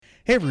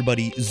Hey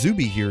everybody,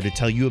 Zuby here to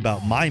tell you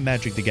about my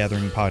Magic the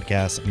Gathering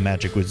podcast,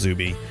 Magic with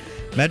Zuby.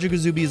 Magic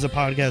with Zuby is a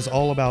podcast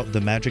all about the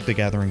Magic the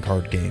Gathering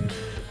card game.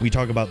 We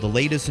talk about the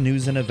latest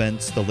news and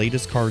events, the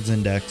latest cards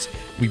index.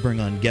 We bring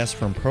on guests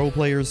from pro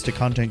players to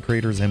content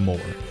creators and more.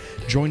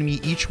 Join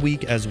me each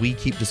week as we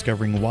keep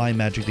discovering why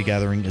Magic the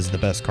Gathering is the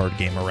best card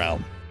game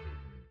around.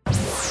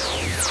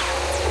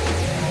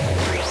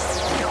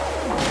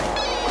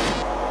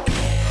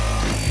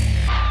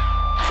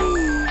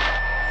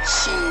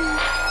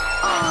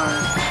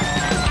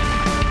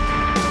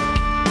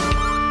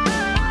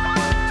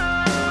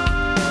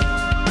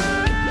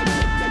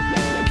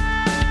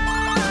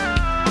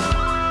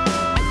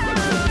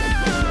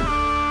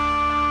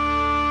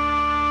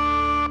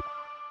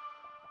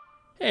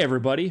 Hey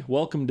everybody,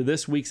 welcome to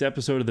this week's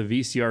episode of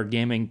the VCR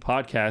Gaming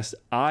Podcast.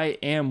 I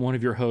am one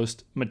of your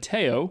hosts,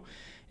 Mateo,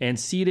 and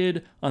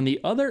seated on the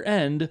other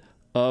end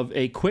of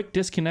a quick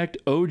disconnect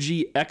OG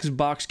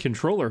Xbox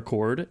controller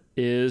cord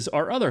is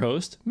our other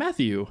host,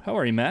 Matthew. How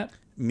are you, Matt?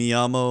 Mi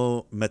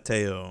amo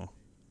Mateo.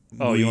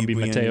 Oh, you want to be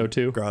Mateo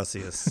too?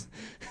 Gracias.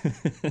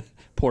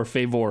 Por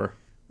favor.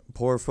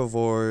 Por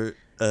favor,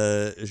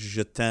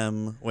 je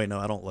t'aime. Wait, no,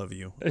 I don't love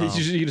you.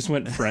 You just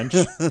went French.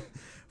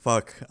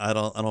 Fuck, I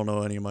don't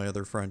know any of my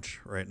other French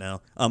right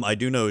now. I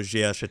do know j'ai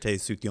acheté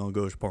soutien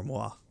gauche pour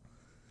moi.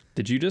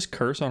 Did you just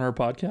curse on our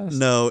podcast?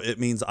 No, it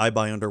means I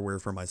buy underwear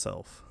for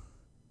myself.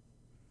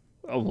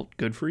 Oh, well,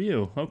 good for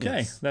you. Okay,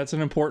 Yes. That's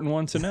an important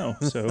one to know.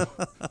 So,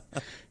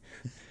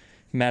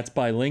 Matt's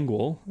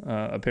bilingual,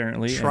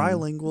 apparently.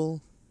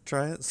 Trilingual.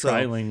 Try it.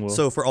 Trilingual.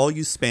 So for all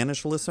you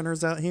Spanish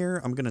listeners out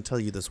here, I'm going to tell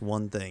you this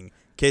one thing.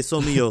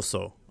 Queso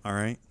mioso, all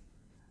right?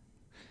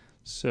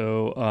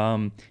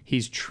 So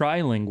he's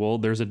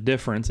trilingual. There's a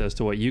difference as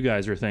to what you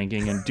guys are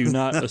thinking, and do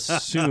not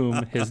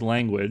assume his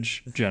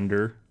language,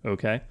 gender,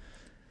 okay?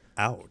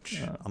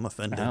 Ouch. I'm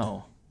offended.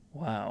 Ow.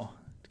 Wow.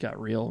 It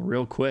got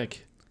real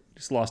quick.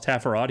 Just lost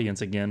half our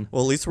audience again.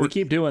 Well, at least we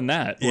keep doing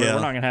that. We're Yeah.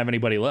 not going to have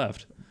anybody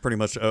left. Pretty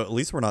much. At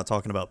least we're not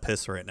talking about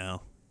piss right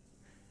now.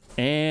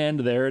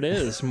 And there it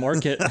is.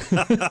 Mark it.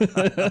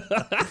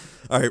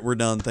 All right, we're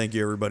done. Thank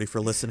you, everybody,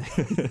 for listening.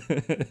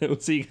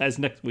 We'll see you guys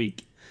next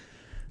week.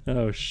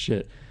 Oh,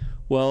 shit.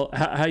 Well,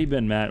 how you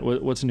been, Matt?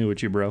 What's new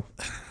with you, bro?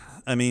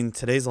 I mean,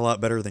 today's a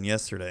lot better than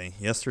yesterday.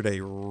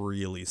 Yesterday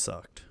really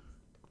sucked.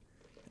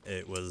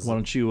 It was... Why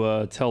don't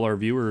you tell our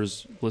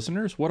viewers,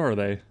 listeners, what are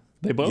they?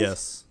 They both?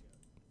 Yes.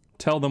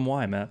 Tell them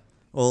why, Matt.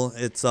 Well,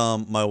 it's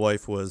my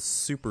wife was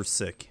super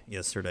sick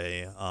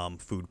yesterday,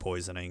 food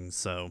poisoning,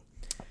 so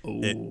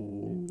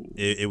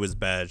it was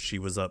bad. She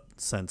was up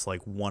since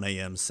like 1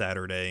 a.m.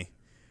 Saturday,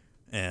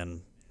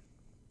 and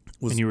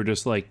you were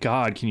just like,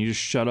 God, can you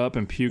just shut up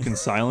and puke in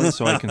silence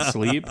so I can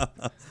sleep?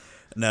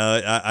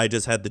 No, I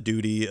just had the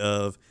duty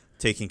of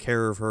taking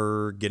care of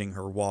her, getting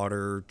her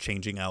water,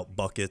 changing out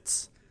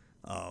buckets.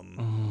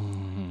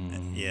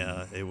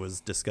 Yeah, it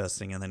was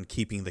disgusting, and then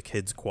keeping the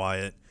kids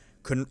quiet.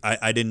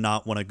 I did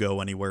not want to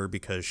go anywhere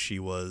because she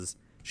was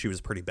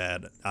pretty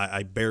bad.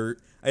 I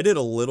did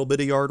a little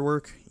bit of yard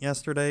work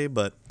yesterday,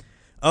 but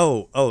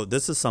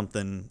this is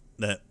something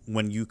that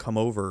when you come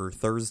over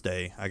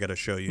Thursday, I got to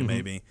show you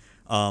maybe.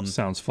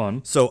 Sounds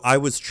fun. So I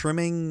was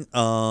trimming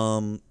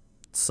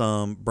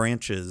some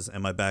branches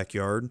in my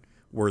backyard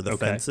where the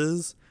fence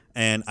is,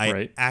 and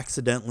I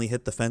accidentally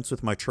hit the fence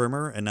with my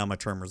trimmer, and now my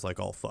trimmer's like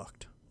all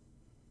fucked.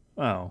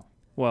 Oh,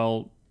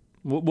 well,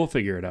 we'll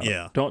figure it out.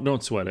 Yeah.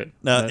 Don't sweat it.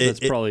 No, That's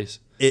probably...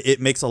 It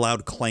makes a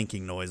loud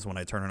clanking noise when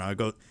I turn it on. I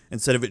go,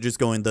 instead of it just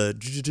going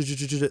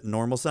the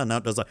normal sound, now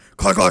it does like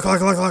clank, clank, clank,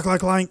 clank, clank,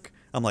 clank, clank.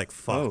 I'm like,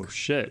 fuck. Oh,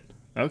 shit.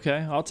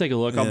 Okay, I'll take a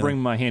look. I'll bring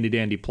my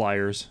handy-dandy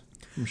pliers.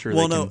 I'm sure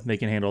they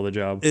can handle the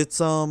job.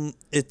 It's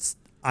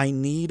I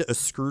need a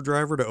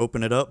screwdriver to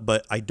open it up,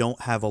 but I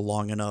don't have a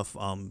long enough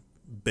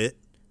bit.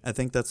 I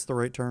think that's the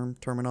right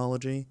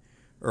terminology,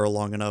 or a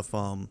long enough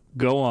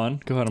Go on.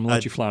 Go ahead. I'm gonna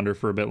let you flounder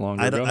for a bit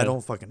longer. I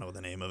don't fucking know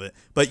the name of it,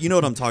 but you know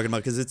what I'm talking about,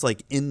 because it's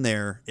like in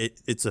there.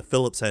 It's a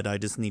Phillips head. I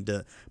just need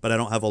to, but I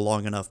don't have a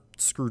long enough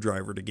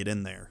screwdriver to get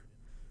in there.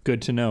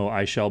 Good to know.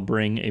 I shall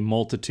bring a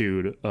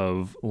multitude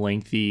of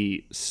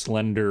lengthy,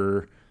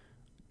 slender,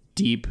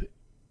 deep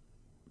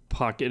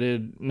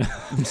pocketed.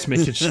 I'm just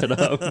making shit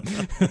up.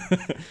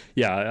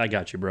 Yeah, I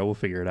got you, bro. We'll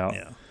figure it out.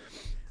 Yeah.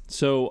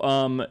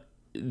 So,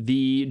 do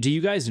you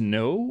guys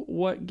know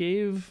what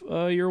gave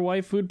your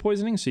wife food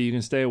poisoning, so you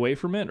can stay away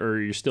from it, or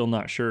you're still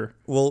not sure?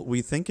 Well,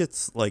 we think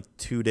it's like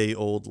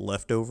 2-day-old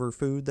leftover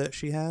food that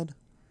she had.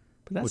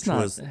 But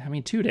that's I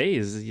mean, 2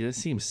 days. That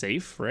seems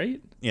safe,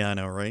 right? Yeah, I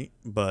know, right?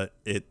 But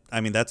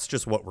that's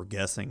just what we're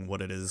guessing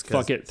what it is.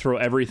 Fuck it, throw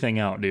everything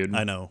out, dude.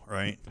 I know,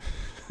 right?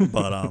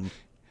 But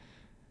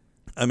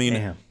I mean,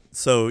 damn.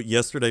 So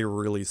yesterday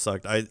really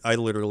sucked. I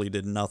literally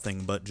did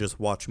nothing but just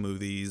watch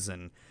movies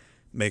and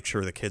make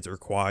sure the kids are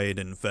quiet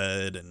and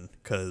fed, and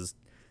because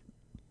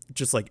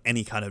just like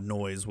any kind of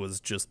noise was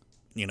just,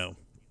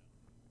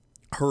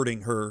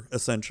 hurting her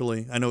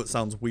essentially. I know it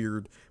sounds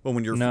weird, but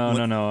when you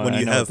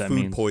have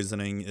food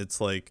poisoning, it's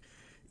like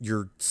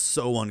you're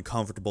so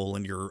uncomfortable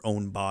in your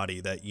own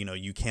body that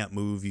you can't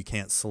move, you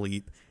can't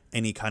sleep,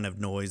 any kind of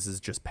noise is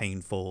just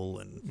painful.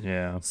 And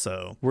Yeah.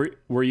 so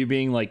Were you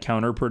being like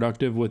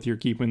counterproductive with your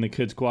keeping the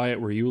kids quiet?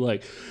 Were you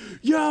like,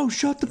 yo,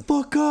 shut the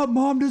fuck up,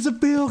 mom doesn't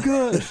feel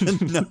good?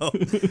 no,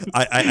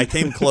 I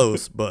came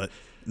close, but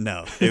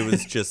no, it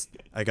was just,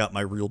 I got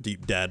my real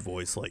deep dad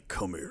voice, like,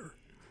 come here.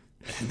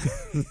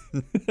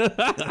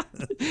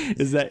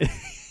 Is that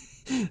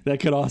that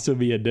could also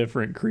be a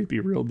different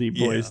creepy real deep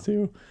voice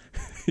too?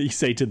 You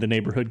say to the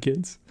neighborhood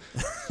kids.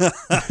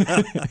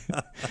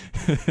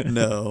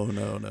 No.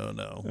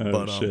 Oh,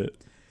 But shit.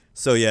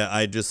 so yeah,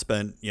 I just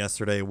spent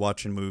yesterday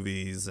watching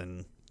movies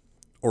and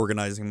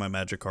organizing my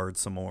Magic cards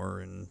some more,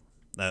 and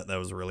that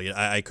was really,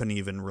 I couldn't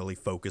even really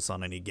focus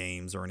on any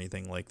games or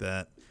anything like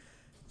that.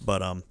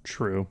 But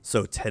True.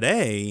 so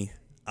today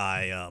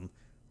I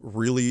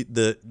really,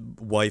 the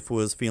wife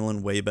was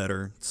feeling way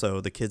better,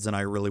 so the kids and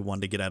I really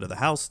wanted to get out of the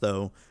house.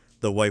 Though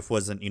the wife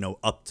wasn't,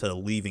 up to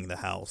leaving the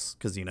house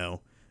because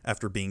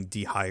after being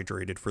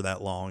dehydrated for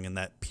that long and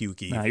that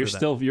pukey. Nah,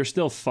 you're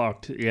still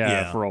fucked.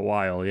 Yeah, for a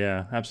while.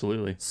 Yeah,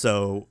 absolutely.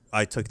 So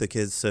I took the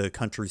kids to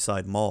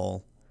Countryside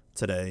Mall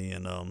today,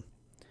 and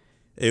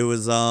it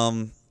was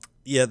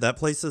that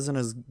place isn't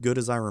as good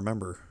as I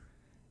remember.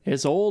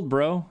 It's old,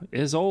 bro.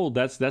 It's old.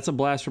 That's a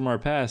blast from our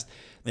past.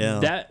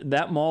 Yeah.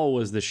 That mall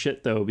was the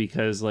shit though,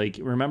 because like,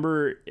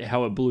 remember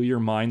how it blew your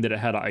mind that it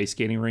had an ice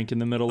skating rink in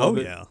the middle of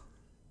it? Oh yeah.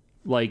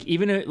 Like, I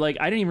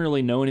didn't even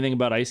really know anything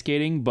about ice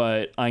skating,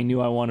 but I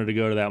knew I wanted to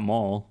go to that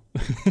mall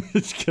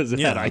because it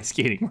had ice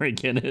skating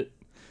rink in it.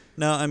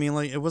 No, I mean,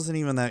 like, it wasn't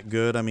even that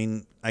good. I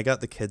mean, I got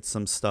the kids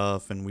some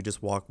stuff, and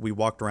we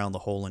walked around the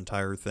whole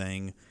entire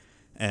thing.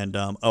 And,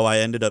 I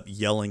ended up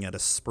yelling at a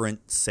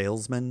Sprint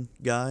salesman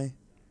guy.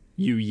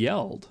 You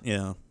yelled?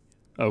 Yeah.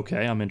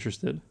 Okay, I'm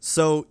interested.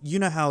 So, you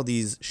know how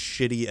these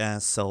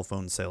shitty-ass cell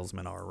phone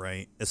salesmen are,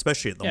 right?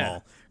 Especially at the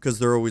mall. Because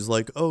they're always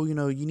like, oh,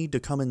 you need to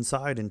come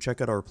inside and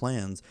check out our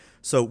plans.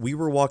 So, we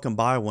were walking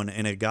by one,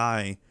 and a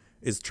guy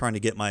is trying to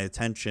get my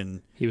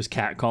attention. He was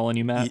catcalling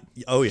you, Matt?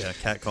 Oh, yeah,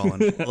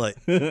 catcalling. like,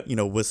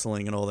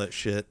 whistling and all that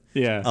shit.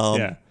 Yeah,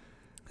 yeah.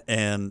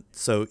 And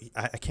so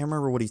I can't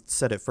remember what he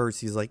said at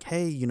first. He's like,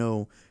 hey,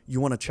 you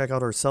want to check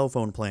out our cell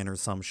phone plan or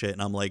some shit?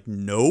 And I'm like,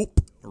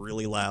 nope,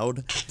 really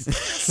loud.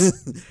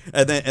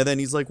 and then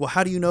he's like, well,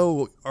 how do you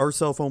know our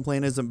cell phone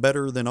plan isn't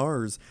better than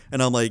ours?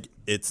 And I'm like,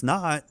 it's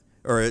not,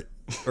 or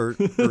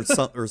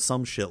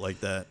some shit like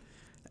that.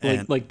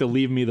 And, like the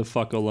leave me the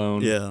fuck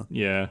alone. Yeah.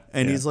 Yeah.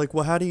 And he's like,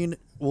 well, how do you,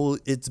 well,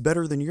 it's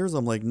better than yours.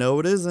 I'm like, no,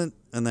 it isn't.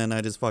 And then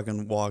I just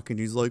fucking walk, and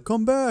he's like,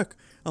 come back.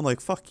 I'm like,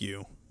 fuck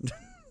you.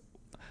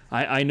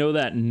 I know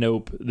that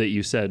nope that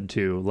you said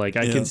too. Like,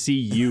 I can see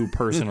you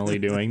personally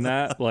doing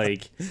that.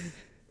 Like,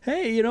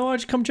 hey, why don't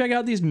you come check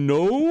out these?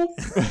 Nope.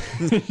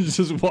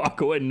 Just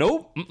walk away.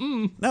 Nope.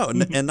 Mm-mm. No,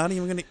 and not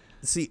even gonna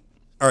see.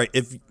 All right,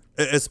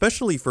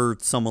 especially for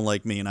someone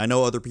like me, and I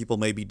know other people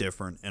may be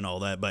different and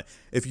all that, but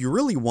if you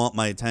really want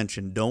my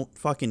attention, don't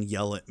fucking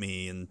yell at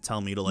me and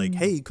tell me to like,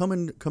 hey, come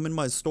in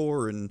my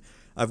store and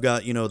I've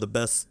got the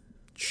best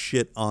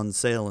shit on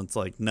sale. And it's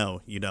like,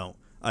 no, you don't.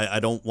 I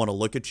don't want to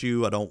look at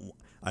you.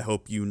 I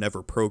hope you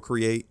never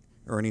procreate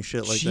or any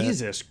shit like that.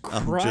 Jesus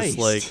Christ. I'm just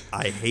like,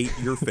 I hate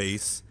your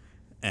face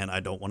and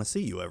I don't want to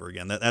see you ever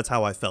again. That's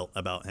how I felt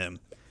about him.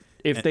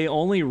 If they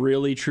only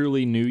really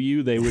truly knew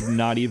you, they would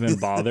not even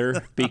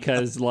bother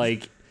because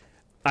like,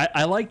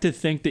 I like to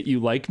think that you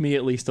like me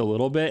at least a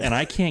little bit, and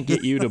I can't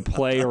get you to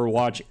play or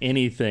watch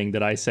anything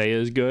that I say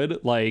is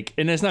good. Like,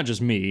 and it's not just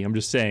me. I'm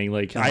just saying,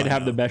 like, I'd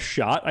have the best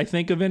shot, I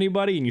think, of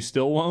anybody, and you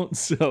still won't.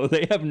 So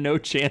they have no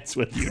chance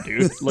with you,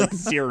 dude. Like,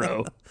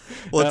 zero.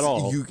 Well, at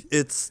all.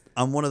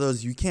 I'm one of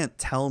those, you can't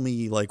tell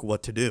me like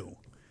what to do.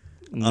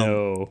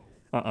 No.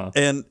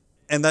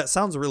 And that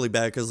sounds really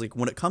bad because, like,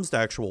 when it comes to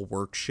actual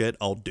work shit,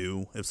 I'll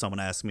do if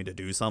someone asks me to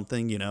do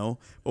something,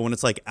 But when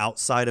it's, like,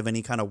 outside of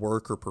any kind of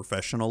work or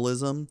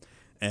professionalism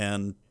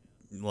and,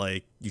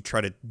 like, you try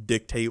to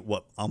dictate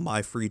what on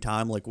my free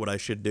time, like, what I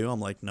should do,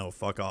 I'm like, no,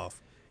 fuck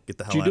off. Get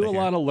the hell out of here. Did you do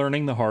a lot of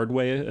learning the hard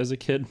way as a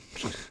kid?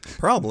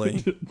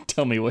 Probably.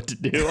 Tell me what to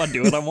do. I'll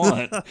do what I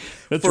want.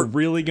 That's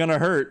really going to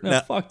hurt. Now,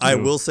 fuck you. I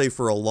will say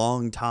for a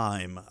long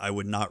time, I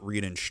would not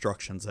read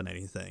instructions on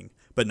anything.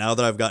 But now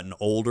that I've gotten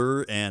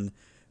older and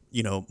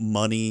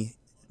money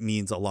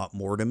means a lot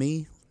more to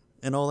me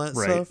and all that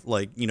stuff.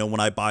 Like, when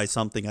I buy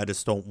something, I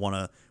just don't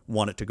want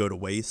it to go to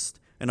waste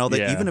and all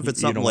that. Even if it's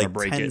something like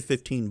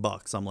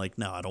 $10-15, I'm like,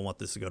 no, I don't want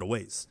this to go to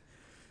waste.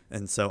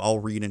 And so I'll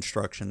read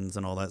instructions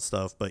and all that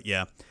stuff. But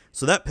yeah,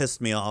 so that pissed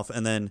me off.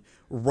 And then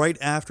right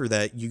after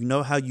that,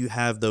 how you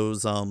have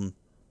those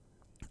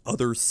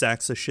other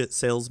sacks of shit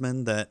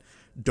salesmen that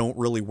don't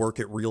really work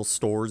at real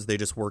stores. They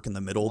just work in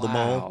the middle of the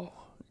mall.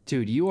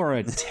 Dude, you are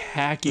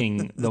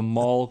attacking the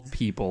mull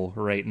people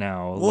right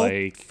now. Well,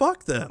 like,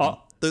 fuck them.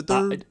 I'll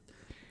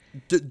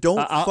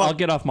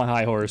get off my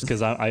high horse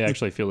because I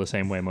actually feel the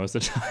same way most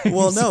of the time.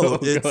 Well, no,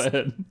 so go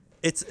ahead.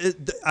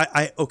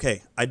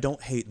 I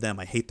don't hate them.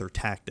 I hate their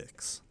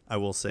tactics. I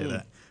will say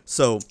that.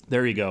 So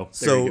there you go.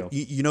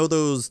 You know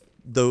those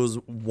those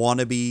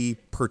wannabe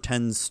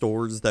pretend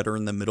stores that are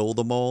in the middle of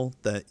the mall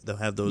that they'll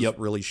have those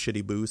really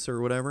shitty booths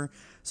or whatever.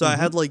 So I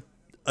had like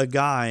a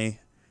guy,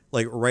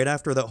 like right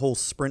after that whole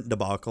Sprint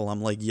debacle,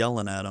 I'm like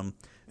yelling at him,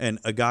 and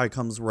a guy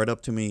comes right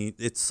up to me.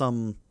 It's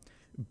some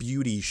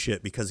beauty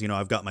shit because, you know,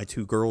 I've got my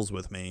 2 girls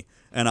with me,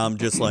 and I'm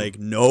just like,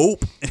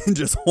 nope, and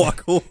just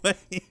walk away.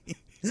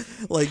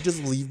 Like,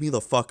 just leave me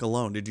the fuck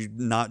alone. Did you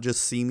not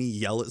just see me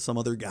yell at some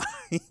other guy?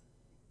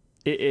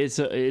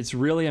 It's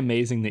really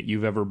amazing that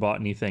you've ever bought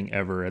anything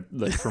ever,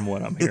 like, from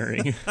what I'm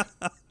hearing.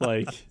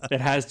 Like,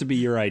 it has to be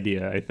your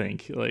idea, I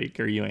think. Like,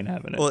 or you ain't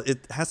having it. Well,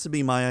 it has to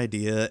be my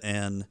idea,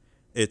 and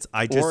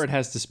or it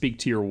has to speak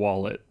to your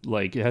wallet.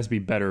 Like, it has to be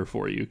better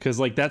for you, because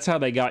like that's how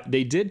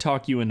they did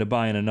talk you into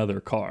buying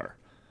another car,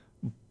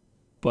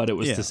 but it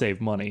was to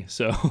save money.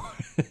 So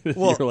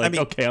well, you're like,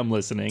 okay, I'm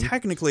listening.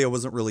 Technically, I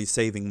wasn't really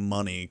saving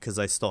money because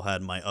I still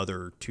had my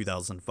other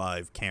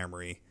 2005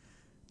 Camry.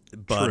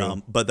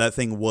 But that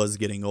thing was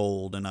getting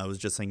old, and I was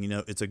just saying, you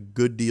know, it's a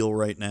good deal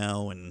right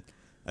now, and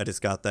I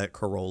just got that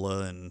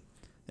Corolla, and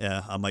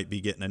yeah, I might be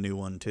getting a new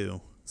one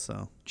too.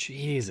 So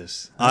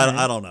Jesus,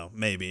 I don't know.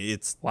 Maybe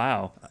it's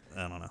wow.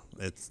 I don't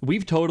know.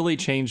 We've totally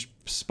changed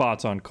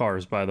spots on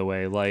cars, by the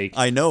way. Like,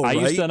 I know, I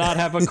right? used to not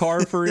have a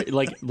car for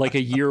like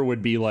a year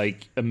would be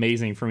like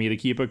amazing for me to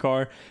keep a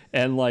car,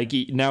 and like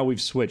now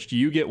we've switched.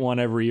 You get one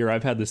every year.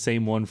 I've had the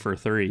same one for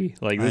 3.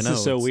 Like, this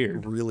is so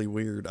weird. Really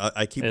weird.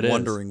 I keep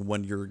wondering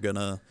when you're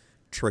gonna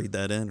trade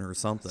that in or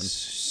something.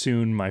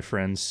 Soon, my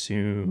friend.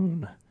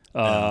 Soon.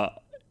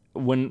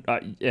 When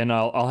and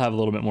I'll have a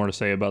little bit more to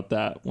say about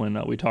that when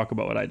we talk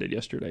about what I did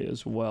yesterday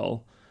as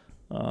well.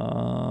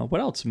 What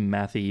else,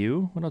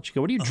 Matthew? What else you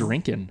got? What are you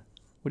drinking?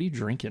 What are you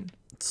drinking?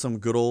 Some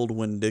good old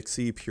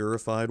Winn-Dixie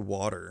purified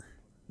water.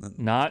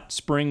 Not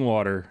spring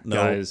water,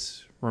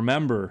 guys.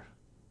 Remember,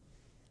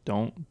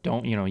 don't.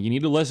 You know, you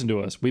need to listen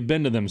to us. We've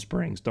been to them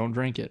springs. Don't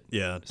drink it.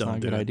 Yeah, it's not a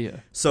good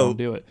idea. So don't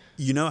do it.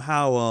 You know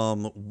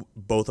how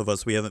both of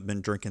us, we haven't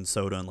been drinking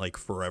soda in like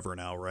forever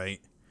now,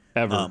 right?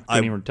 Ever.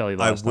 Couldn't even tell you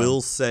the last time. I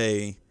will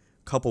say,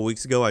 a couple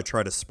weeks ago, I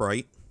tried a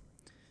Sprite,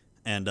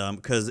 and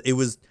because it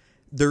was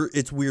there,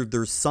 it's weird.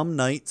 There's some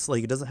nights,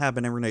 like, it doesn't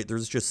happen every night.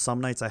 There's just some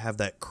nights I have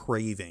that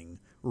craving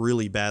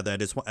really bad.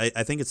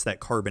 I think it's that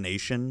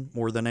carbonation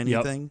more than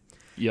anything.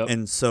 Yep.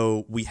 And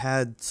so we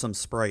had some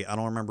Sprite. I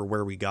don't remember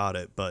where we got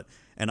it,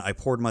 and I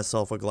poured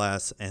myself a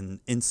glass and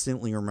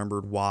instantly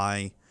remembered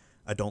why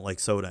I don't like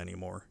soda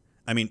anymore.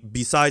 I mean,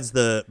 besides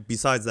that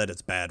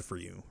it's bad for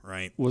you,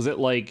 right? Was it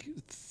like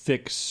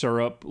thick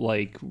syrup,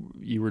 like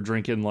you were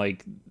drinking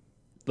like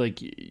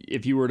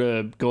if you were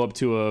to go up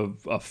to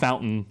a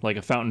fountain, like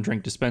a fountain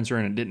drink dispenser,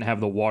 and it didn't have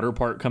the water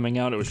part coming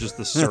out, it was just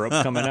the syrup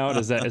coming out?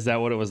 Is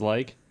that what it was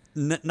like?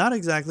 Not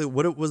exactly.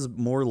 What it was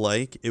more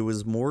like, it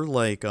was more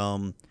like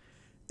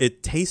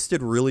it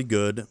tasted really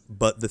good,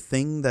 but the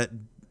thing that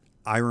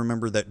I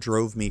remember that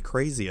drove me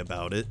crazy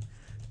about it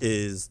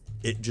is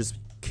it just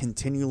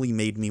continually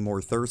made me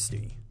more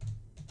thirsty,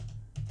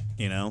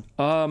 you know?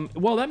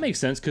 Well, that makes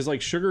sense, because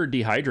like sugar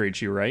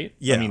dehydrates you, right?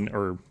 Yeah. I mean,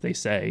 or they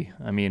say.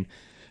 I mean,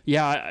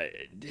 yeah,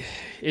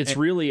 it's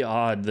really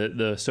odd,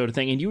 the soda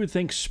thing. And you would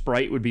think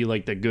Sprite would be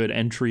like the good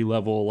entry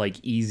level, like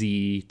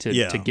easy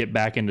to get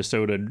back into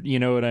soda. You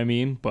know what I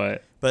mean?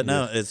 But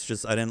no, it's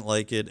just I didn't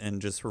like it,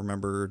 and just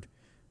remembered,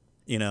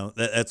 you know,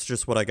 that's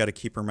just what I got to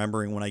keep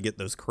remembering when I get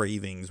those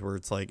cravings, where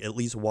it's like at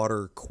least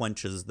water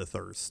quenches the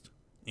thirst.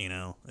 You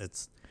know,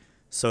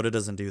 soda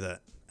doesn't do that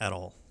at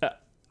all.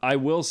 I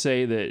will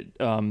say that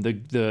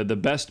the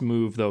best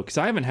move, though, because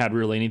I haven't had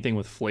really anything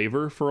with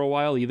flavor for a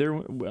while either,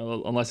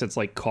 unless it's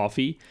like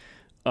coffee.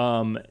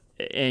 And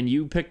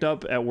you picked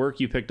up at work,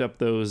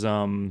 those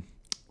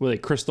were they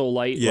Crystal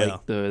Light,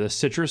 like the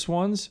citrus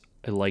ones.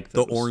 I like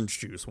those. The orange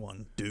juice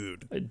one,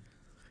 dude.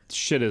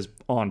 Shit is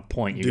on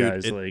point, you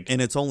guys.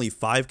 And it's only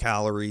 5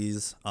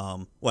 calories.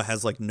 It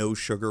has like no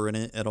sugar in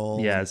it at all.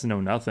 Yeah, it's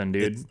nothing,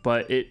 dude.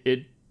 But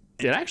it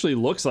actually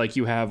looks like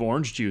you have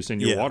orange juice in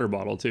your water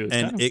bottle too.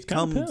 It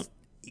comes,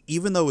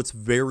 even though it's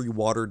very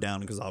watered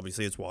down, because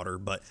obviously it's water,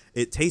 but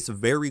it tastes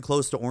very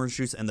close to orange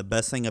juice. And the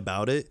best thing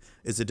about it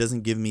is it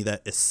doesn't give me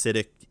that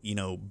acidic, you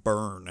know,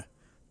 burn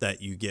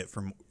that you get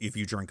from if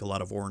you drink a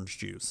lot of orange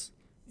juice.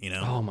 You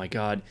know? Oh my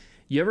God.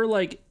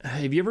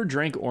 Have you ever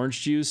drank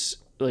orange juice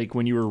like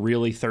when you were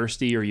really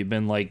thirsty, or you've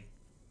been like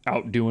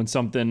out doing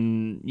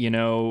something, you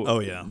know? Oh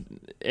yeah.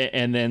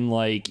 And then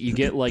like you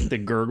get like the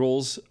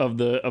gurgles of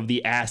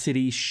the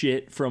acidy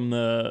shit from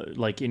the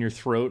like in your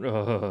throat.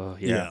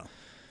 Yeah.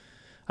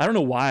 I don't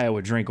know why I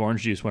would drink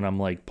orange juice when I'm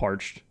like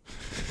parched.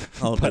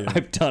 Oh, but dude.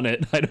 I've done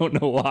it. I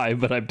don't know why,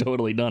 but I've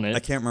totally done it. I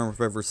can't remember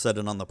if I've ever said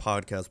it on the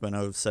podcast, but I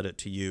know I've said it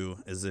to you,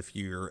 is if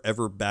you're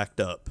ever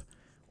backed up,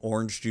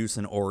 orange juice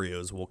and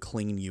Oreos will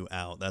clean you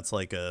out. That's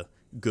like a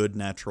good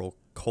natural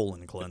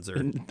colon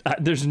cleanser.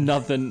 There's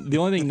nothing. The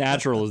only thing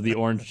natural is the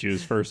orange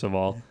juice, first of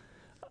all.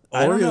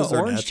 I don't know.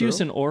 Orange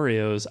juice and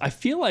Oreos. I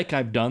feel like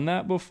I've done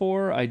that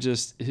before. I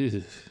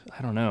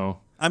don't know.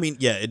 I mean,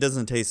 yeah, it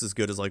doesn't taste as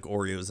good as like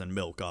Oreos and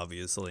milk,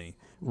 obviously.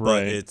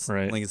 Right. But it's,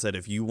 like I said,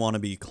 if you want to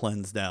be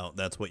cleansed out,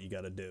 that's what you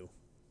got to do.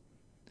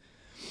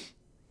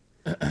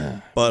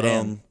 But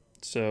Man.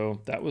 So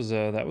that was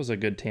a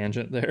good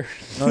tangent there.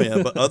 oh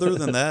yeah, but other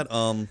than that,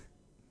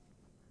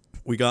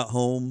 we got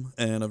home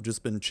and I've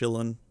just been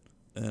chilling,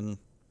 and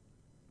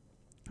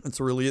it's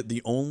really it.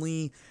 The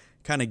only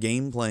kind of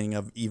game playing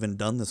I've even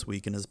done this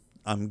weekend is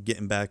I'm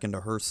getting back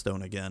into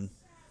Hearthstone again.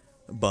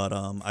 But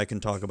I can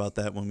talk about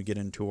that when we get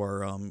into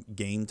our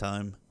game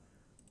time.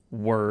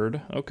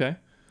 Word. Okay.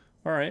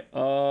 All right.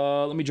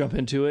 Let me jump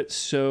into it.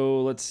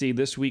 So let's see.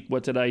 This week,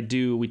 what did I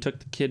do? We took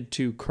the kid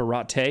to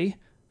karate a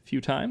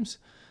few times.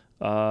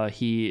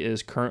 He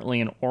is currently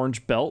an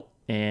orange belt,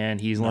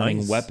 and he's learning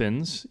Nice.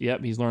 weapons.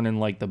 Yep, he's learning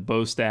like the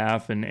bow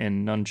staff and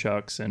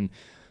nunchucks and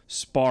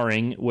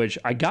sparring, which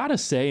I gotta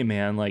say,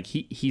 man, like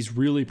he's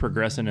really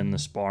progressing in the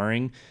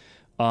sparring.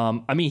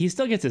 I mean, he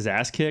still gets his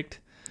ass kicked.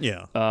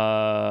 Yeah.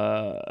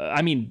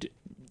 I mean,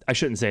 I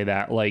shouldn't say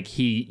that. Like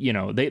he,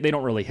 they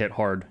don't really hit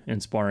hard in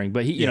sparring,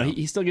 but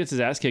he still gets his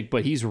ass kicked,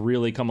 but he's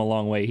really come a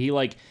long way. He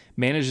like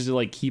manages to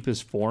like keep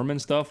his form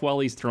and stuff while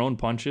he's throwing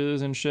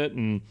punches and shit.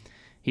 And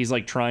he's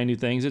like trying new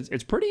things.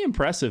 It's pretty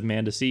impressive,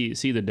 man, to see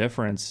the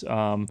difference.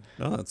 Oh,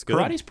 that's good.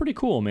 Karate's pretty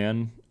cool,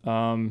 man.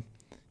 And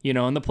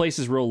the place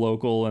is real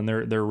local, and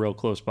they're real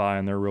close by,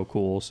 and they're real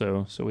cool.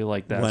 So we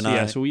like that.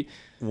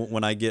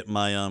 When I get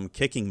my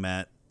kicking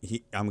mat,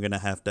 I'm gonna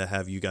have to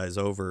have you guys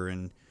over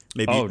and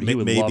maybe he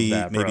would love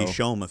that, bro. maybe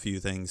show him a few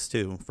things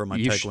too for my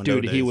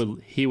Taekwondo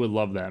days. He would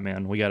love that,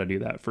 man. We got to do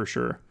that for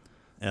sure.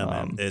 Yeah,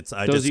 man. I those just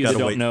of you that gotta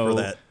don't wait know-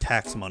 for that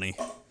tax money.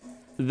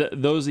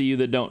 Those of you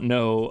that don't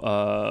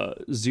know,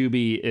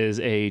 Zuby is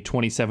a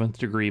 27th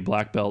degree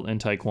black belt in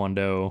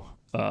Taekwondo.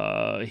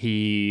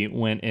 He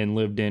went and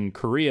lived in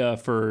Korea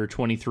for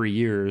 23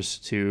 years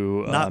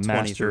to Not 23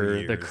 master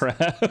the years.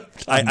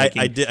 craft.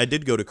 I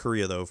did go to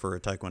Korea though for a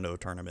Taekwondo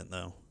tournament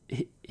though.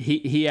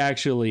 He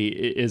actually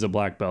is a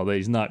black belt.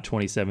 He's not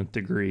 27th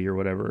degree or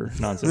whatever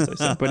nonsense I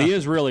said, but he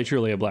is really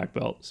truly a black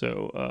belt.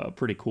 So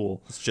pretty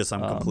cool. It's just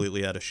I'm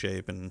completely out of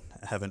shape and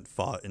haven't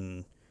fought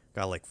in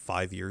like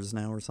 5 years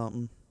now or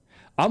something.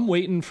 I'm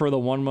waiting for the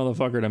one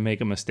motherfucker to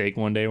make a mistake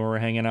one day when we're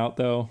hanging out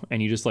though,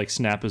 and you just like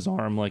snap his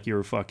arm like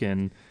you're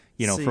fucking,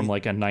 See- from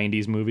like a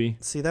 90s movie.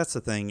 See, that's the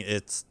thing.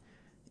 It's,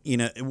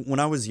 when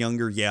I was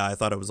younger, yeah, I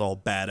thought it was all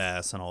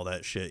badass and all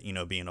that shit,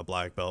 being a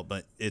black belt.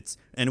 But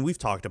and we've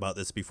talked about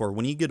this before.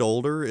 When you get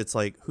older, it's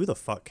like, who the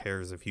fuck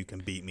cares if you can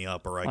beat me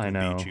up or I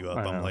can beat you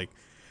up? I'm like,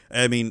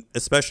 I mean,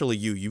 especially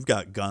you've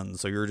got guns.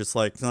 So you're just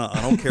like, no,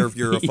 I don't care if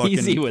you're a fucking...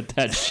 Easy with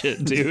that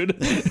shit, dude.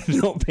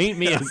 Don't paint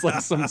me as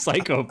like some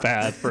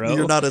psychopath, bro.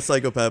 You're not a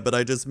psychopath, but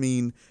I just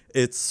mean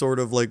it's sort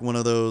of like one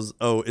of those,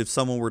 if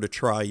someone were to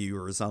try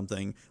you or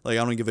something, like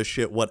I don't give a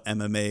shit what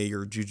MMA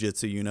or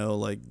jiu-jitsu,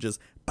 like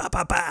just ba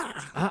ba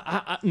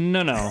ba.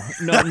 No,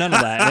 none of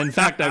that. And in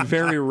fact, I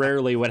very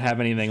rarely would have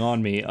anything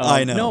on me.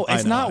 I know. No,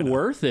 it's I know.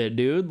 worth it,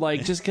 dude.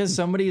 Like, just because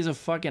somebody is a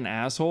fucking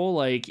asshole,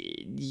 like,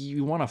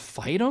 you want to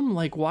fight them?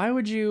 Like, why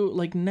would you?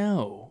 Like,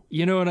 no.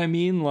 You know what I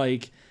mean?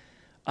 Like,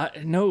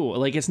 no,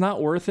 like, it's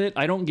not worth it.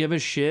 I don't give a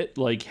shit,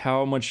 like,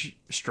 how much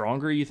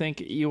stronger you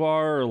think you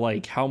are, or,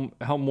 like, how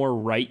more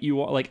right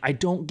you are. Like, I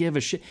don't give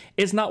a shit.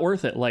 It's not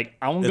worth it. Like,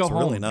 I want to go It's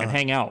home really not. and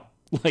hang out.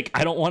 Like,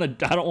 I don't want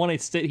to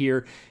sit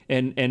here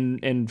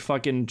and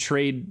fucking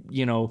trade,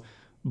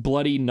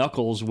 bloody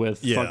knuckles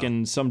with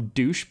fucking some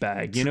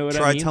douchebag. You know what I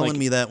mean? Try telling Like,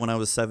 me that when I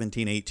was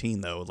 17,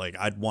 18, though. Like,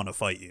 I'd want to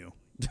fight you.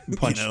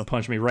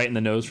 punch me right in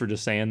the nose for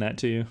just saying that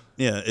to you.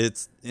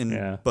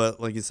 Yeah, but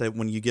like you said,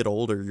 when you get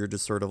older, you're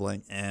just sort of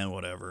like,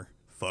 whatever.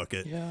 Fuck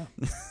it. Yeah.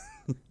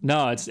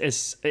 No,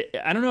 it's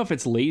I don't know if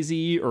it's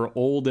lazy or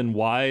old and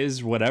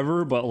wise,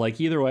 whatever, but like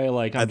either way,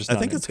 like I'm just I not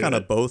think it's into kind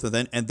it. of both.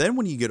 And then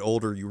when you get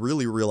older, you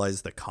really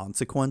realize the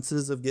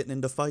consequences of getting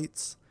into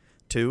fights,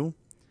 too.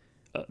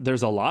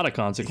 There's a lot of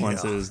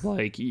consequences.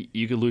 Like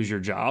you could lose your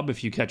job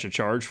if you catch a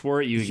charge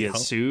for it. You could get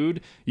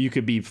sued. You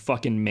could be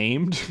fucking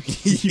maimed.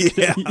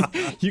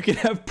 You could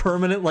have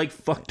permanent like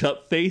fucked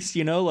up face.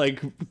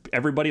 Like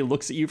everybody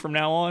looks at you from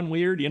now on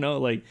weird.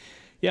 Like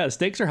yeah, the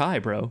stakes are high,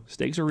 bro.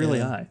 Stakes are really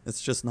high.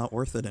 It's just not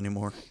worth it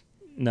anymore.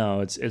 No,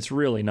 it's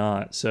really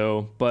not.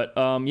 So, but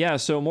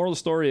so moral of the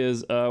story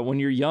is when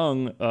you're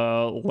young,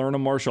 learn a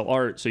martial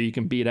art so you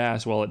can beat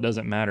ass while it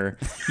doesn't matter.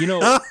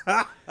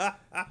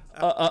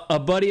 A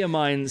buddy of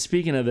mine,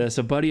 speaking of this,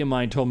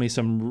 told me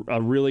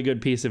a really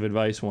good piece of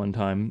advice one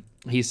time.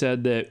 He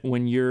said that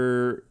when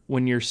you're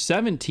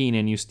 17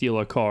 and you steal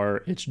a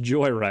car, it's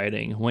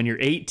joyriding. When you're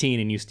 18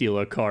 and you steal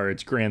a car,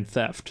 it's grand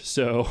theft.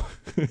 So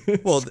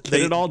Well,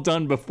 get it all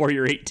done before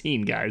you're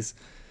 18, guys.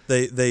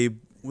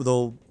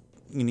 They'll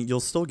you'll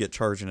still get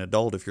charged an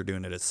adult if you're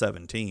doing it at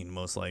 17,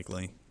 most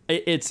likely.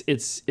 It's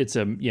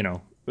a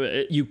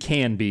you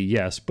can be,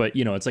 yes, but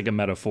it's like a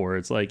metaphor.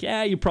 It's like,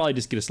 yeah, you probably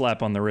just get a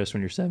slap on the wrist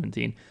when you're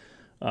 17.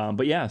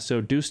 But yeah,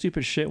 so do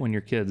stupid shit when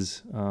you're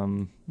kids.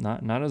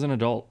 Not as an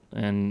adult,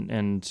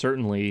 and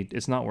certainly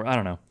it's not where I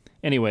don't know.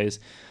 Anyways,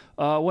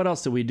 what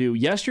else did we do?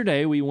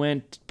 Yesterday we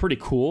went pretty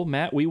cool,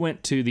 Matt. We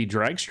went to the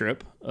drag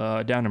strip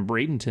down in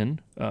Bradenton,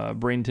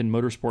 Bradenton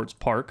Motorsports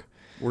Park.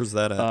 Where's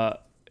that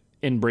at?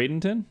 In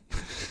Bradenton?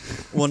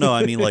 Well, no,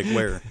 I mean like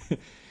where?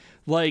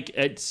 Like,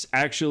 it's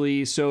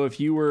actually, so if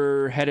you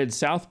were headed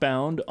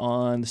southbound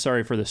on,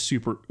 sorry for the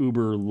super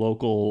uber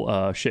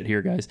local shit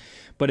here, guys,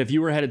 but if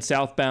you were headed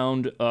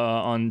southbound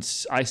on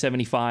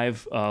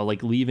I-75,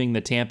 like leaving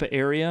the Tampa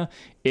area,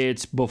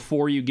 it's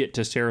before you get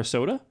to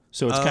Sarasota.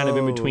 So it's kind of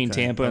in between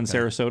Tampa and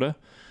Sarasota.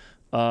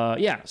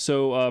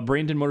 So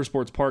Bradenton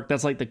Motorsports Park,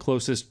 that's like the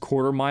closest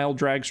quarter mile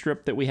drag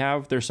strip that we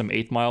have. There's some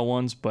 8th mile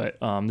ones, but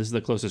this is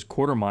the closest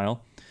quarter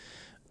mile.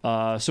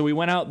 So we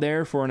went out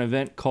there for an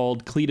event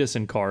called Cletus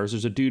and Cars.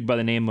 There's a dude by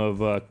the name of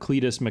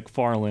Cletus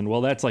McFarland.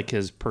 Well, that's like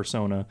his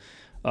persona.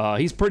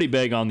 He's pretty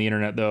big on the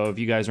internet, though. If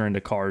you guys are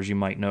into cars, you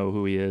might know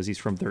who he is. He's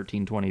from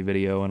 1320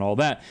 Video and all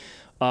that.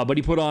 But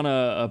he put on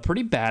a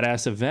pretty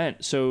badass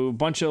event. So a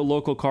bunch of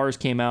local cars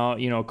came out,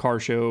 car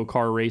show,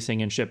 car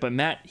racing and shit. But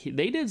Matt,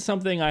 they did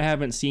something I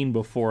haven't seen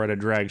before at a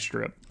drag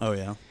strip. Oh,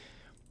 yeah?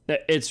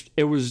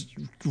 It was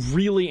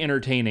really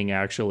entertaining,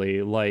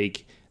 actually.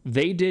 Like,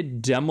 they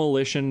did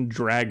demolition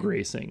drag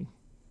racing.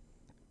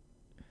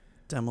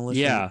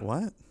 Demolition? Yeah.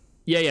 What?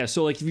 Yeah.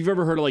 So, like, if you've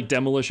ever heard of, like,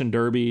 Demolition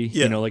Derby,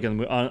 like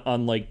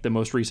on like the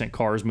most recent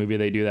Cars movie,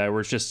 they do that,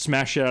 where it's just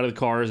smash shit out of the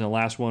cars and the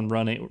last one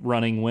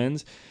running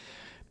wins.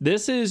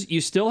 This is,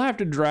 you still have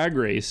to drag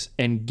race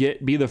and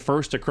be the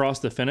first across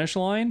the finish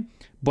line,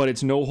 but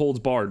it's no holds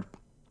barred.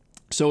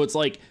 So it's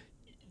like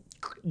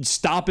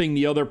stopping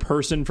the other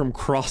person from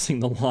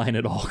crossing the line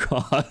at all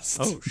costs.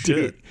 Oh, shit.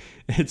 Dude,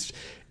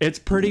 it's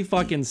pretty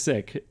fucking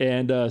sick.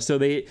 And so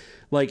they,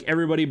 like,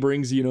 everybody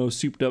brings,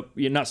 souped up,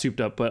 not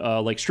souped up,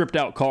 but like stripped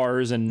out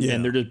cars and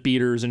they're just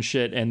beaters and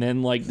shit. And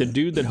then, like, the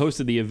dude that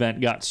hosted the event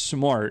got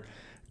smart,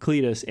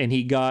 Cletus, and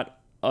he got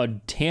a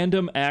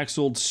tandem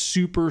axled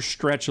super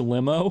stretch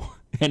limo,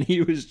 and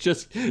he was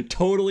just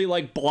totally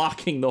like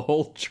blocking the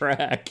whole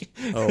track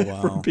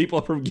from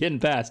people from getting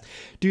past.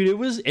 Dude,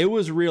 it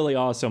was really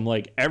awesome.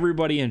 Like,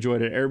 everybody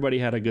enjoyed it. Everybody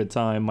had a good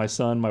time. My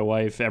son, my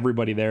wife,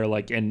 everybody there,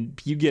 like, and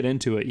you get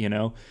into it,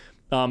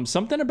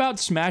 something about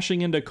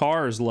smashing into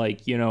cars,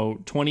 like,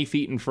 20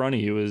 feet in front of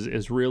you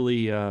is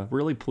really,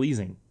 really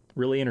pleasing,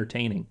 really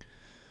entertaining.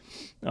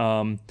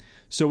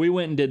 So we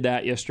went and did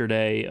that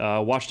yesterday,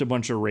 watched a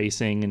bunch of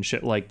racing and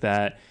shit like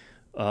that.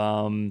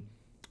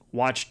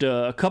 Watched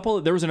a couple,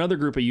 there was another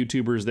group of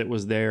YouTubers that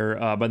was there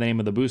by the name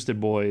of the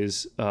Boosted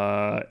Boys.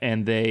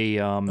 And they,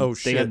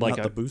 they had like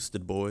not the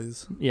Boosted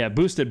Boys. Yeah,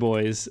 Boosted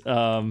Boys.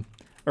 Or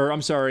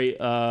I'm sorry,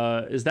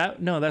 is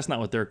that, no, that's not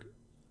what they're,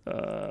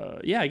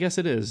 yeah, I guess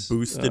it is.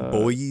 Boosted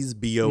Boys,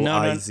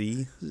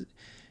 B-O-I-Z. No.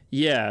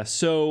 Yeah,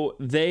 so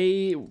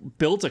they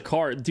built a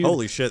car. Dude,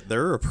 holy shit,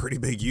 they're a pretty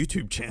big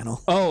YouTube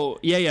channel. Oh,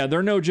 yeah,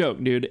 they're no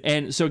joke, dude.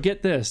 And so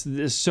get this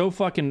is so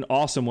fucking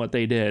awesome what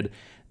they did.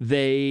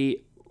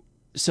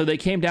 So they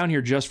came down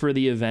here just for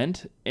the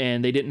event,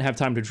 and they didn't have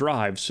time to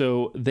drive.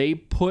 So they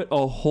put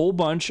a whole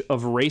bunch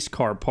of race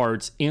car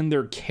parts in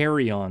their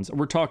carry-ons.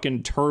 We're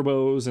talking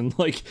turbos and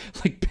like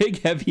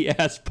big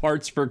heavy-ass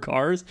parts for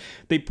cars.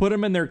 They put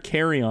them in their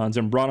carry-ons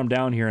and brought them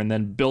down here and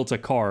then built a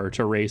car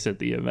to race at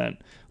the event,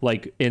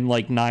 like in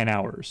like 9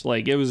 hours.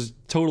 Like, it was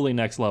totally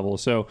next level.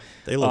 So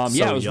they look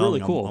so it was young. really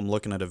cool. I'm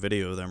looking at a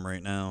video of them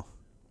right now.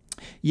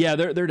 Yeah,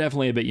 they're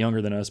definitely a bit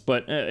younger than us,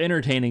 but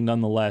entertaining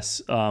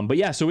nonetheless. But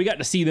yeah, so we got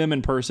to see them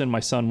in person.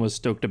 My son was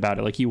stoked about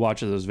it. Like, he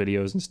watches those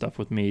videos and stuff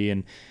with me,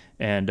 and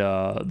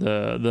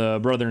the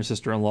brother and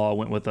sister-in-law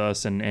went with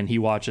us, and he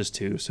watches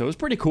too. So it was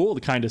pretty cool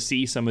to kind of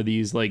see some of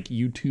these like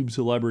YouTube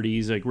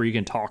celebrities, like, where you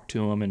can talk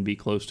to them and be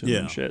close to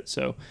them and shit.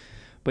 So,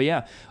 but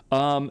yeah,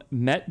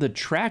 met the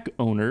track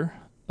owner.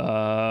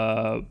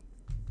 My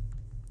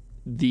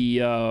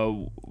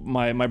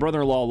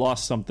brother-in-law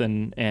lost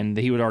something, and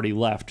he had already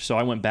left, so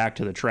I went back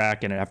to the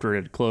track, and after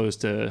it had closed,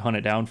 to hunt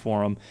it down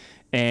for him.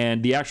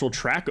 And the actual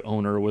track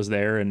owner was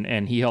there,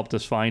 and he helped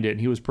us find it,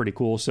 and he was pretty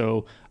cool.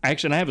 So I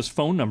have his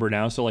phone number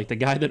now, so like the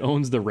guy that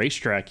owns the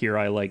racetrack here,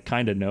 I like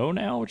kind of know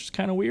now, which is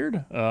kind of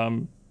weird.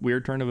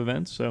 Weird turn of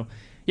events. So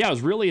yeah, it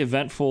was really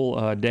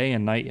eventful day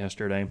and night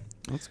yesterday.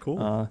 That's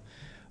cool.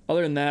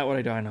 Other than that, what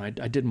I did,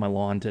 I did my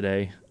lawn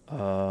today.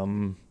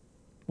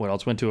 What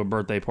else? Went to a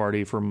birthday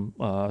party from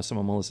some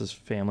of Melissa's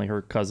family,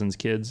 her cousin's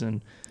kids,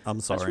 and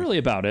I'm sorry. That's really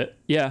about it.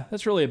 Yeah,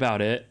 that's really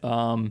about it.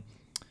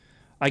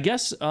 I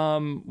guess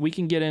we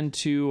can get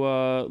into.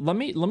 Let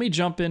me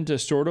jump into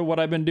sort of what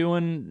I've been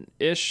doing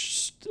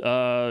ish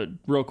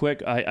real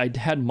quick. I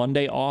had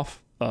Monday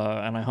off,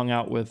 and I hung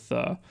out with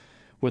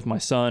my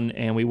son,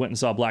 and we went and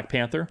saw Black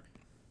Panther.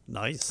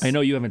 Nice. I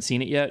know you haven't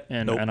seen it yet,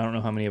 and Nope. I don't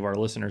know how many of our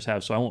listeners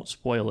have, so I won't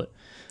spoil it.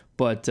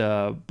 But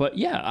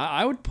yeah,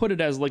 I would put it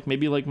as like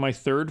maybe like my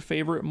third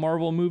favorite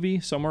Marvel movie,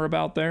 somewhere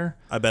about there.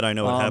 I bet I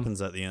know what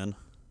happens at the end.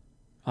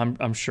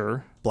 I'm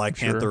sure. Black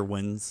Panther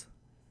wins.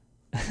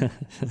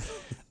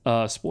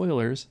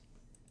 Spoilers.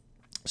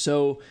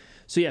 So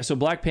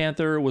Black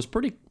Panther was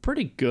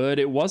pretty good.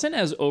 It wasn't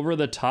as over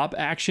the top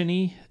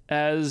actiony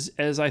as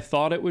I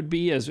thought it would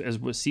be, as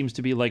what seems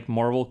to be like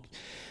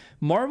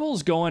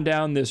Marvel's going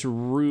down this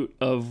route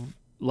of,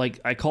 like,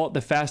 I call it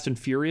the Fast and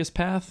Furious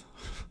path,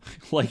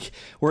 like,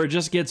 where it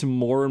just gets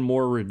more and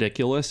more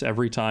ridiculous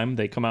every time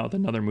they come out with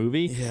another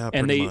movie. Yeah,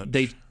 and pretty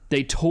much.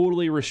 they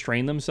totally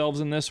restrained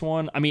themselves in this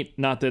one. I mean,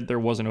 not that there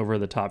wasn't over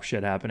the top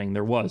shit happening.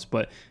 There was,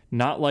 but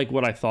not like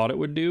what I thought it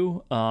would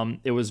do.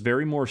 It was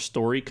very more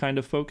story kind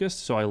of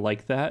focused. So I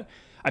like that.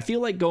 I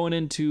feel like going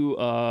into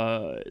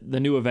the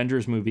new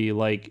Avengers movie,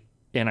 like,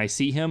 and I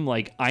see him,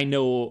 like, I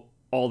know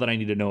all that I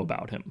need to know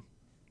about him,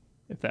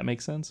 if that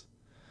makes sense.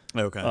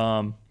 Okay.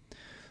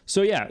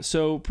 So yeah,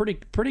 so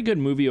pretty good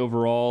movie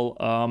overall.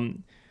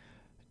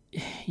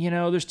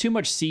 There's too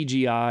much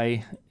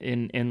CGI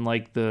in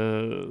like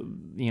the,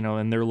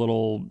 in their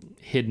little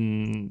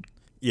hidden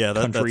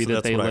country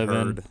that's they what live I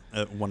heard.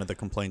 in. One of the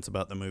complaints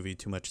about the movie,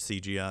 too much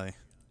CGI.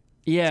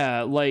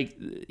 Yeah, like,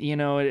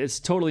 it's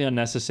totally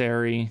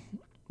unnecessary.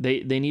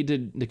 They need to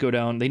go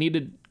down. They need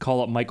to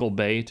call up Michael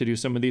Bay to do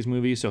some of these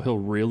movies, so he'll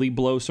really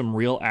blow some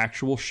real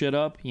actual shit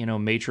up.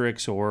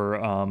 Matrix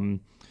or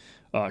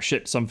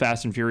some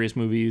Fast and Furious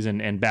movies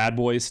and Bad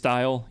Boys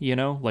style.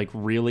 Like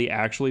really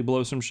actually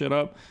blow some shit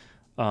up.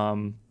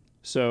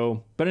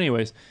 But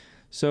anyways,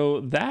 so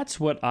that's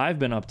what I've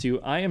been up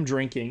to. I am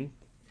drinking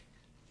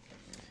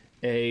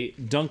a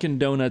Dunkin'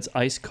 Donuts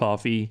iced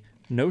coffee.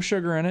 No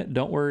sugar in it.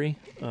 Don't worry.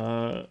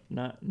 Not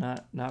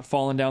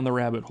falling down the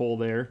rabbit hole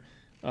there.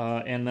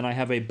 And then I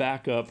have a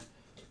backup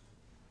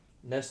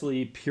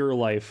Nestle Pure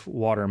Life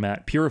water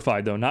mat.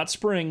 Purified, though. Not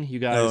spring, you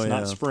guys. Oh, yeah.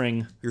 Not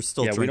spring. You're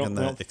still drinking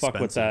that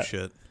expensive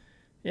shit.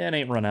 Yeah, it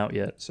ain't run out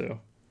yet. So,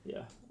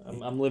 yeah.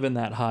 I'm living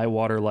that high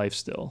water life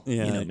still.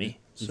 Yeah, you know me.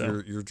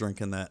 So. You're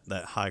drinking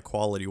that high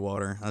quality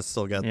water. I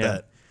still got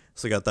that.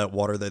 Still got that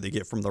water that they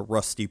get from the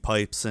rusty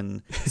pipes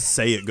and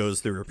say it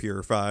goes through a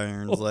purifier.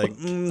 And it's like,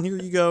 here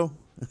you go.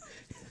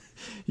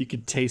 You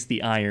could taste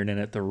the iron in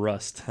it, the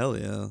rust. Hell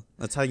yeah.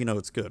 That's how you know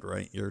it's good,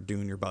 right? You're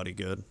doing your body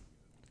good.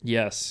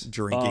 Yes.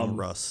 Drinking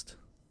rust.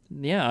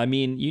 Yeah, I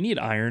mean, you need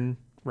iron,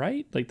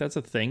 right? Like, that's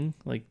a thing.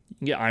 Like, you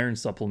can get iron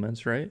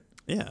supplements, right?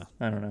 Yeah.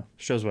 I don't know.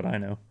 Shows what I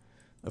know.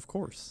 Of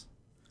course.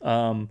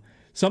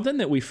 Something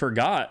that we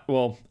forgot,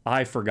 well,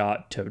 I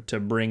forgot to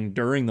bring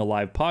during the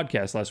live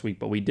podcast last week,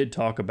 but we did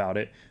talk about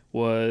it,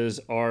 was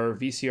our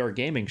VCR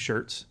gaming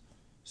shirts.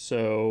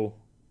 So,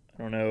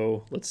 I don't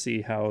know. Let's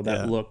see how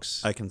that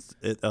looks.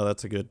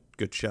 That's a good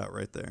shot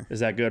right there. Is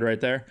that good right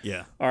there?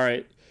 Yeah. All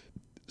right.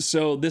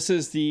 So this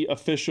is the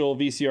official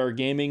VCR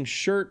gaming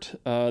shirt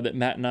that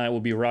Matt and I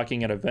will be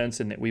rocking at events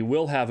and that we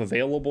will have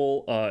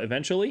available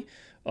eventually.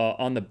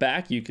 On the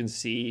back, you can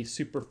see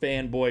Super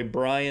Fanboy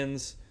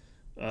Brian's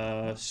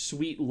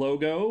sweet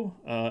logo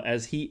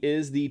as he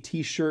is the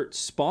t-shirt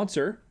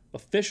sponsor.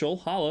 Official.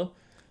 Holla.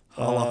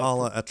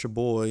 Holla at your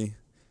boy,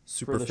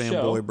 Super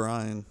Fanboy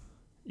Brian.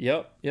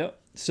 Yep.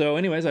 So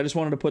anyways, I just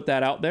wanted to put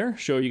that out there,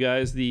 show you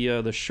guys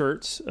the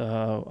shirts.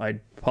 I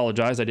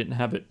apologize, I didn't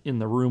have it in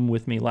the room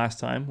with me last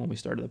time when we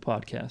started the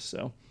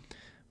podcast,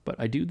 but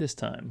I do this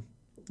time.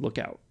 Look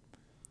out.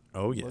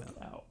 Oh yeah. Look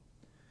out.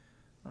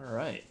 All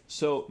right.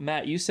 So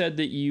Matt, you said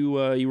that you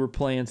were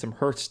playing some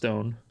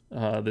Hearthstone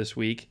this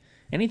week.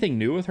 Anything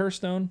new with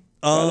Hearthstone,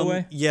 by the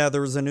way? Yeah,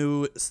 there was a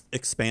new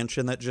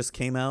expansion that just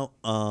came out.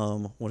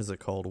 What is it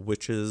called?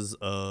 Witches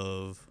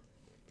of...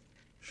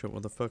 Shit,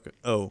 what the fuck?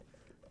 Oh,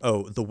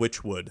 the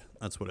Witchwood.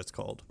 That's what it's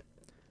called.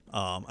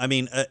 I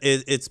mean,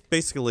 it's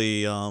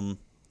basically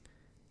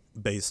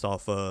based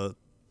off what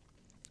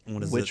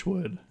is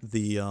Witchwood. it?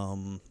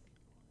 The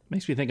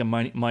makes me think of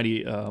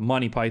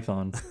Monty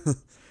Python.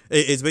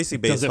 It's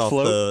basically based off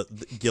float?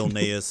 the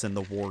Gilneas and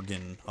the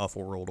Worgen off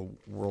of World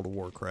of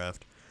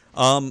Warcraft.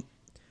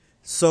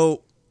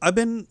 So I've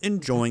been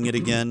enjoying it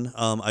again.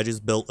 I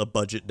just built a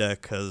budget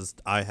deck because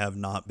I have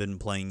not been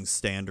playing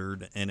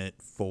standard in it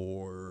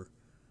for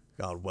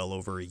well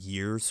over a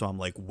year, so I'm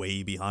like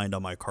way behind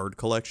on my card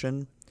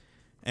collection.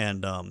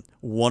 And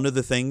one of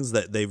the things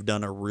that they've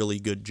done a really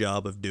good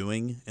job of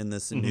doing in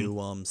this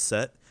new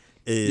set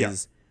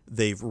is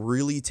they've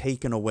really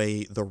taken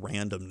away the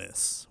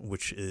randomness,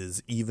 which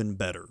is even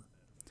better.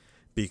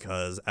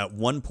 Because at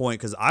one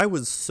point, because I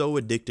was so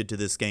addicted to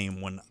this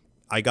game when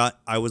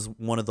I was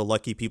one of the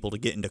lucky people to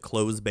get into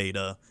closed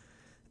beta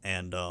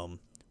and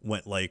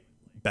went like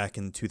back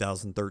in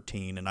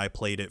 2013, and I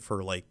played it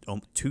for like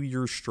 2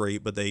 years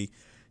straight, but they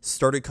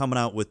started coming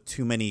out with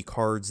too many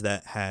cards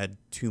that had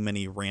too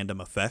many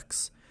random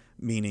effects,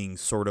 meaning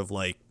sort of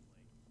like,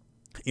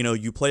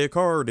 you play a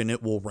card and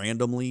it will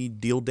randomly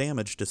deal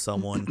damage to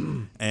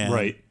someone. And,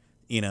 right.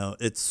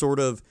 It's sort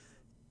of,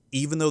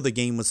 even though the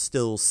game was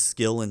still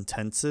skill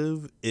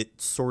intensive, it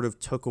sort of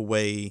took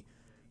away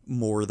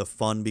more of the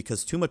fun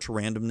because too much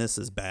randomness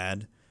is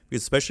bad.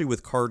 Especially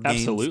with card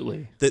games.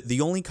 Absolutely. The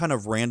only kind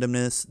of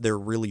randomness there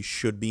really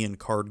should be in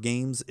card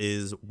games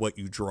is what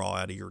you draw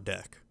out of your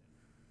deck.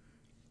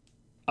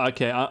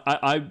 Okay,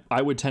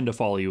 I would tend to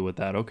follow you with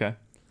that. Okay.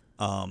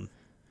 And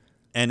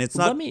it's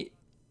not.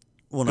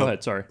 Go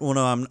ahead. Sorry. Well,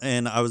 no.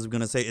 I was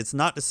gonna say it's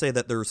not to say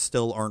that there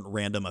still aren't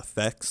random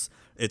effects.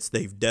 It's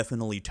they've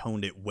definitely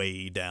toned it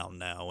way down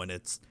now, and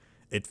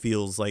it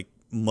feels like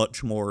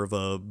much more of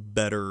a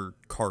better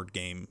card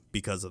game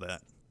because of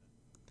that.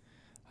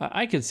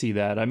 I could see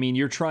that. I mean,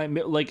 you're trying,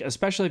 like,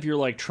 especially if you're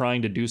like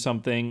trying to do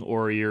something,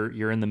 or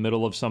you're in the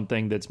middle of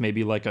something that's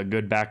maybe like a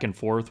good back and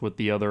forth with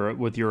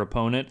with your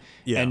opponent,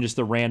 Yeah. and just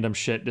the random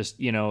shit, just,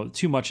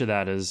 too much of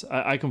that is.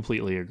 I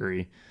completely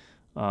agree.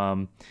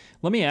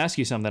 Let me ask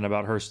you something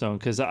about Hearthstone,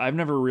 because I've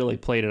never really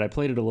played it. I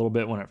played it a little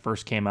bit when it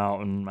first came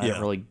out, and I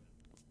didn't really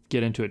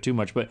get into it too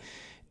much. But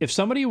if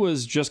somebody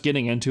was just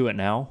getting into it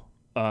now,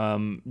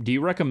 do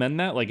you recommend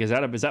that? Like, is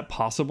that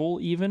possible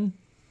even,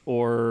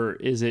 or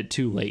is it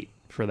too late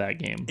for that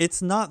game?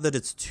 It's not that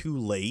it's too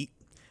late.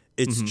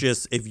 It's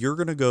just, if you're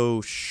going to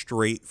go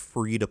straight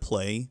free to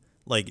play,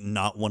 like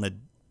not want to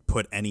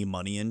put any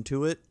money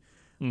into it,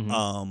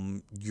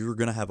 you're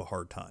going to have a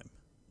hard time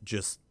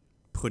just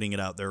putting it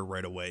out there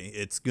right away.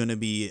 It's going to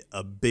be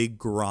a big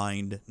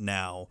grind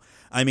now.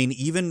 I mean,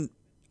 even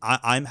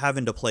I'm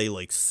having to play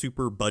like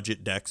super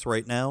budget decks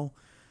right now.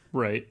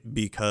 Right.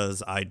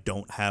 Because I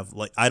don't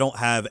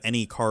have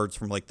any cards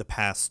from like the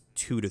past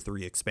 2 to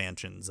 3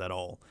 expansions at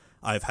all.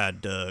 I've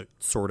had to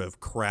sort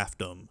of craft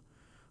them.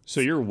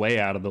 So you're way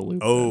out of the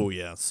loop. Oh, then.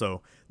 yeah.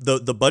 So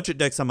the budget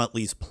decks I'm at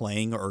least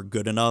playing are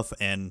good enough,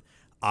 and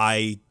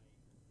I'm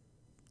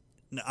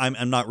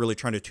not really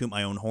trying to toot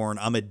my own horn.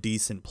 I'm a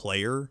decent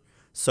player,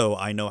 so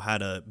I know how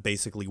to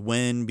basically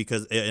win,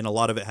 and a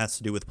lot of it has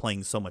to do with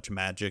playing so much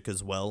Magic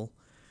as well.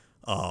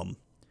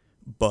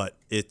 But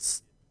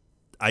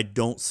I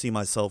don't see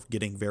myself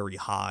getting very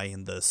high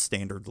in the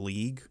standard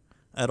league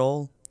at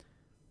all.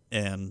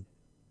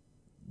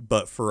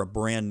 But for a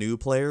brand new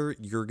player,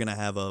 you're going to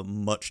have a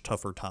much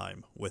tougher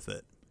time with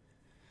it.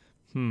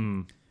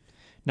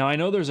 Now, I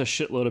know there's a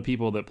shitload of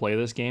people that play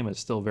this game. It's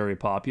still very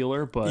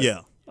popular, but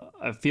Yeah.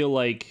 I feel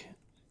like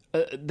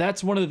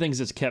that's one of the things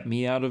that's kept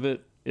me out of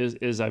it,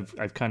 is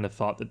I've kind of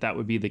thought that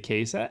would be the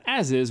case,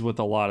 as is with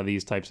a lot of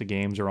these types of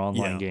games or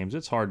online games.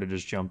 It's hard to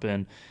just jump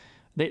in.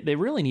 They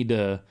really need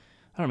to,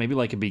 I don't know, maybe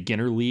like a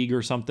beginner league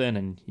or something,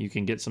 and you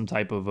can get some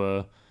type of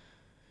a,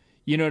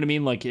 you know what I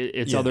mean? Like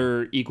it's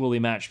other equally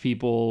matched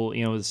people,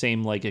 the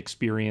same like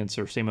experience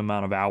or same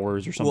amount of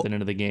hours or something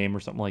into the game or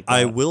something like that.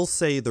 I will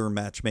say their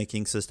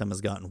matchmaking system has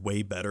gotten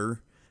way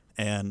better.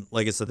 And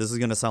like I said, this is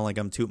going to sound like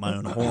I'm tooting my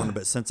own horn,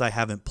 but since I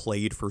haven't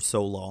played for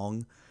so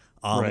long,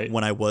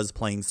 when I was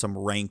playing some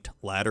ranked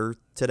ladder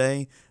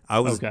today,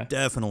 I was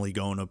definitely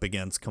going up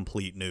against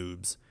complete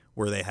noobs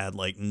where they had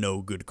like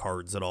no good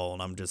cards at all.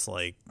 And I'm just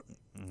like,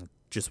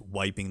 just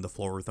wiping the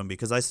floor with them,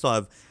 because I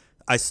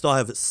still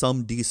have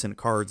some decent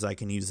cards I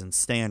can use in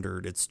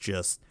standard. It's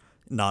just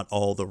not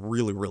all the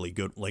really, really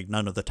good, like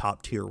none of the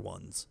top tier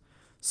ones.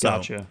 So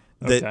gotcha.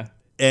 Okay.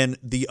 And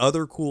the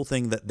other cool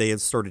thing that they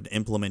have started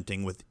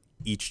implementing with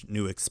each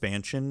new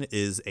expansion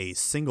is a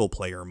single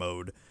player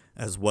mode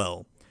as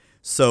well.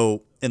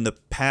 So in the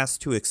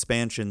past 2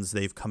 expansions,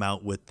 they've come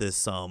out with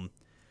this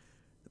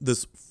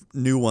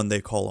new one they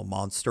call a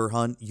monster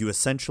hunt. You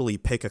essentially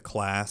pick a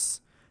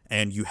class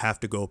and you have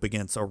to go up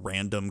against a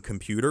random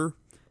computer.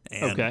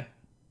 And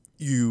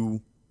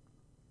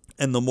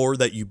and the more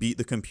that you beat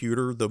the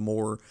computer, the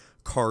more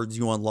cards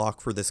you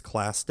unlock for this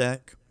class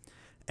deck.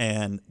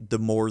 And the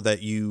more that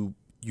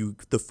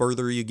the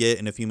further you get,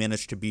 and if you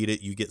manage to beat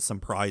it, you get some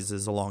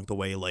prizes along the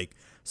way, like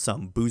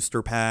some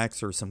booster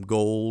packs or some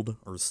gold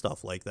or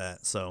stuff like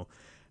that. So,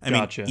 I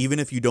mean, even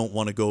if you don't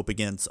want to go up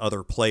against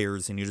other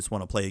players and you just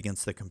want to play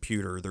against the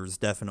computer, there's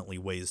definitely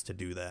ways to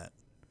do that.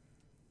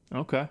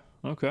 Okay.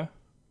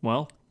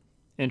 Well,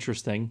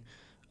 interesting.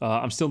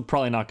 I'm still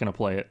probably not going to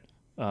play it.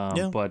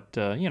 But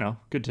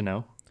good to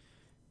know.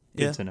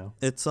 Good to know.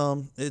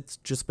 It's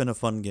just been a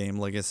fun game.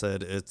 Like I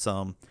said,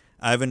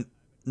 I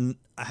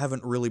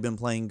haven't really been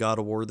playing God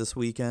of War this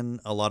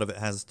weekend. A lot of it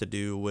has to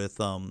do with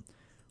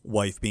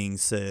wife being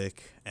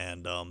sick,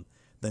 and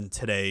then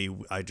today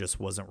I just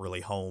wasn't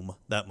really home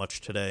that much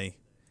today.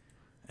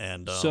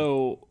 And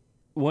so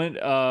when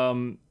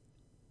have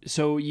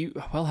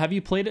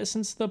you played it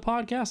since the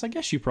podcast? I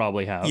guess you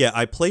probably have. Yeah,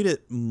 I played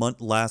it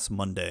last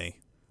Monday.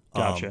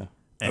 Gotcha.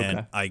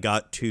 And I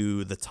got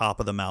to the top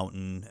of the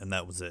mountain, and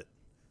that was it.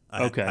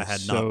 I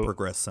had not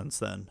progressed since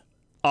then.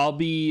 I'll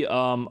be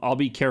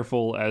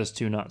careful as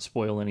to not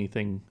spoil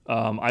anything.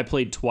 I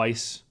played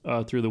twice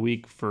through the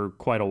week for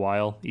quite a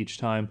while each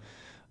time.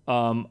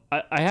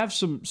 I have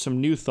some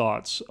new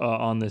thoughts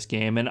on this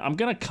game, and I'm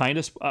gonna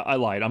I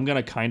lied. I'm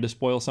gonna kind of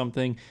spoil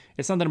something.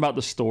 It's nothing about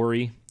the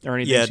story or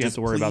anything. Yeah, so you have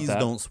to worry about that. Please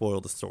don't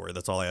spoil the story.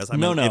 That's all I ask.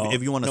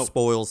 If you want to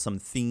spoil some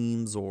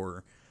themes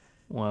or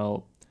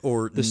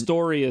the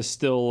story is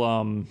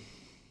still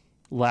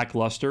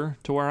lackluster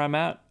to where I'm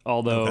at.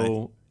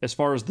 Although, as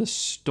far as the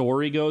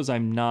story goes,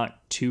 I'm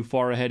not too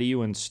far ahead of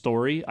you in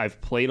story. I've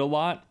played a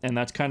lot, and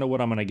that's kind of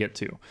what I'm going to get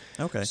to.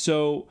 Okay.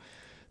 So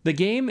the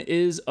game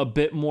is a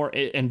bit more,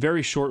 and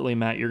very shortly,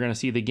 Matt, you're going to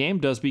see the game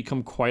does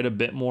become quite a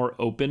bit more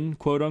open,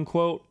 quote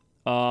unquote,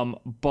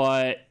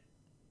 but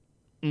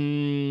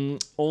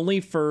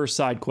only for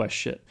side quest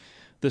shit.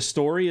 The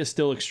story is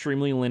still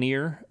extremely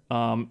linear.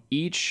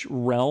 Each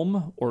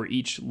realm or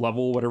each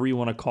level, whatever you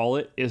want to call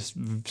it, is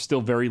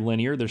still very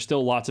linear. There's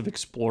still lots of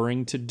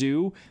exploring to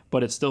do,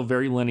 but it's still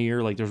very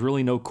linear. Like, there's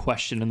really no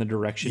question in the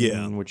direction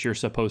in which you're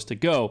supposed to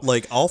go.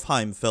 Like,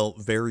 Alfheim felt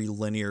very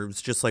linear. It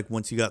was just like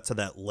once you got to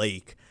that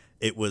lake,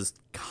 it was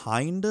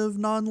kind of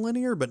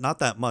non-linear, but not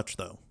that much,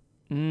 though.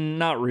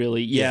 Not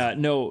really. Yeah,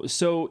 no.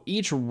 So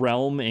each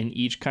realm and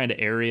each kind of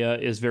area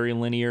is very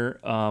linear,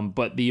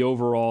 but the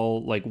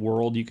overall like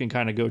world you can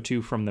kind of go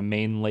to from the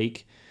main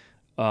lake.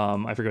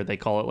 I forget what they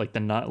call it, like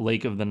the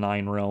Lake of the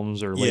Nine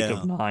Realms or Lake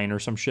of Nine or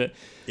some shit.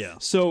 Yeah.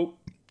 So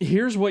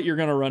here's what you're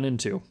gonna run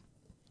into: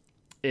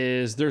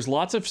 is there's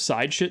lots of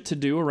side shit to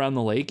do around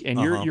the lake, and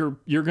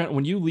you're gonna,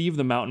 when you leave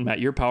the mountain, Matt,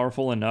 you're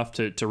powerful enough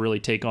to really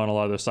take on a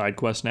lot of those side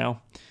quests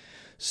now.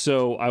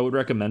 So I would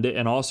recommend it.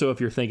 And also, if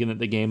you're thinking that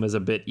the game is a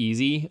bit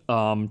easy,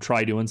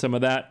 try doing some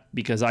of that,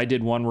 because I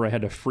did one where I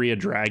had to free a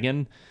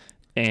dragon,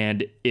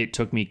 and it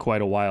took me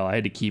quite a while. I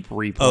had to keep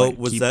dying and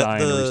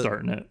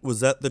restarting it.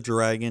 Was that the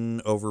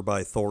dragon over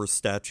by Thor's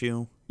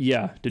statue?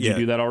 Yeah. Did you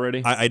do that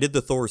already? I did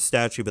the Thor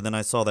statue, but then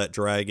I saw that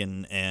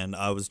dragon, and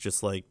I was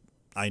just like,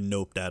 I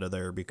noped out of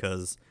there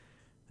because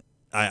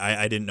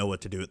I didn't know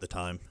what to do at the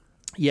time.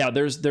 Yeah,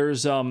 there's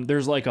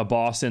like a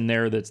boss in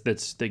there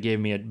that gave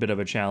me a bit of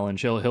a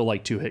challenge. He'll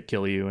like 2-hit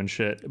kill you and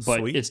shit, but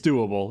Sweet. It's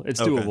doable. It's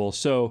doable.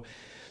 So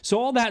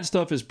all that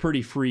stuff is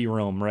pretty free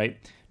roam, right?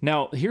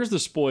 Now here's the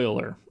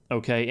spoiler,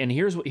 okay? And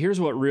here's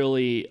what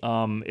really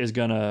is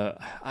gonna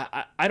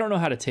I don't know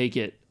how to take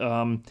it.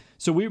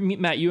 So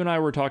Matt, you and I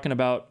were talking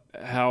about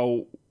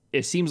how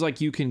it seems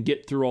like you can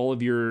get through all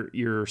of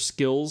your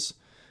skills.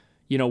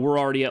 You know, we're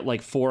already at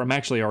like 4. I'm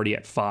actually already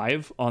at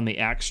 5 on the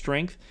axe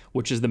strength,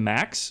 which is the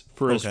max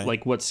for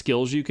like what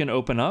skills you can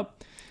open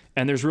up.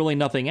 And there's really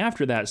nothing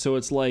after that. So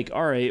it's like,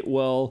 all right,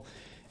 well,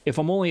 if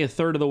I'm only a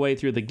third of the way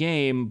through the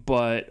game,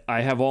 but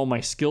I have all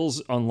my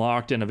skills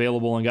unlocked and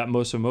available and got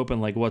most of them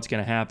open, like what's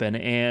going to happen?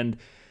 And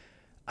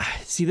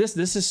see, this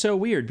is so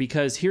weird,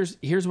 because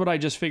here's what I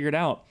just figured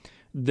out.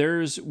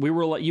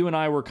 You and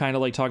I were kind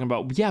of like talking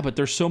about, yeah, but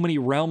there's so many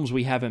realms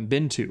we haven't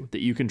been to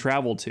that you can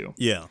travel to.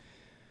 Yeah.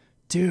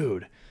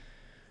 Dude,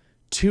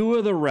 2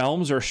 of the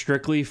realms are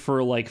strictly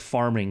for like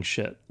farming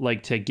shit,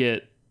 like to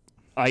get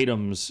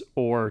items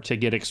or to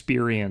get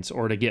experience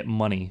or to get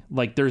money.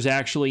 Like there's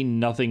actually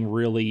nothing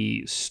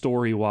really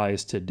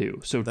story-wise to do.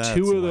 So that's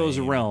 2 of those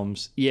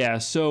realms. Yeah,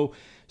 so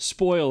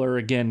spoiler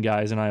again,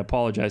 guys, and I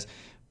apologize,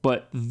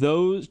 but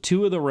those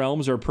 2 of the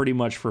realms are pretty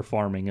much for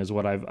farming is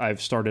what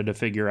I've started to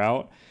figure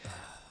out.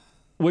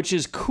 Which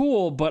is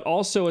cool, but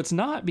also it's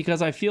not,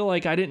 because I feel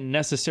like I didn't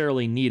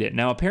necessarily need it.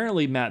 Now,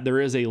 apparently, Matt, there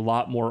is a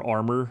lot more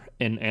armor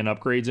and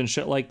upgrades and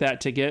shit like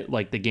that to get.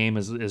 Like, the game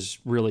is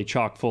really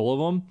chock full of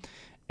them,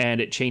 and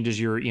it changes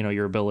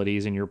your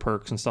abilities and your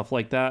perks and stuff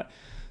like that.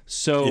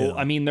 So, yeah.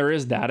 I mean, there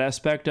is that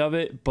aspect of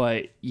it,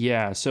 but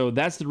yeah, so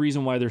that's the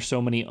reason why there's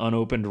so many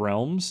unopened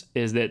realms,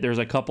 is that there's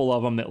a couple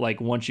of them that,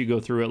 like, once you go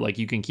through it, like,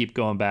 you can keep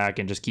going back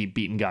and just keep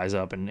beating guys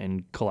up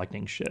and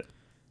collecting shit.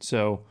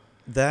 So...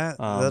 That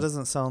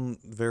doesn't sound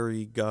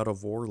very God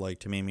of War like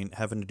to me. I mean,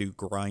 having to do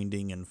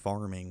grinding and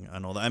farming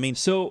and all that. I mean,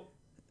 so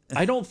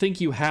I don't think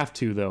you have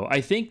to, though.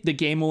 I think the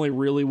game only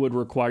really would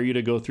require you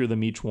to go through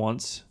them each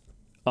once,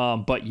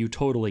 but you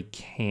totally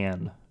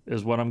can,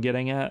 is what I'm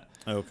getting at.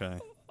 Okay.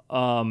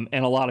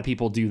 And a lot of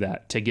people do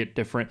that to get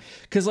different,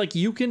 because like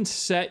you can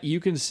set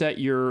your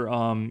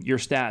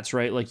stats,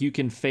 right? Like you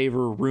can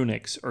favor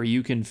runics, or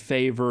you can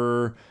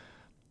favor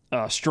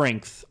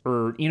strength,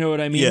 or you know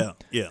what I mean?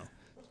 Yeah.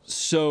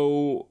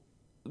 So,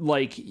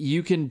 like,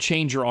 you can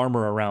change your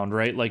armor around,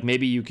 right? Like,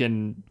 maybe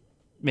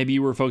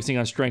you were focusing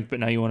on strength, but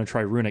now you want to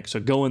try runic. So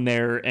go in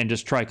there and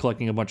just try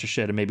collecting a bunch of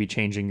shit and maybe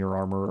changing your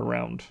armor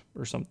around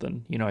or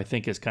something. You know, I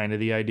think is kind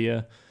of the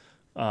idea.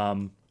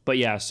 But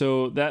yeah,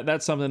 so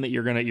that's something that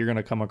you're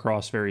gonna come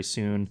across very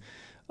soon.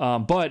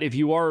 But if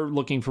you are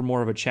looking for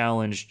more of a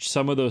challenge,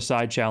 some of those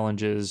side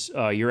challenges,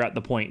 you're at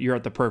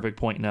the perfect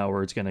point now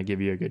where it's gonna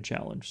give you a good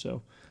challenge.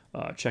 So.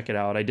 Check it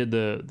out. I did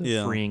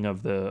the freeing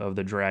of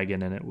the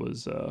dragon, and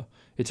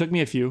it took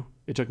me a few.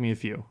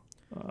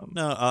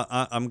 No,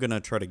 I'm gonna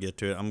try to get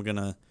to it.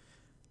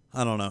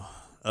 I don't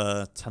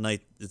know.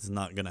 Tonight it's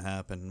not gonna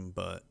happen,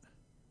 but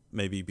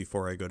maybe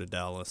before I go to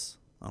Dallas.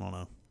 I don't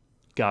know.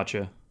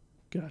 Gotcha.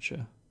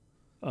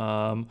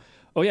 Oh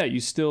yeah, you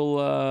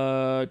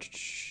still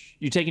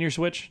you taking your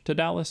Switch to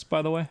Dallas,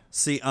 by the way?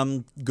 See,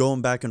 I'm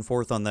going back and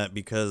forth on that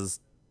because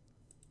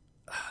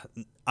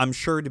I'm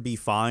sure to be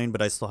fine,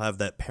 but I still have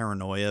that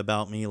paranoia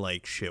about me.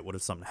 Like, shit, what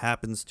if something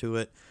happens to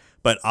it?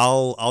 But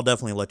I'll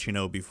definitely let you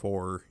know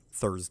before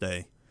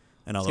Thursday.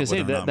 And I'll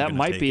say that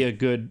might be a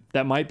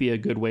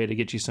good way to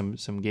get you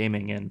some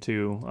gaming in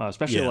too,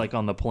 especially like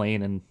on the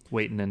plane and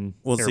waiting in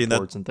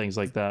airports and things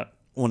like that.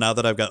 Well, now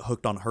that I've got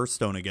hooked on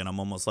Hearthstone again, I'm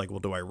almost like, well,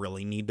 do I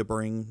really need to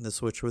bring the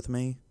Switch with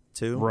me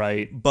too?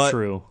 Right. But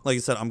true. Like I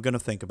said, I'm gonna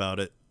think about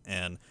it.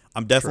 And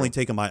I'm definitely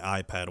taking my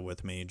iPad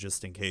with me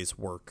just in case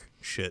work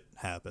shit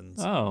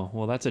happens. Oh,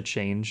 well, that's a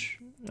change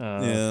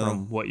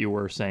from what you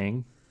were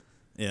saying.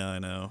 Yeah, I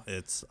know.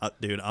 It's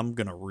dude, I'm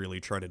gonna really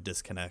try to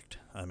disconnect.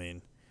 I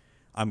mean,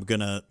 I'm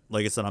gonna,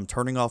 like I said, I'm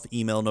turning off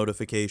email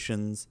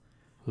notifications,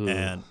 Ugh.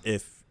 and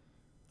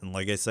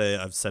like I say,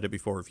 I've said it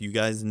before. If you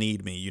guys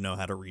need me, you know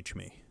how to reach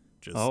me.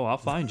 Just Oh, I'll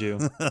find you.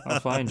 I'll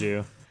find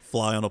you.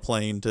 fly on a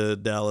plane to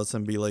Dallas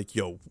and be like,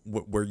 "Yo,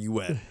 where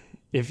you at?"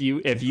 If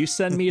you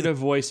send me to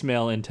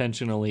voicemail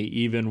intentionally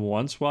even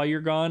once while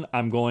you're gone,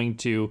 I'm going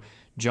to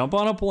jump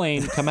on a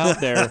plane, come out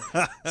there,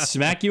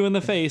 smack you in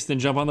the face, then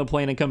jump on the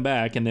plane and come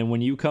back. And then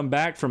when you come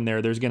back from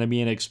there, there's going to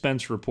be an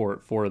expense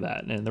report for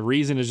that. And the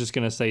reason is just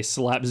going to say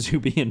slap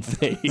Zuby in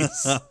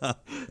face.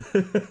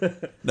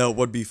 No,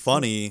 what'd be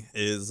funny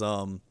is,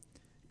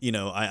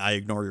 I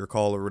ignore your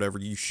call or whatever.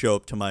 You show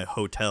up to my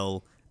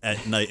hotel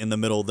at night in the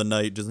middle of the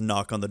night, just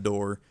knock on the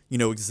door. You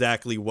know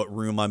exactly what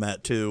room I'm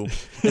at too.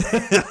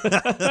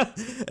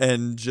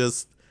 And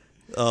just,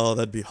 oh,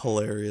 that'd be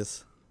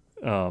hilarious.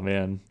 Oh,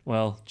 man.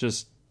 Well,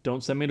 just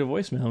don't send me to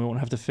voicemail. We won't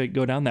have to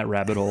go down that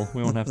rabbit hole.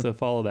 We won't have to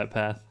follow that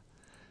path.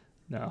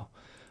 No.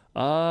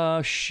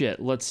 Shit.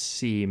 Let's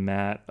see,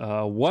 Matt.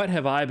 What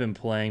have I been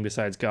playing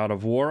besides God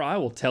of War? I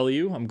will tell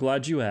you. I'm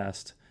glad you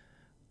asked.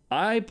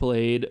 I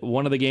played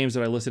one of the games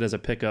that I listed as a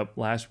pickup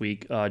last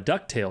week,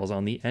 DuckTales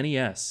on the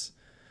NES.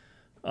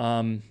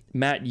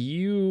 Matt,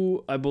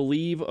 you, I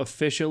believe,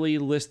 officially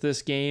list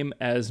this game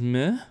as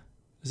meh.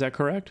 Is that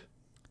correct?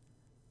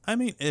 I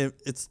mean,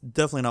 it's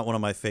definitely not one of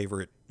my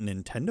favorite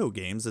Nintendo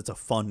games. It's a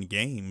fun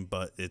game,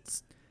 but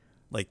it's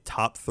like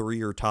top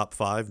 3 or top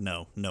 5.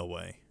 No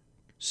way.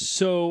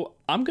 So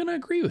I'm going to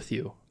agree with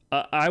you.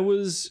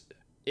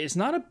 It's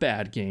not a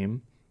bad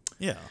game.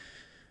 Yeah.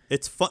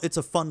 It's fun. It's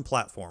a fun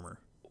platformer.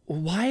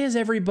 Why does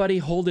everybody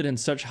hold it in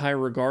such high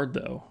regard,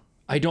 though?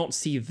 I don't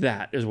see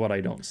that is what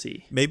I don't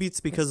see. Maybe it's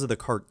because of the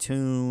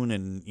cartoon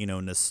and,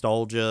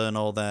 nostalgia and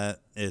all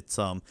that. It's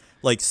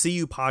like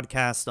CU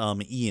podcast,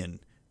 Ian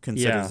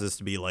considers this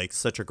to be like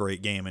such a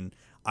great game, and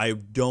I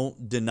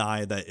don't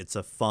deny that it's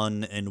a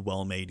fun and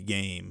well-made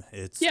game.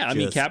 I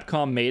mean,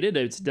 Capcom made it.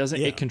 It doesn't.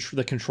 Yeah.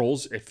 The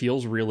controls. It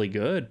feels really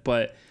good,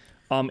 but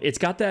it's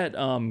got that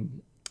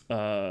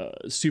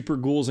Super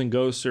Ghouls and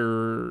Ghosts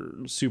or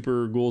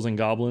Super Ghouls and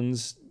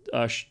Goblins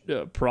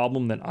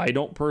problem that I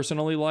don't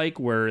personally like,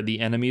 where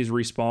the enemies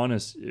respawn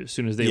as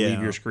soon as they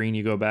leave your screen.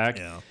 You go back.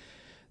 Yeah.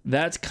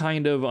 That's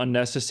kind of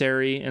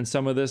unnecessary, and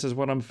some of this is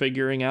what I'm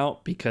figuring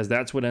out, because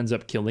that's what ends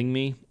up killing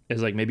me.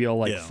 Is like maybe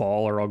I'll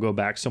fall, or I'll go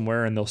back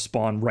somewhere and they'll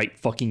spawn right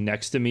fucking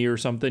next to me or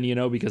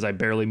something, because I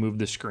barely moved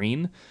the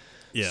screen.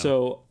 Yeah.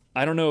 So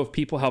I don't know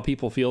how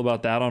people feel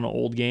about that on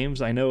old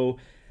games. I know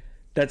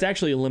that's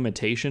actually a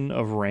limitation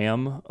of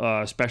RAM,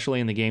 especially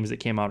in the games that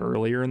came out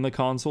earlier in the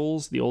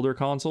consoles, the older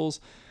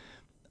consoles.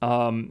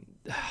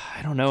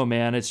 I don't know,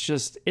 man.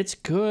 It's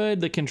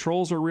good. The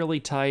controls are really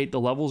tight. The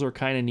levels are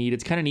kind of neat.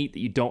 It's kind of neat that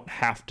you don't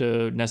have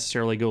to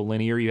necessarily go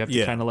linear. You have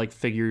to kind of like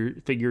figure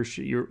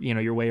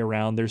your way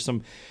around. There's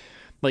some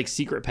like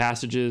secret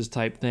passages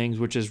type things,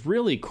 which is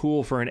really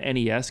cool for an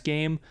NES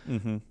game.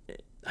 Mm-hmm.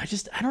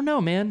 I don't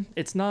know, man.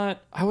 It's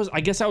not. I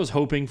guess I was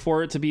hoping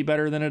for it to be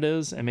better than it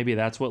is, and maybe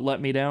that's what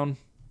let me down.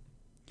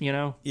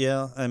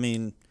 Yeah, I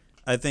mean,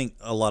 I think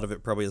a lot of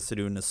it probably has to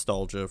do with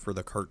nostalgia for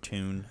the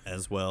cartoon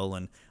as well.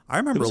 And I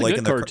remember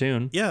liking the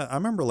cartoon. I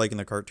remember liking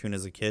the cartoon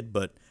as a kid,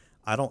 but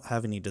I don't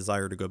have any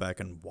desire to go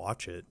back and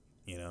watch it.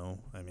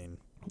 I mean,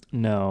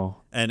 no.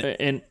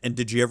 And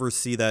did you ever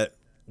see that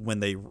when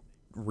they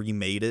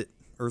remade it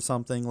or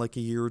something like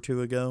a year or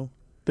two ago?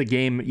 The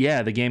game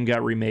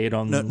got remade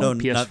on no,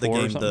 PS4 not the game,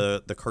 or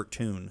something? the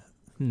cartoon.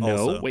 No,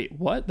 also. Wait,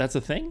 what? That's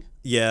a thing?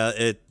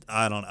 Yeah,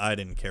 I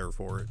didn't care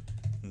for it.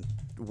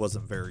 It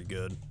wasn't very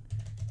good.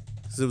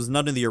 Because it was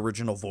none of the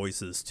original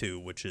voices too,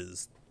 which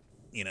is,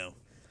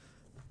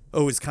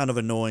 always kind of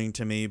annoying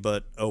to me,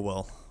 but oh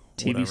well.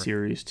 TV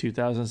series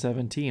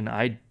 2017.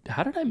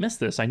 How did I miss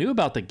this? I knew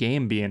about the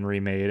game being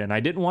remade, and I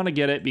didn't want to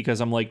get it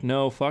because I'm like,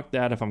 no, fuck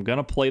that. If I'm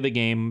gonna play the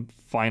game,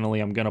 finally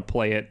I'm gonna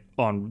play it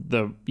on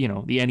the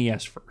the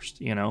NES first.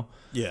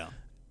 Yeah.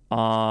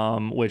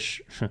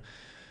 Which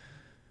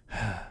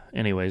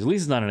anyways, at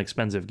least it's not an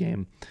expensive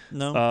game.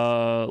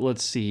 No.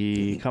 Let's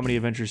see. Comedy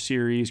Adventure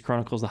Series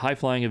Chronicles the High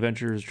Flying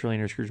Adventures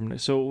Trillionaire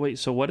Scrooge. So wait,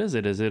 so what is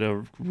it? Is it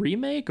a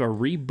remake or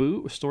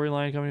reboot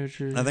storyline? Comedy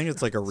Adventure? I think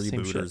it's like a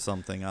reboot or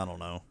something. I don't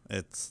know.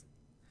 It's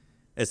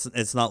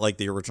not like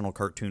the original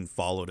cartoon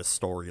followed a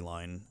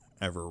storyline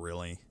ever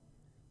really.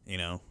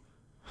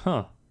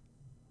 Huh.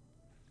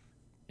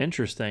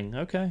 Interesting.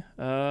 Okay.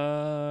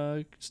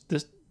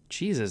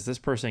 This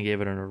person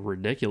gave it a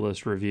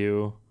ridiculous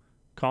review.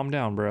 Calm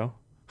down, bro.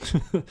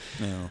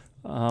 Yeah.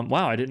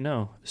 Wow, I didn't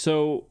know.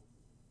 So,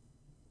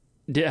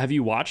 have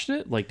you watched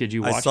it? Like, did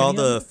you watch it? I saw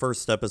the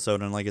first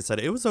episode, and like I said,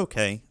 it was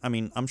okay. I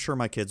mean, I'm sure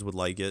my kids would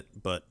like it,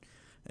 but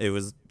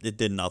it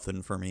did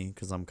nothing for me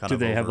because I'm kind of.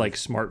 Do they have like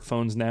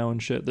smartphones now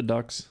and shit? The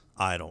Ducks?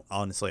 I don't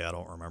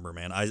remember,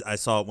 man. I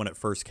saw it when it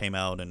first came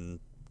out, and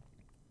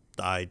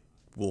I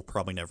will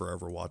probably never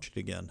ever watch it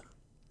again.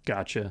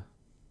 Gotcha.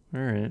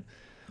 All right.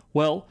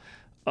 Well,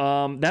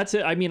 That's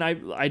it. I mean,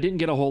 I didn't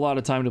get a whole lot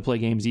of time to play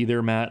games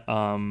either, Matt.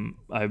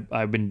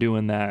 I've been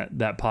doing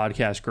that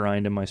podcast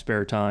grind in my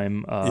spare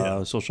time,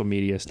 social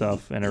media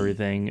stuff and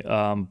everything.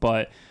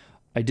 But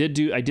I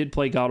did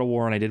play God of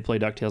War and I did play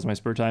DuckTales in my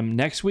spare time.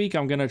 Next week,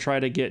 I'm going to try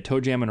to get Toe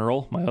Jam and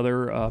Earl, my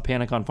other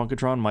Panic on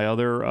Funkatron, my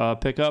other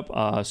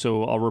pickup.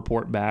 So I'll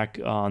report back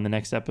on the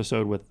next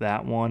episode with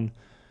that one.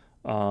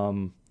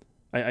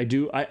 I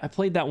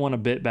played that one a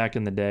bit back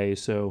in the day,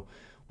 so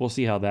we'll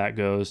see how that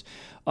goes.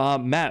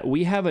 Matt,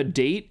 we have a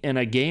date and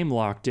a game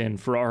locked in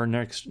for our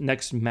next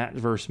Matt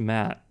versus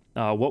Matt.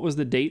 What was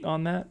the date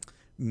on that?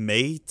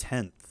 May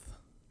 10th.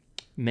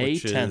 May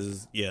 10th.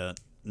 Is,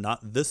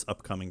 not this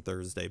upcoming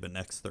Thursday, but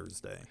next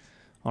Thursday.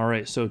 All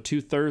right, so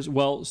 2 Thursdays.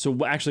 Well,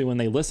 so actually when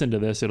they listen to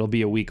this, it'll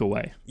be a week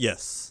away.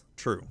 Yes,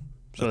 true.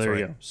 So there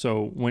you go.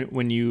 So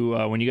when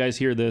you guys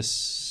hear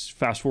this,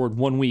 fast forward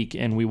 1 week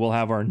and we will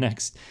have our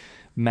next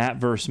Matt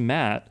versus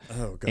Matt.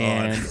 Oh, God.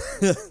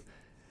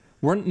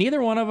 And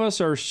neither one of us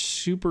are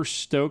super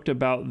stoked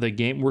about the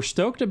game. We're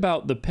stoked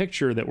about the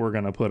picture that we're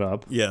going to put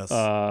up. Yes.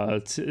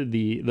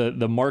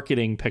 The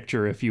marketing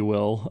picture, if you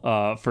will,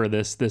 for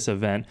this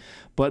event.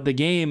 But the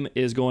game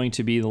is going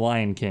to be The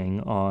Lion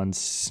King on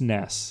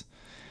SNES.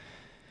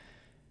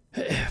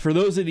 For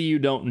those of you who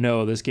don't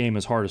know, this game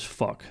is hard as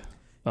fuck.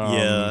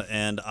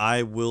 And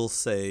I will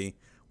say,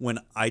 when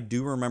I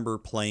do remember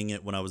playing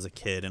it when I was a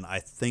kid, and I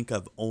think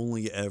I've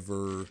only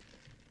ever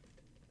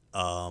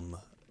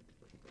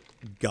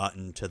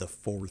gotten to the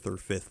 4th or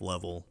 5th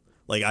level.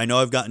 Like, I know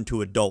I've gotten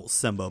to adult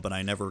Simba, but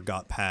I never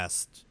got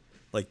past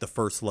like the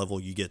first level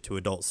you get to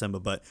adult Simba.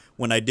 But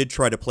when I did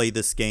try to play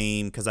this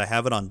game, because I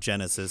have it on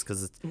Genesis,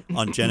 because it's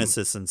on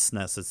Genesis and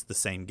SNES, it's the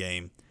same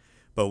game.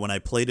 But when I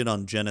played it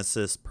on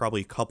Genesis probably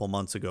a couple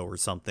months ago or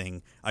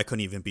something, I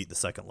couldn't even beat the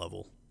 2nd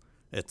level.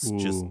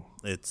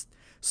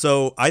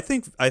 So I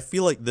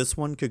feel like this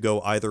one could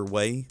go either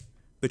way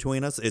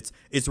between us.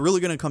 It's really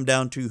going to come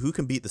down to who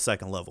can beat the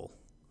 2nd level.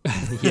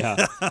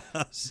 Yeah.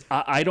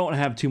 I don't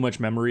have too much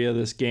memory of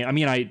this game. I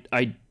mean,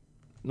 I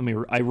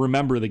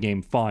remember the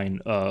game fine,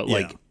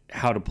 like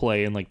how to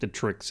play and like the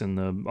tricks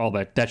and all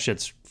that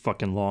shit's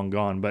fucking long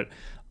gone. But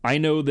I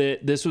know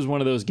that this was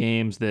one of those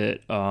games that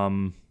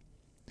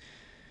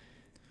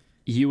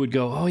you would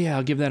go, oh yeah,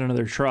 I'll give that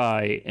another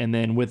try, and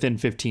then within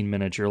 15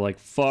 minutes you're like,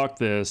 fuck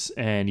this,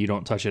 and you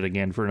don't touch it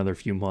again for another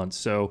few months.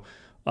 So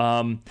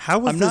how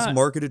was this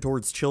marketed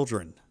towards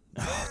children?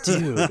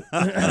 Dude,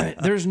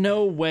 there's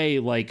no way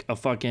like a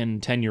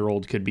fucking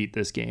 10-year-old could beat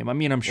this game. I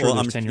mean, I'm sure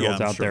there's 10-year-olds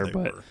out there,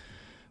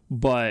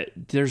 but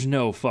there's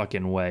no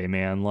fucking way,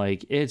 man.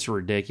 Like, it's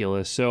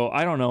ridiculous. So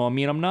I don't know. I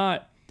mean,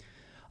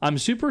 I'm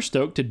super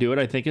stoked to do it.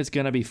 I think it's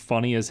going to be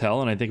funny as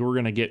hell, and I think we're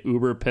going to get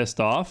uber pissed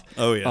off.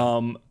 Oh,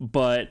 yeah.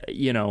 But,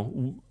 you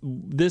know,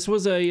 this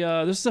was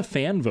a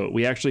fan vote.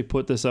 We actually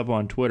put this up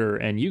on Twitter,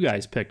 and you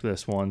guys picked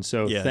this one.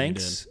 So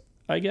thanks,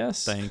 I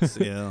guess. Thanks,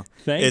 yeah.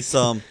 Thanks. It's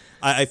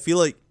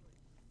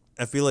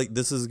I feel like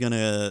this is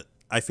gonna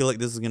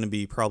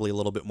be probably a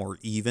little bit more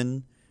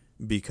even,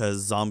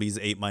 because Zombies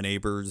Ate My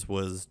Neighbors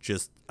was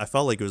just, I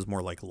felt like it was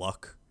more like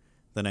luck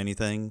than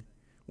anything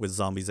with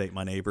Zombies Ate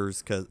My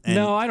Neighbors.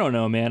 No, I don't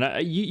know,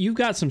 man. You've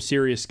got some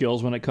serious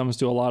skills when it comes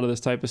to a lot of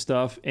this type of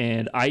stuff,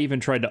 and I even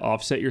tried to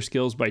offset your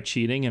skills by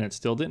cheating, and it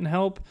still didn't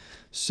help.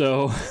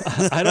 So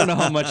I don't know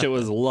how much it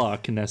was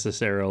luck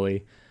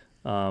necessarily,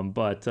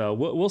 but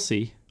we'll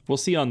see. We'll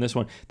see on this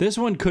one. This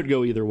one could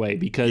go either way,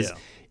 because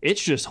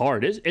it's just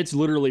hard. It's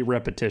literally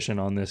repetition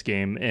on this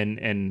game and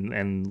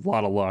a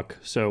lot of luck.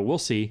 So we'll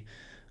see.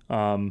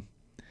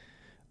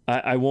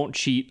 I won't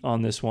cheat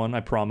on this one, I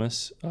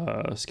promise.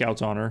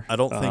 Scout's honor. I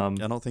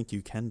don't think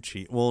you can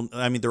cheat. Well,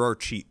 I mean, there are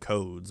cheat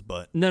codes,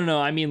 but no.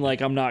 I mean,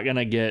 like, I'm not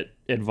gonna get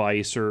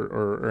advice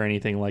or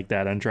anything like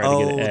that and try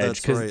to get an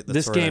edge, because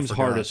this game's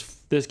hard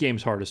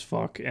as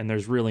fuck, and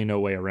there's really no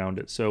way around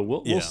it. So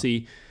we'll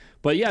see.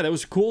 But yeah, that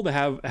was cool to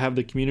have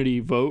the community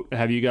vote,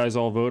 have you guys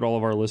all vote, all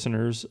of our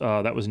listeners.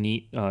 That was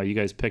neat. You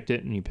guys picked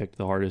it, and you picked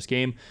the hardest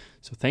game.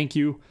 So thank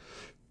you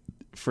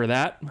for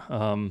that.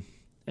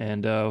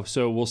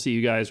 So we'll see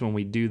you guys when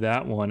we do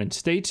that one. And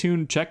stay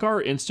tuned. Check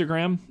our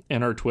Instagram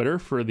and our Twitter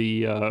for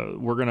the.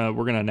 We're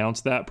gonna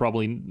announce that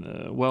probably.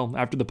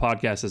 After the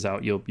podcast is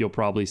out, you'll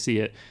probably see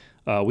it.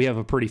 We have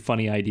a pretty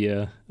funny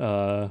idea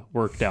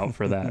worked out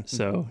for that,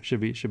 so should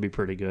be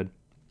pretty good.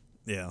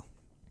 Yeah.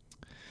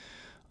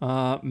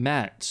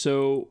 Matt,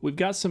 so we've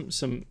got some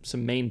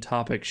main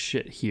topic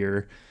shit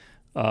here.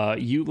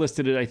 You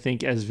listed it, I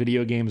think, as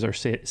video games are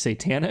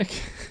satanic.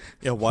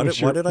 Yeah, why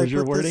did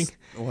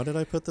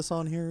I put this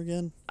on here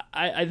again?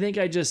 I think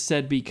I just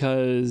said,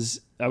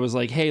 because I was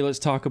like, hey, let's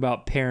talk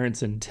about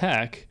parents and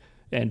tech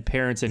and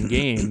parents and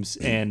games,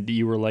 and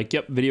you were like,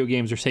 yep, video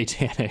games are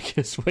satanic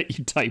is what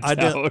you typed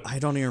out. I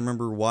don't even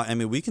remember why. I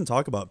mean, we can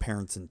talk about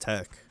parents and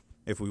tech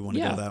if we want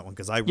to go that one,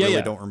 because I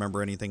really don't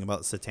remember anything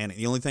about satanic.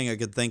 The only thing I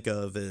could think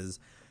of is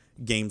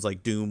games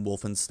like Doom,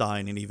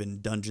 Wolfenstein, and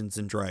even Dungeons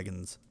and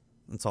Dragons.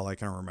 That's all I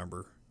can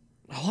remember.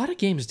 A lot of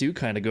games do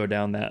kind of go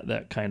down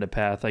that kind of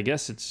path. I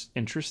guess it's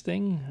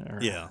interesting.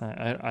 Or Yeah.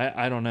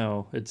 I don't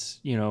know. It's,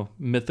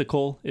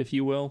 mythical, if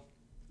you will.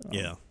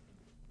 Yeah.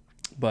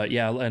 But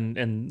yeah,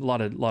 and a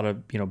lot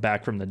of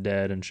Back from the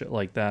Dead and shit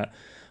like that.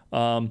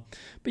 But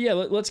yeah,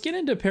 let's get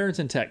into parents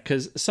and tech,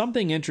 because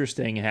something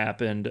interesting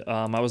happened.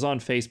 I was on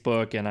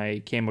Facebook and I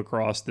came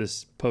across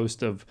this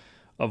post of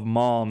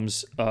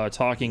moms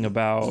talking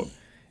about,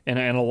 and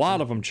a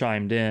lot of them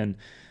chimed in.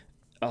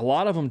 A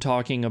lot of them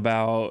talking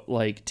about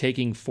like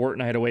taking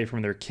Fortnite away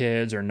from their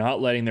kids or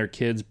not letting their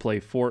kids play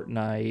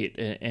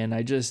Fortnite, and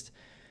I just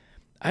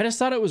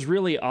thought it was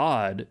really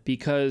odd,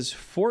 because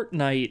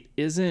Fortnite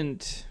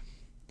isn't.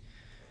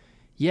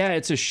 Yeah,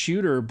 it's a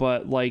shooter,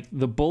 but like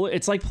the bullet,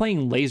 it's like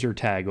playing laser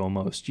tag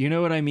almost. You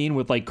know what I mean?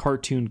 With like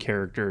cartoon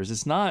characters.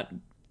 It's not.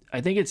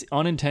 I think it's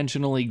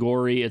unintentionally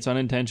gory. It's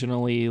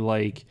unintentionally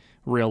like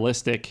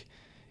realistic.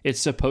 It's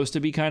supposed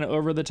to be kind of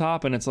over the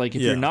top, and it's like,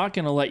 if you're not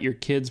going to let your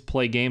kids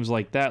play games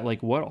like that,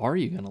 like what are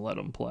you going to let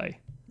them play?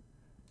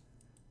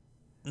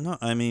 No,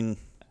 I mean,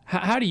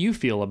 how do you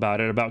feel about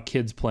it, about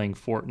kids playing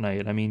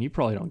Fortnite? I mean, you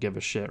probably don't give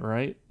a shit,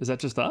 right? Is that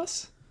just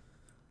us?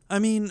 I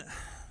mean,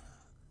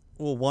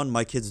 well, one,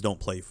 my kids don't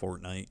play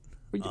Fortnite.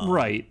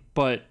 Right,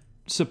 but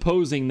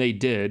supposing they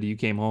did, you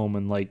came home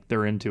and like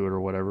they're into it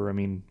or whatever, I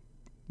mean,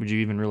 would you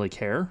even really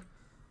care?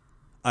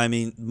 I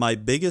mean, my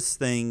biggest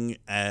thing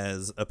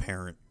as a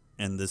parent,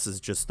 and this is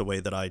just the way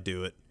that I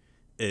do it,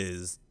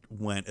 is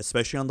when,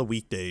 especially on the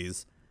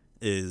weekdays,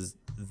 is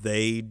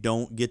they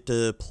don't get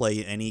to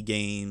play any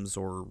games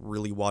or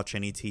really watch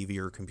any TV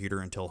or computer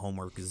until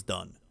homework is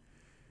done.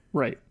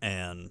 Right.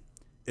 And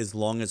as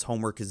long as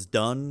homework is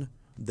done,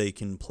 they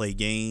can play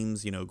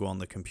games, go on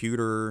the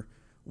computer,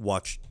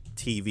 watch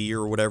TV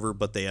or whatever,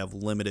 but they have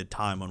limited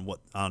time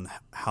on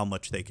how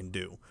much they can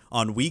do.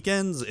 On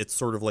weekends, it's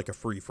sort of like a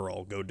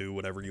free-for-all. Go do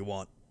whatever you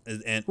want.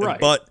 Right.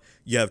 But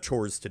you have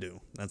chores to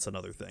do. That's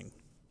another thing.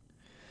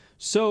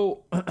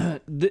 So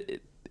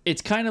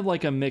it's kind of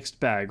like a mixed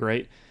bag,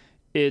 right?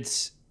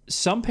 It's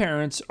some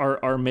parents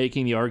are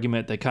making the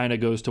argument that kind of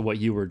goes to what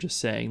you were just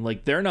saying.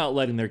 Like, they're not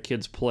letting their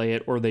kids play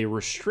it, or they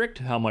restrict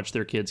how much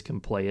their kids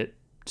can play it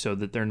so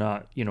that they're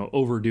not,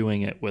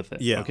 overdoing it with it.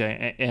 Yeah.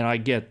 Okay. And I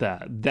get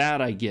that.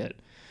 That I get.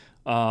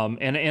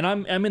 And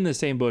I'm in the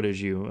same boat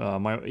as you.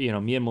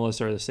 Me and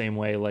Melissa are the same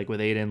way. Like with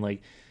Aiden,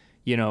 like,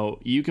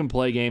 you can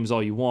play games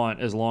all you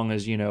want as long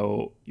as,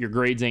 your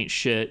grades ain't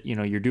shit.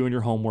 You're doing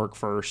your homework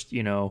first.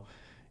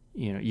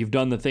 You've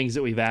done the things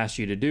that we've asked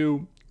you to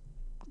do.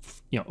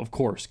 Of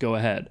course, go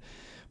ahead.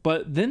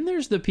 But then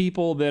there's the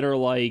people that are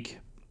like,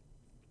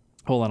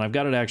 hold on, I've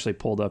got it actually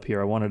pulled up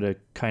here. I wanted to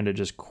kind of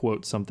just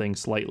quote something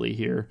slightly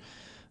here.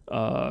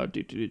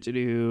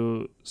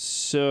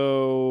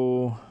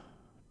 So,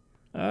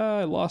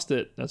 I lost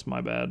it. That's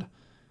my bad.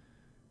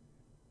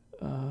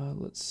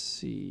 Let's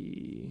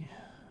see.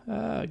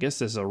 I guess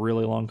this is a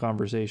really long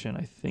conversation.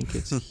 I think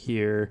it's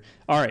here.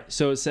 All right.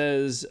 So it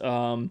says,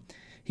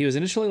 he was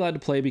initially allowed to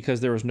play because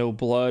there was no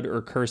blood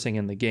or cursing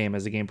in the game.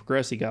 As the game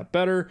progressed, he got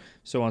better,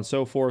 so on and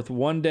so forth.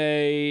 One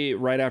day,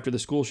 right after the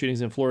school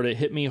shootings in Florida, it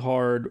hit me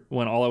hard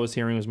when all I was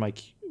hearing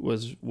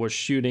was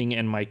shooting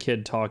and my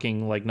kid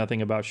talking like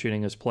nothing about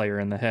shooting his player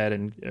in the head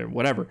and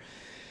whatever.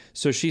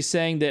 So she's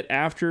saying that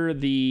after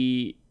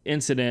the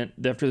incident,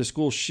 after the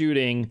school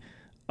shooting,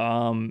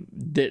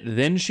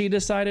 then she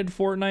decided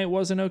Fortnite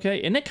wasn't okay.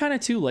 Isn't it kind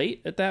of too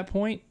late at that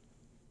point?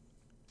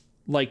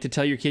 Like, to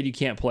tell your kid you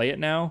can't play it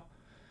now?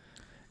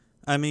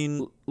 I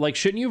mean, like,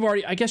 shouldn't you've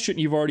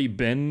already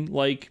been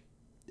like,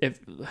 I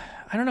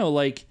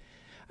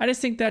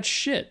just think that's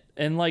shit.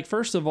 And like,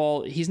 first of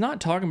all, he's not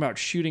talking about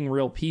shooting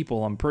real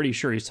people. I'm pretty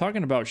sure he's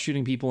talking about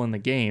shooting people in the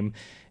game.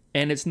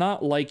 And it's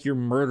not like you're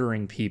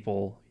murdering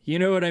people. You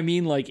know what I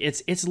mean? Like,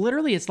 it's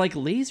literally, it's like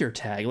laser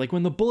tag. Like,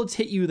 when the bullets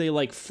hit you, they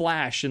like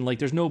flash and like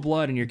there's no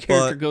blood and your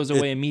character goes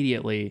away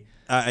immediately.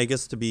 I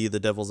guess, to be the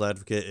devil's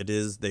advocate,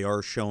 they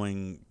are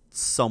showing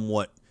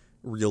somewhat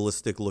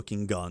realistic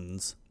looking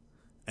guns.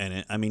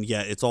 And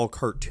it's all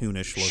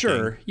cartoonish looking.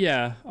 Sure,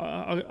 yeah,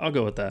 I'll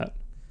go with that.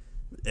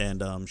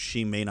 And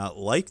she may not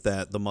like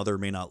that. The mother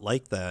may not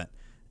like that.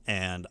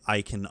 And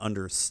I can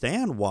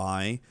understand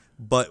why.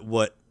 But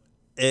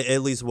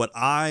at least what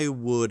I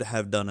would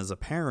have done as a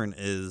parent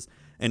is,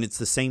 and it's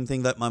the same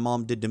thing that my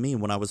mom did to me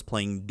when I was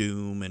playing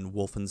Doom and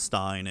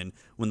Wolfenstein, and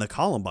when the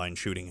Columbine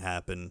shooting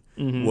happened,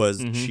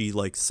 she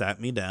like sat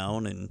me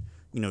down and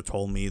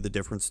told me the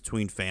difference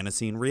between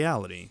fantasy and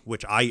reality,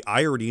 which I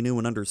already knew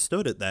and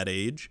understood at that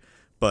age,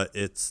 but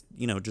it's,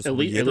 just at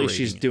least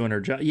she's doing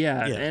her job.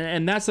 Yeah.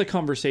 And that's the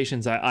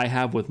conversations I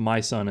have with my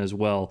son as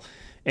well.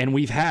 And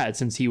we've had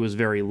since he was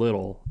very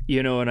little,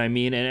 you know what I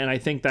mean? And I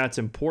think that's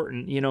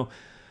important.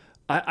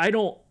 I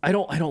don't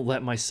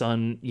let my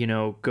son,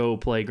 go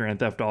play Grand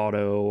Theft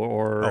Auto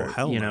or,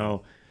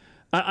 no.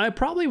 I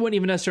probably wouldn't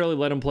even necessarily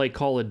let him play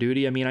Call of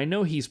Duty. I mean, I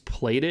know he's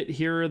played it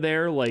here or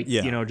there, like,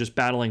 just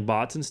battling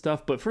bots and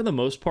stuff, but for the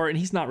most part, and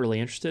he's not really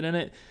interested in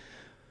it.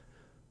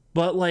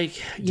 But like,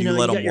 do you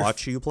let him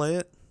watch you play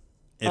it?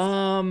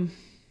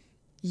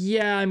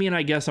 Yeah, I mean,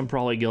 I guess I'm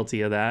probably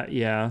guilty of that.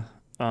 Yeah.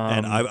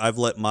 And I've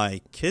let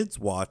my kids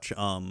watch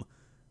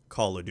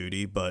Call of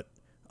Duty, but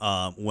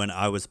when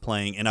I was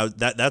playing, and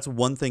that's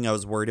one thing I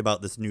was worried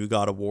about this new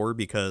God of War,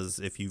 because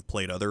if you've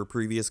played other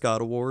previous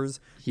God of Wars,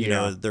 you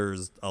know,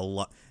 there's a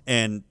lot,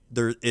 and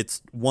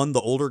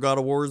the older God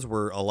of Wars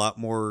were a lot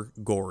more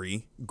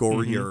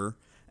gorier,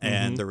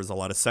 and there was a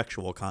lot of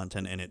sexual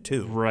content in it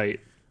too. Right.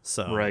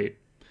 So right.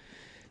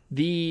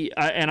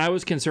 And I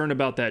was concerned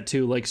about that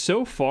too. Like,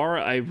 so far,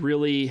 I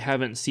really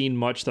haven't seen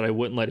much that I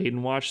wouldn't let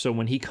Aiden watch. So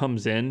when he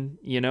comes in,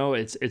 you know,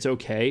 it's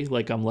okay.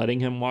 Like, I'm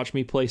letting him watch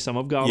me play some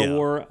of God of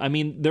War. I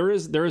mean, there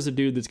is a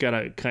dude that's got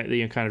a kind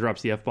of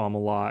drops the F-bomb a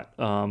lot.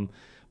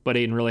 But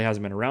Aiden really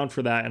hasn't been around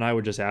for that. And I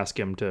would just ask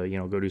him to, you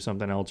know, go do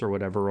something else or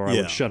whatever, or I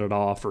would shut it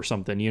off or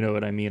something. You know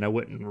what I mean? I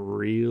wouldn't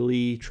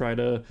really try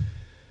to.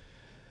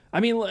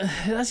 I mean,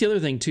 that's the other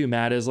thing too,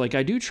 Matt, is like,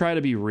 I do try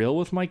to be real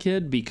with my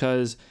kid,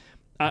 because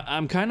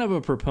I'm kind of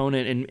a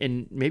proponent,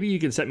 and maybe you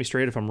can set me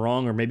straight if I'm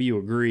wrong, or maybe you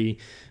agree.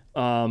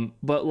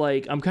 But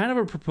like, I'm kind of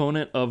a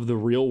proponent of the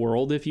real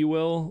world, if you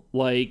will.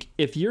 Like,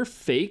 if you're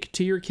fake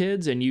to your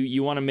kids and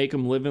you want to make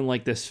them live in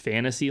like this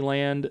fantasy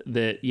land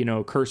that, you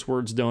know, curse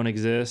words don't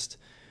exist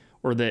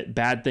or that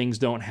bad things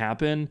don't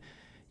happen,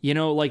 you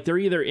know, like, they're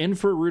either in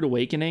for a rude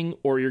awakening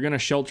or you're going to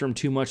shelter them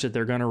too much that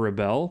they're going to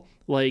rebel.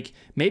 Like,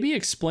 maybe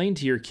explain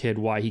to your kid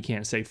why he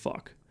can't say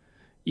fuck.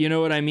 You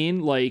know what I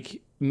mean?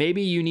 Like,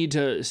 maybe you need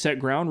to set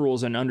ground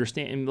rules and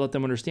understand, and let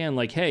them understand,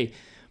 like, hey,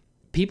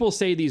 people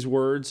say these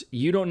words,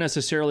 you don't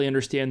necessarily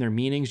understand their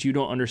meanings, you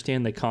don't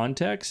understand the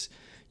context.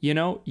 You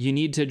know, you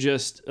need to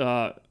just,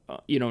 know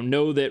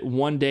that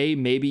one day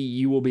maybe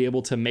you will be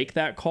able to make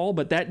that call,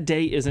 but that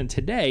day isn't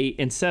today,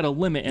 and set a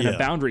limit and a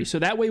boundary. So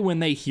that way, when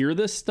they hear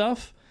this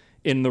stuff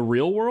in the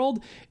real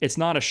world, it's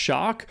not a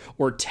shock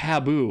or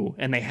taboo,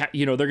 and they're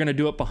going to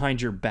do it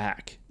behind your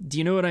back. Do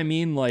you know what I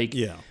mean? Like,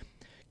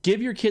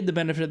 give your kid the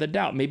benefit of the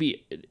doubt,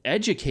 maybe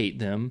educate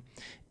them,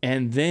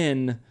 and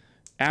then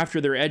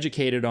after they're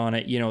educated on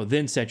it, you know,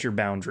 then set your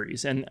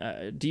boundaries. And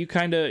do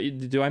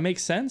I make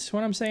sense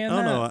when I'm saying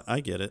that? No,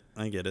 I get it.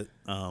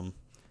 And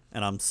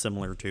I'm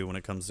similar too when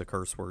it comes to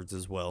curse words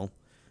as well.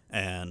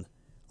 And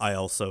I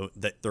also,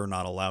 that they're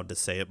not allowed to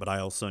say it, but I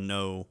also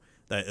know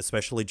that,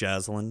 especially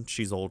Jaslyn,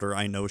 she's older,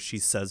 I know she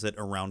says it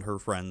around her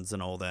friends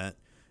and all that.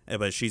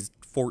 But she's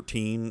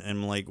 14,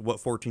 and like, what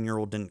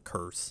 14-year-old didn't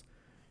curse?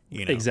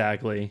 You know?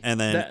 Exactly.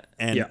 And then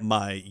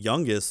my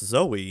youngest,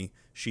 Zoe,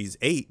 she's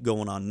 8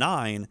 going on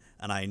 9,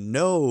 and I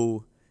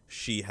know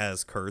she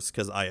has cursed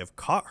because I have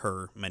caught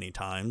her many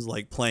times,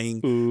 like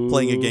playing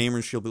a game,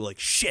 and she'll be like,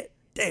 shit,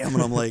 damn,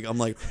 and I'm like,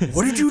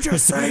 what did you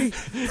just say?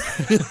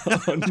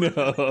 Oh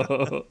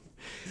no.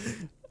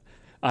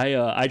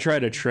 I try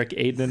to trick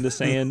Aiden into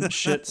saying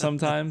shit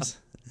sometimes.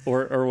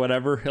 Or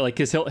whatever, like,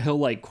 cause he'll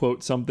like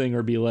quote something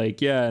or be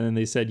like, yeah, and then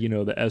they said, you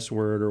know, the S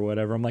word or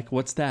whatever. I'm like,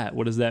 what's that?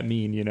 What does that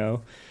mean? You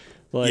know,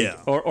 like,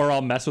 or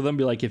I'll mess with him,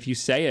 be like, if you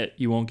say it,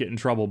 you won't get in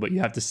trouble, but you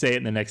have to say it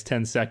in the next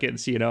 10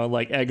 seconds, you know,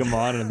 like, egg him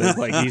on, and then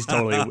like, he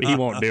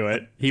won't do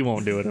it. He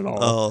won't do it at all.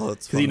 Oh,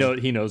 that's funny. Cause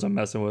he knows I'm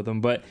messing with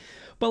him, but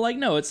like,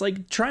 no, it's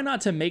like, try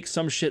not to make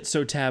some shit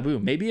so taboo.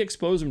 Maybe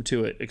expose them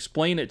to it,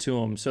 explain it to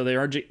them so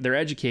they're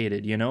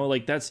educated, you know,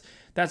 like, that's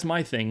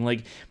my thing.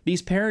 Like,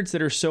 these parents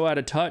that are so out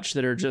of touch,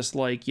 that are just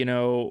like, you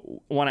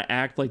know, want to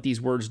act like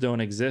these words don't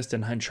exist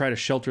and try to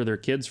shelter their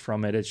kids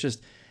from it. It's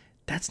just,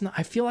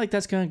 I feel like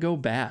that's going to go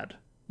bad.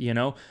 You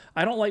know,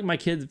 I don't like my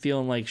kid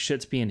feeling like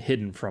shit's being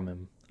hidden from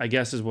him, I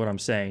guess is what I'm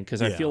saying.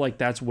 Cause I feel like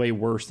that's way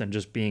worse than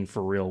just being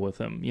for real with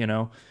him, you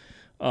know?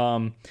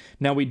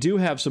 Now we do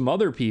have some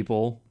other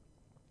people,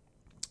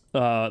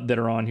 that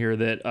are on here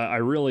that I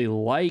really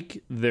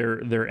like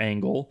their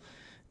angle.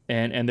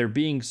 And they're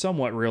being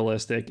somewhat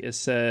realistic. It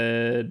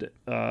said,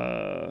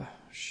 why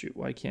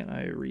can't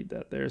I read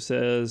that there? It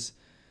says,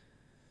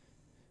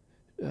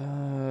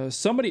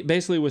 somebody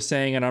basically was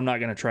saying, and I'm not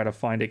going to try to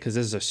find it because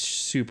this is a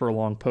super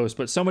long post,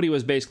 but somebody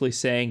was basically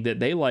saying that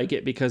they like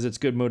it because it's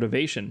good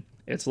motivation.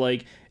 It's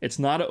like, it's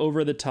not an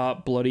over the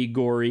top, bloody,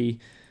 gory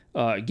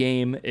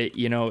game.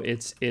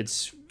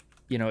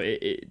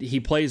 He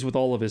plays with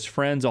all of his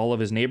friends, all of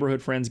his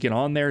neighborhood friends get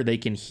on there. They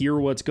can hear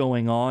what's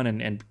going on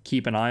and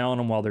keep an eye on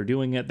them while they're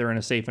doing it. They're in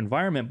a safe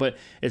environment, but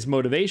it's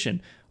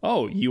motivation.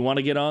 Oh, you want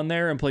to get on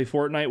there and play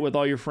Fortnite with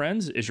all your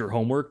friends? Is your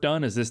homework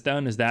done? Is this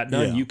done? Is that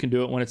done? Yeah. You can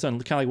do it when it's done.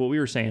 Kind of like what we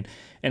were saying.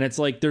 And it's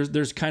like,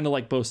 there's kind of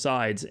like both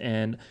sides.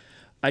 And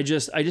I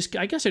guess I just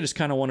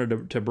kind of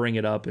wanted to bring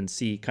it up and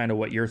see kind of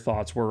what your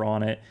thoughts were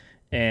on it.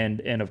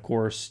 And of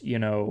course, you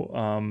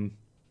know,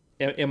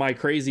 am I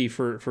crazy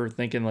for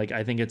thinking like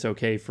I think it's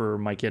okay for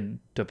my kid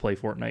to play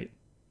Fortnite?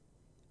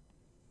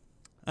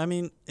 I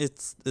mean,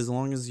 it's as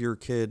long as your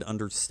kid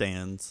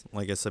understands,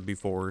 like I said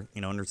before,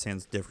 you know,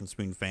 understands the difference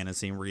between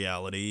fantasy and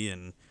reality,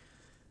 and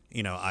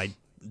you know, I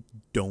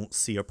don't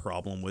see a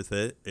problem with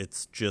it.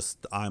 It's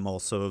just I'm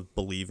also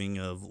believing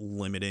of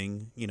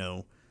limiting, you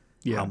know,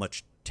 how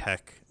much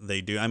tech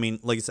they do. I mean,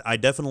 like I said, I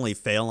definitely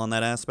fail on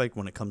that aspect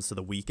when it comes to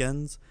the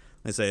weekends.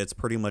 I say it's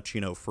pretty much, you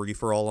know, free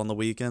for all on the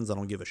weekends. I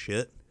don't give a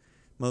shit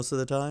most of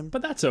the time.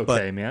 But that's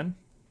okay, man.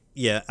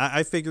 Yeah,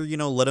 I figure,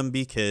 let them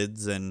be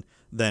kids, and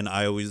then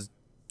I always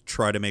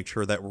try to make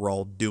sure that we're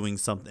all doing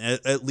something,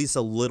 at least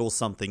a little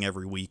something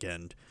every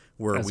weekend,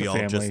 where As we a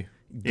all just family.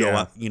 go Yeah.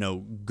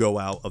 out, go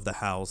out of the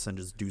house and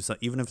just do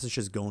something, even if it's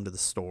just going to the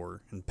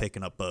store and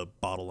picking up a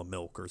bottle of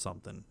milk or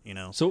something.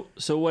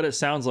 So what it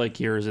sounds like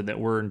here is that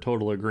we're in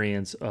total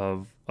agreement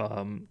of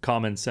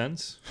common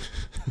sense.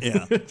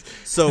 Yeah.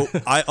 So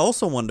I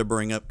also wanted to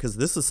bring up, because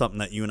this is something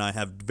that you and I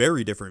have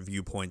very different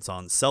viewpoints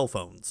on, cell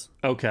phones.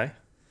 Okay.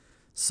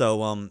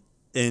 So,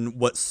 and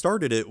what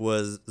started it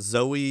was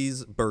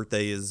Zoe's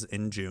birthday is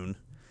in June,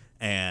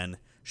 and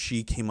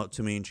she came up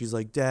to me and she's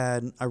like,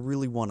 "Dad, I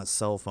really want a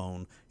cell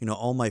phone.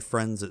 All my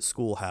friends at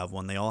school have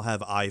one. They all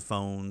have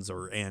iPhones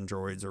or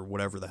Androids or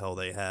whatever the hell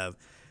they have.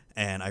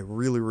 And I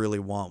really, really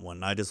want one."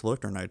 And I just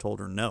looked at her and I told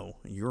her, "No,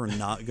 you're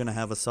not going to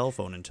have a cell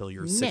phone until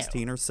you're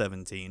 16 or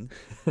 17.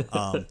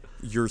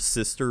 Your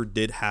sister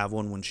did have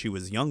one when she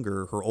was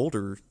younger, her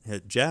older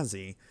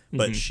Jazzy,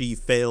 but she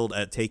failed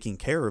at taking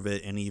care of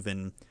it and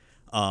even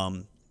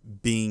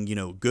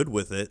being, good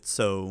with it.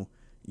 So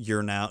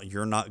you're not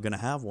going to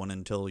have one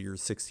until you're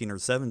 16 or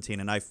 17.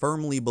 And I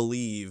firmly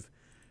believe,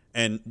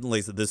 and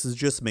Lisa, this is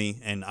just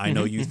me, and I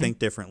know you think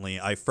differently.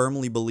 I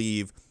firmly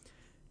believe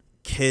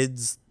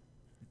kids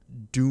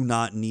do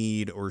not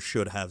need or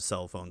should have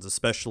cell phones,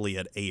 especially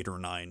at 8 or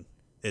 9.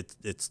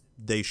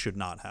 They should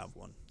not have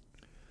one.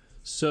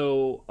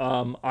 So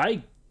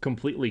I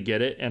completely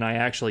get it, and I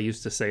actually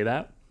used to say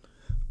that.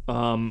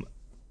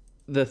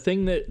 The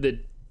thing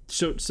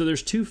so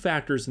there's two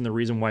factors in the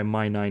reason why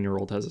my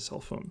 9-year-old has a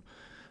cell phone,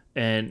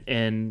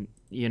 and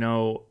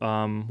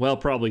well,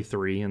 probably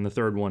three, and the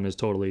third one is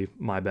totally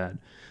my bad.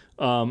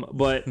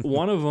 But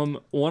one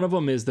of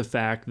them is the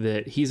fact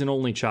that he's an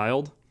only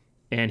child.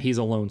 And he's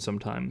alone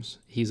sometimes.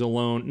 He's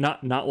alone,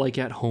 not like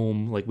at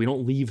home. Like, we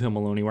don't leave him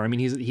alone anywhere. I mean,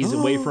 he's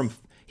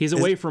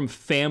away from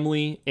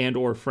family and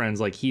or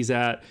friends. Like, he's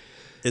at.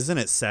 Isn't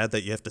it sad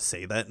that you have to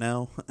say that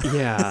now?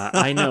 Yeah,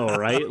 I know,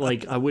 right?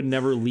 Like, I would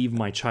never leave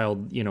my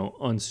child,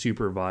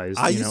 unsupervised.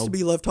 I used to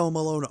be left home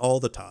alone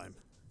all the time.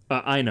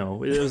 I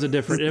know it was a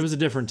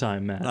different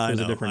time, Matt. It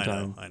was a different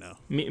time. I know.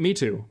 Me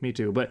too.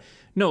 But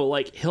no,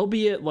 like, he'll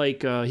be at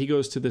he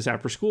goes to this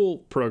after school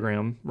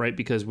program, right?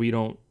 Because we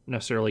don't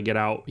necessarily get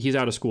out. He's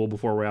out of school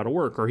before we're out of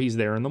work, or he's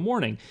there in the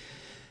morning.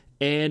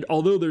 And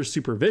although there's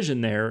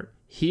supervision there,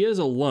 he is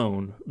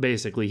alone.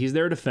 Basically, he's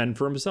there to fend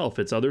for himself.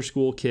 It's other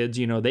school kids.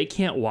 They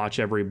can't watch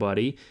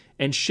everybody,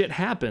 and shit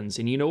happens.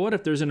 And you know what?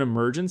 If there's an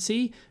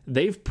emergency,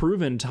 they've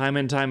proven time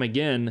and time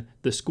again,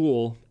 the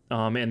school.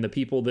 And the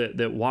people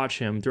that watch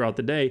him throughout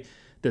the day,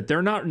 that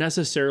they're not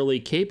necessarily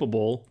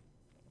capable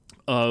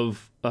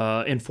of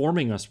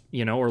informing us,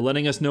 or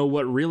letting us know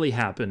what really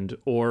happened.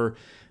 Or,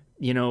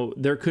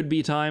 there could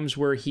be times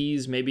where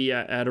he's maybe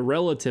at a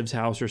relative's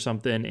house or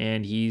something,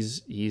 and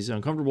he's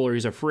uncomfortable, or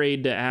he's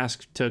afraid to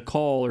ask to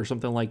call or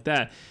something like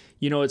that.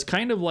 It's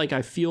kind of like,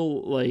 I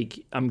feel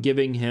like I'm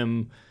giving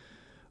him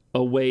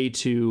a way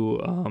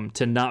to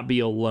not be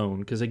alone,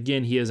 because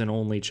again, he is an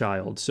only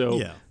child. So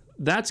yeah.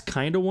 That's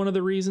kind of one of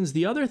the reasons.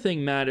 The other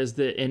thing, Matt, is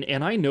that,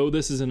 and I know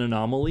this is an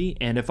anomaly,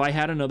 and if I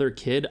had another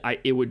kid,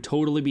 it would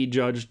totally be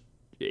judged.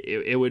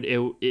 They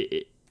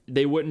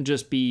wouldn't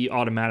just be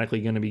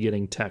automatically going to be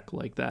getting tech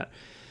like that.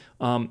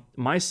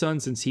 My son,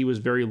 since he was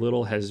very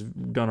little, has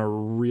done a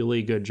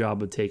really good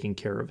job of taking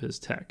care of his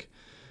tech.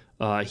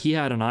 He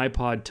had an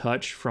iPod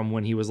Touch from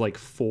when he was like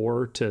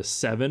 4 to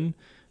 7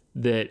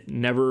 that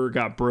never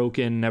got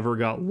broken, never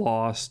got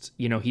lost.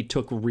 He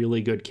took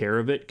really good care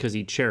of it because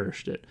he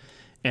cherished it.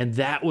 And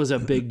that was a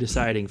big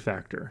deciding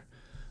factor.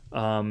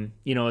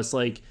 It's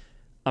like,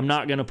 I'm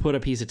not going to put a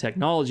piece of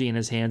technology in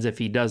his hands if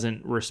he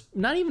doesn't,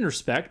 not even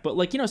respect, but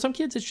some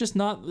kids, it's just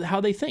not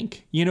how they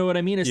think. You know what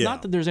I mean? It's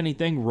not that there's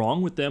anything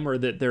wrong with them or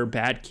that they're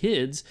bad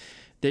kids.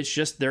 It's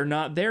just they're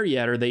not there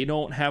yet, or they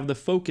don't have the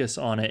focus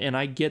on it. And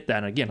I get that.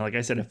 And again, like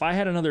I said, if I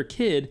had another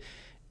kid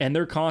and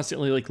they're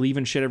constantly like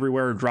leaving shit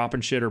everywhere or dropping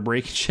shit or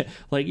breaking shit,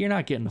 like, you're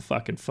not getting a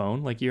fucking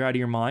phone. Like, you're out of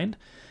your mind.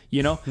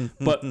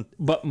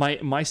 But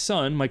my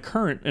son, my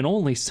current and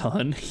only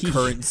son, my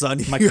current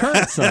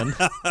son,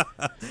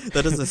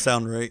 that doesn't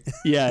sound right.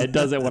 Yeah, it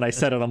doesn't. When I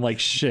said it, I'm like,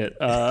 shit.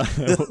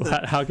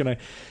 How can I?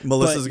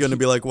 Melissa's going to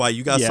be like, why,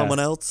 you got someone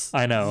else?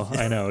 I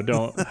know.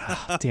 Don't.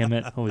 Damn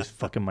it. Always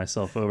fucking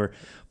myself over.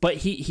 But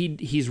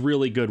he's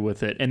really good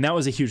with it. And that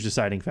was a huge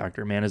deciding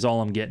factor, man, is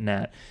all I'm getting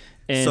at.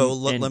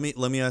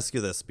 Let me ask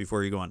you this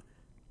before you go on.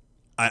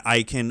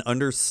 I can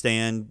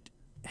understand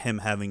him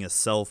having a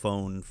cell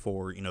phone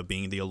for,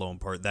 being the alone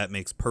part. That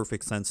makes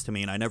perfect sense to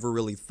me. And I never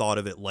really thought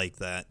of it like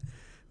that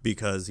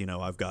because,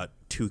 I've got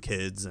 2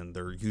 kids and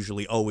they're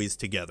usually always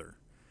together.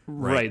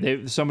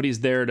 Right.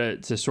 Somebody's there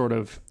to sort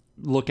of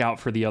look out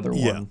for the other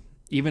one.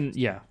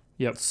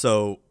 Yep.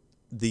 So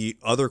the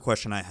other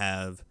question I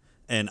have,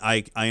 and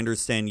I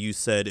understand you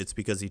said it's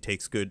because he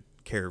takes good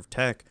care of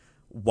tech.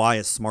 Why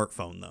a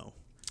smartphone though?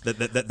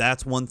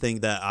 That's one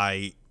thing that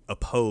I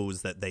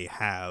oppose that they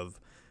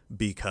have,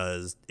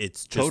 because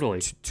it's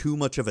just too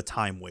much of a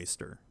time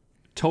waster.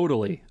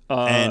 Totally.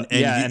 And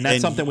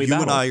that's something we you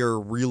battle. and I are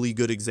really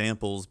good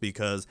examples,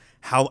 because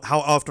how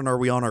often are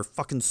we on our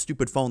fucking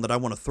stupid phone that I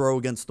want to throw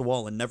against the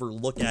wall and never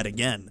look at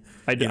again?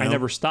 I you know?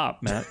 never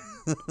stop, Matt.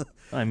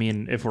 I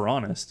mean, if we're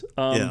honest.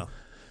 Yeah.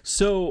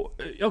 So,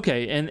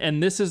 okay,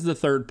 and this is the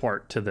third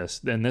part to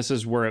this, and this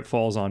is where it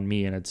falls on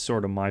me, and it's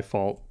sort of my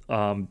fault.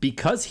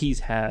 Because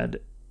he's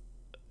had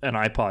an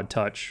iPod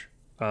Touch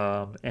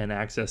and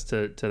access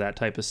to that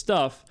type of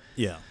stuff.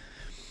 Yeah.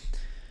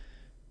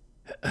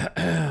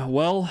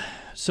 Well,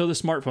 so the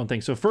smartphone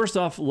thing. So first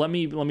off, let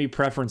me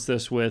preference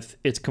this with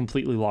it's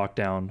completely locked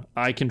down.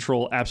 I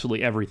control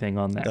absolutely everything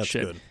on that That's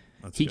shit. good.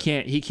 That's He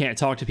good. can't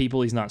talk to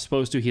people he's not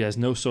supposed to. He has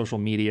no social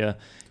media.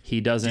 He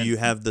doesn't. Do you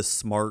have the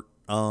smart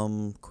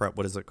crap?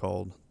 What is it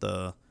called?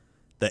 The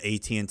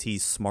AT&T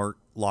smart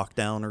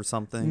lockdown or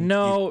something?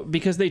 No,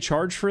 because they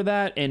charge for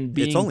that, and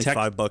being It's only tech,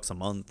 $5 a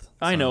month.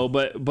 I so- know,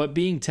 but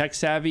being tech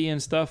savvy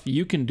and stuff,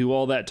 you can do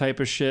all that type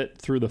of shit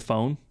through the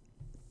phone.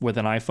 With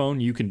an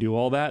iPhone, you can do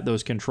all that.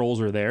 Those controls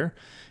are there.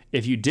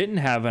 If you didn't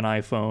have an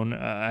iPhone,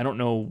 I don't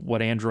know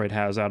what Android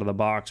has out of the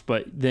box,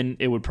 but then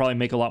it would probably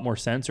make a lot more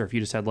sense. Or if you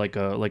just had like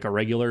a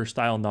regular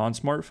style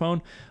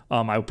non-smartphone,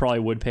 I probably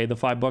would pay the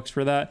 $5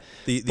 for that.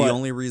 The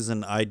only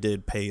reason I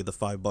did pay the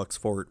 $5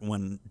 for it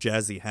when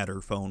Jazzy had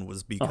her phone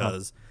was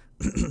because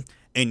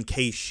in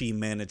case she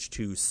managed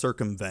to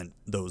circumvent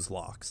those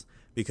locks.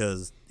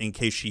 Because in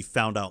case she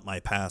found out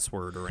my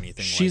password or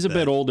anything She's like that.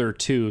 a bit older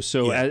too,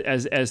 so Yeah.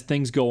 as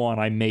things go on,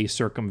 I may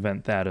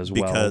circumvent that as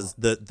well. Because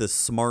the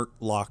smart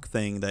lock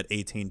thing that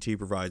AT&T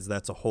provides,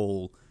 that's a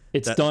whole...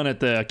 It's done at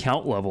the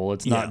account level.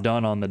 It's not Yeah.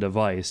 done on the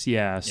device.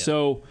 Yeah.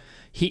 So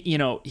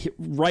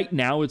right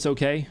now it's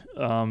okay.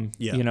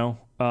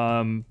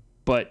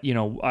 But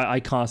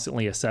I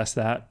constantly assess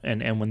that,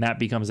 and when that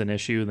becomes an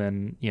issue,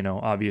 then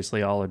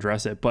obviously I'll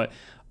address it. But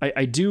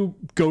I do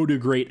go to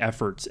great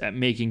efforts at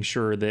making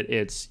sure that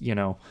it's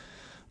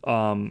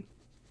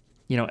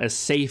as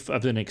safe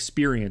of an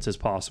experience as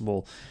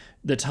possible.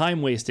 The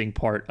time wasting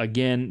part,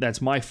 again,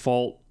 that's my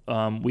fault.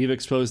 We've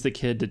exposed the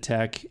kid to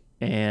tech,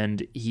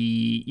 and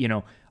he,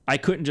 I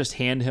couldn't just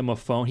hand him a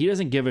phone. He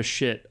doesn't give a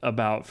shit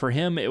about. For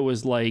him, it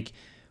was like,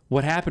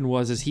 what happened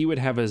was he would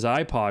have his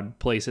iPod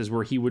places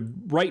where he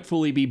would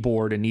rightfully be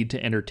bored and need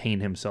to entertain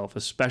himself,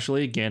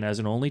 especially again as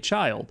an only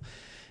child.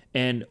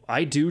 And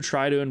I do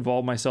try to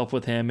involve myself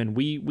with him, and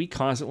we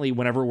constantly,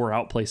 whenever we're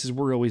out places,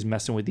 we're always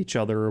messing with each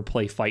other or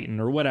play fighting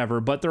or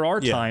whatever. But there are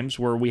times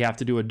where we have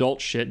to do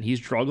adult shit, and he's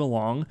drug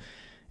along,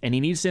 and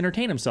he needs to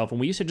entertain himself. And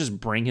we used to just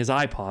bring his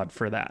iPod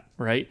for that,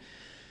 right?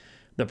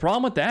 The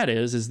problem with that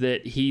is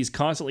that he's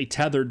constantly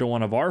tethered to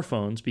one of our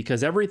phones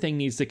because everything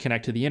needs to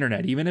connect to the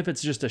internet. Even if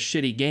it's just a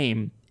shitty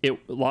game, a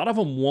lot of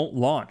them won't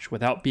launch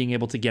without being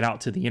able to get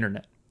out to the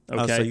internet.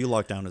 Okay. Oh, so you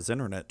locked down his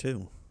internet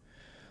too?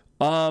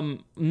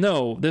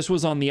 No, this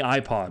was on the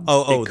iPod. The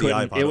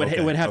iPod.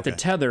 It would have to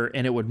tether,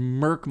 and it would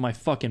murk my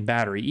fucking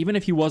battery. Even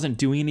if he wasn't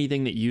doing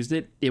anything that used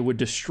it, it would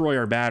destroy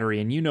our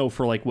battery. And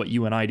for like what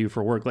you and I do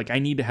for work, like I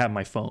need to have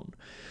my phone.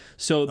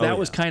 So that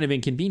was kind of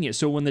inconvenient.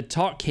 So when the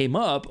talk came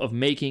up of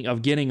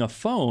getting a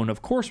phone,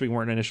 of course we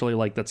weren't initially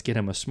like, let's get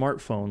him a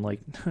smartphone.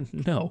 Like,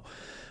 no.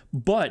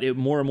 But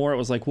more and more it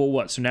was like, well,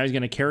 what? So now he's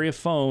going to carry a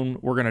phone.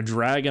 We're going to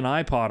drag an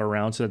iPod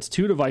around. So that's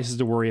two devices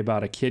to worry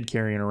about a kid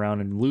carrying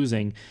around and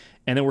losing.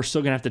 And then we're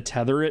still going to have to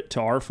tether it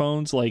to our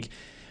phones. Like,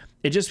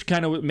 it just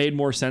kind of made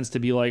more sense to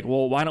be like,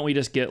 well, why don't we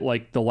just get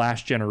like the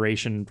last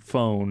generation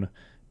phone,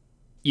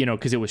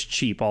 because it was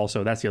cheap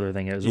also. That's the other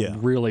thing is it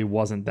really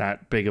wasn't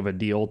that big of a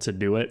deal to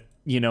do it.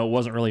 It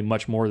wasn't really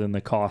much more than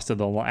the cost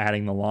of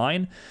adding the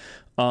line.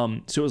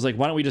 So it was like,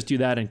 why don't we just do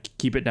that and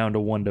keep it down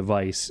to one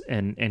device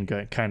and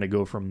kind of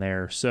go from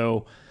there.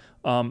 So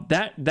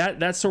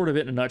that's sort of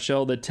it in a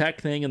nutshell. The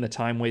tech thing and the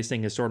time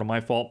wasting is sort of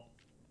my fault.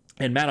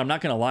 And Matt, I'm not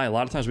going to lie. A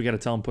lot of times we got to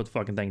tell him, put the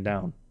fucking thing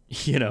down,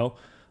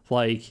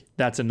 like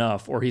that's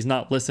enough, or he's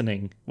not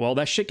listening. Well,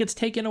 that shit gets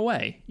taken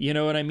away. You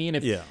know what I mean?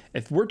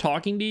 If we're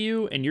talking to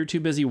you and you're too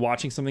busy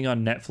watching something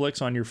on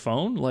Netflix on your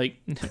phone, like,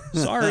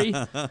 sorry,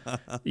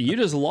 you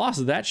just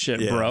lost that shit,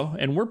 bro.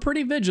 And we're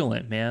pretty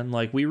vigilant, man.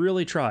 Like we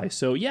really try.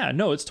 So yeah,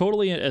 no, it's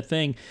totally a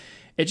thing.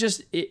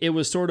 It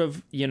was sort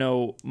of,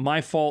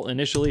 my fault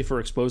initially for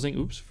exposing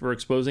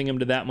him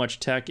to that much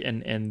tech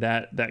and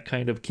that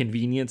kind of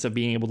convenience of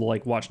being able to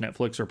like watch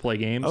Netflix or play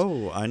games.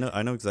 Oh, I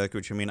know exactly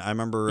what you mean. I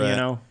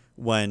remember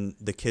when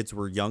the kids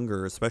were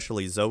younger,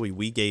 especially Zoe,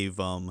 we gave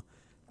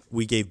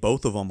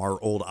both of them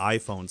our old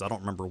iPhones. I don't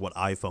remember what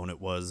iPhone it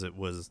was. It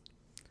was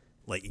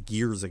like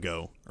years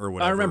ago or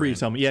whatever. I remember you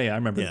telling me. Yeah, I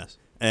remember this.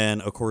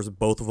 And of course,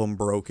 both of them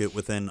broke it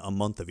within a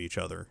month of each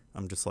other.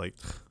 I'm just like,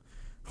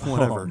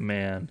 whatever. Oh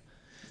man.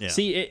 Yeah.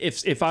 See,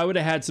 if I would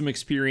have had some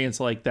experience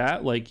like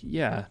that, like,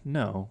 yeah,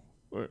 no,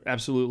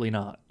 absolutely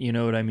not. You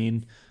know what I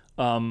mean?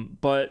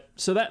 But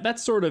so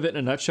that's sort of it in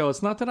a nutshell.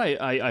 It's not that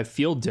I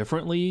feel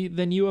differently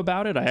than you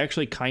about it. I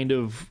actually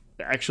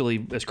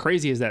actually, as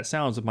crazy as that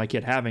sounds with my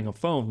kid having a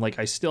phone, like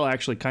I still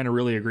actually kind of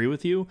really agree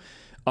with you.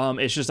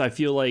 It's just, I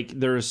feel like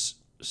there's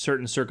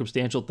certain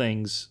circumstantial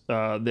things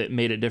that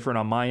made it different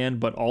on my end,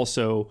 but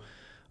also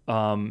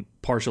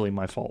partially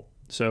my fault.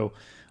 So,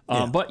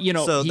 Yeah. but you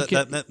know, so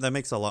that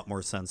makes a lot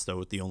more sense though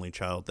with the only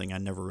child thing. I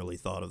never really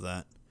thought of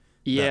that.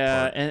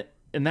 Yeah,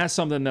 and that's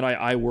something that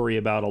I worry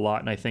about a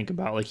lot, and I think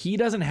about, like, he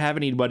doesn't have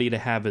anybody to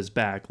have his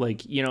back.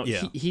 Like, you know,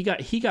 Yeah.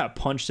 he got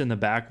punched in the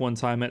back one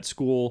time at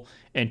school,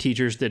 and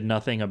teachers did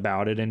nothing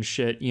about it and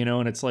shit, you know,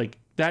 and it's like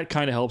that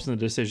kind of helps in the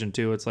decision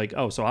too. It's like,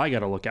 oh, so I got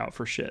to look out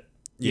for shit.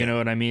 You Yeah. know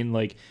what I mean?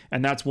 Like,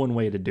 and that's one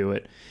way to do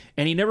it.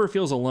 And he never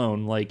feels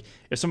alone. Like,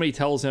 if somebody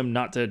tells him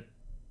not to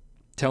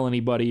tell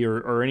anybody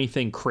or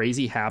anything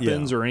crazy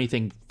happens or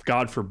anything,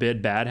 God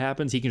forbid, bad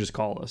happens, he can just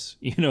call us.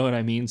 You know what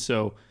I mean?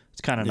 So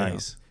it's kind of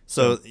nice.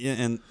 So, yeah,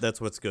 and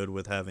that's what's good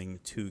with having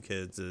two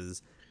kids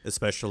is,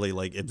 especially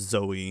like if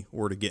Zoe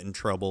were to get in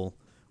trouble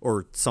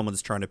or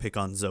someone's trying to pick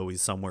on Zoe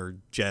somewhere,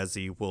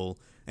 Jazzy will,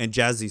 and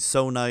Jazzy's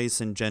so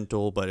nice and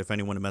gentle, but if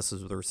anyone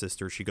messes with her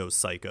sister, she goes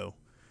psycho.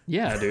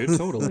 Yeah, dude,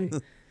 totally.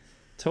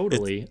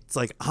 Totally. It's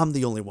like, I'm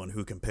the only one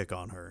who can pick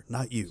on her,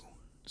 not you.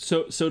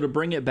 So to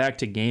bring it back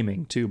to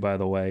gaming too, by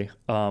the way,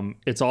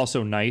 it's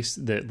also nice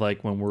that,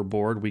 like, when we're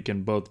bored, we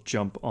can both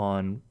jump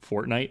on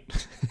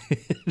Fortnite,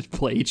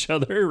 play each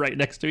other right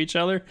next to each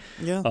other.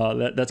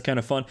 Yeah. That's kind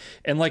of fun.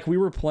 And like we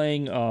were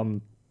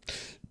playing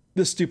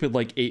this stupid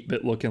like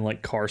 8-bit looking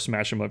like car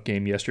smash 'em up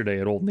game yesterday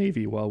at Old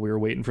Navy while we were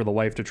waiting for the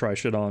wife to try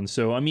shit on.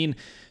 So I mean,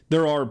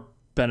 there are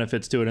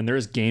benefits to it, and there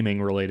is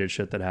gaming related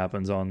shit that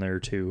happens on there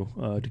too.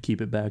 To keep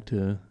it back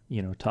to,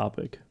 you know,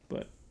 topic,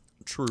 but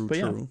True.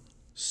 yeah.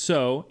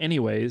 So,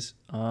 anyways,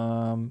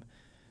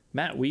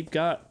 Matt, we've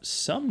got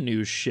some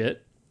new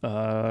shit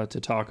to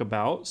talk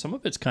about. Some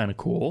of it's kind of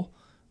cool.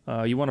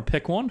 You want to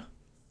pick one?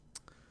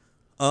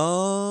 I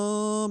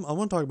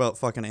want to talk about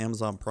fucking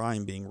Amazon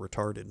Prime being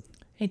retarded.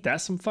 Ain't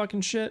that some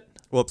fucking shit?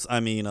 Whoops, I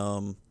mean,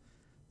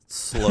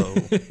 slow.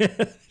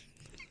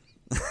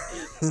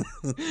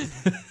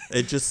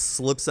 It just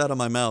slips out of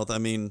my mouth. I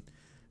mean,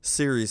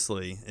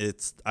 seriously,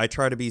 I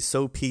try to be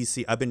so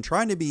PC. I've been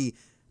trying to be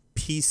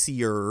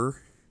PCer.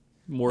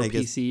 More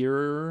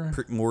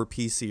PCer? More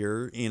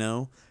PCer, you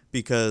know,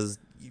 because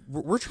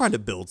we're trying to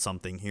build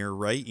something here,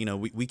 right? You know,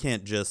 we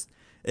can't just,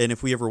 and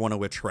if we ever want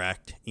to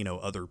attract, you know,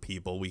 other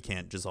people, we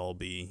can't just all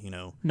be, you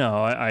know. No,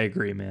 I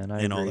agree, man.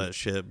 I agree. All that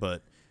shit,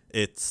 but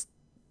it's,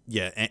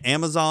 yeah,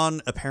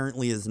 Amazon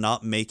apparently is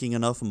not making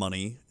enough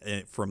money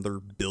from their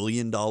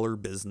billion-dollar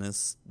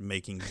business,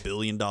 making $1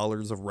 billion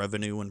of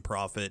revenue and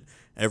profit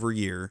every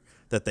year,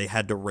 that they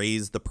had to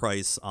raise the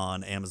price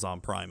on Amazon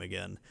Prime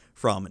again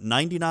from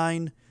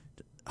 $99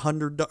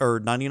 or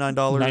 $99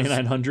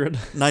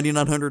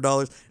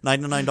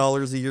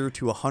 $99 a year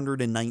to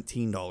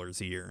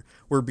 $119 a year,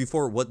 where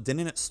before, what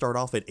didn't it start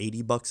off at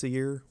 $80 a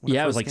year?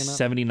 Yeah, it was like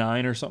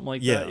 79 or something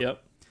like that.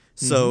 Yep.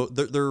 So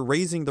they're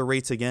raising the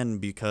rates again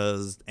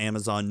because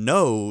Amazon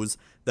knows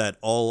that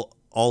all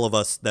of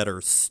us that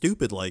are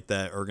stupid like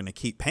that are going to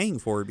keep paying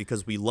for it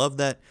because we love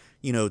that,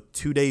 you know,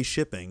 2-day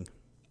shipping.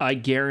 I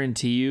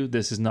guarantee you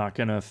this is not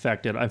going to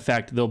affect it. In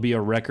fact, there'll be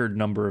a record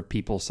number of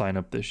people sign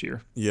up this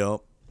year. Yep.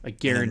 I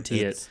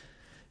guarantee it.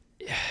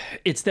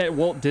 It's that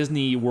Walt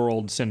Disney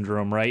World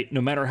syndrome, right?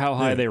 No matter how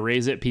high they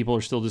raise it, people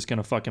are still just going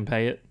to fucking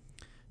pay it.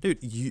 Dude,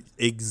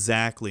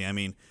 exactly. I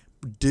mean,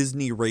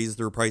 Disney raised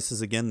their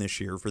prices again this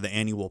year for the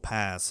annual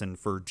pass and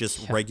for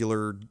just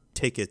regular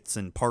tickets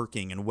and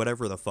parking and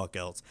whatever the fuck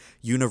else.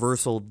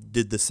 Universal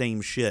did the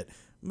same shit,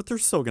 but they're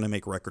still going to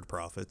make record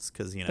profits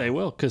because, you know. They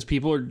will, because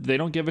they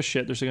don't give a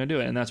shit. They're still going to do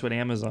it, and that's what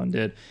Amazon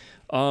did.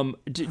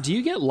 Do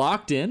you get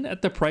locked in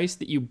at the price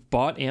that you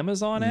bought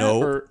Amazon at?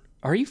 Nope. Or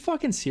are you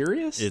fucking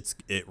serious?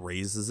 It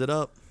raises it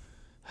up.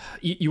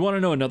 You want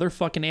to know another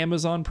fucking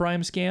Amazon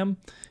Prime scam?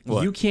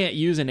 What? You can't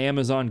use an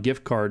Amazon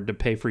gift card to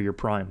pay for your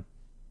Prime.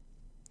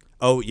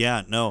 Oh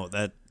yeah, no,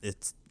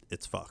 it's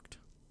fucked.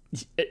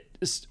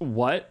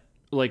 What?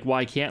 Like,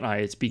 why can't I?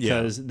 It's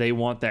because they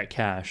want that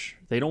cash.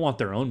 They don't want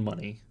their own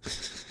money.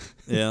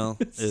 Yeah,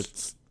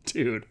 it's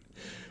dude.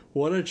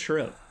 What a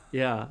trip.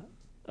 Yeah.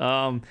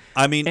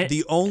 I mean,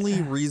 the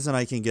only reason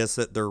I can guess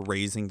that they're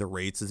raising the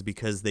rates is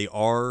because they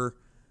are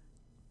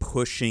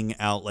pushing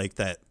out like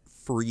that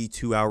free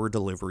 2-hour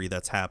delivery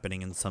that's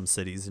happening in some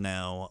cities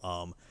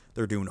now.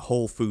 They're doing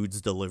Whole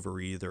Foods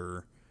delivery.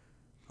 They're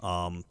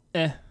But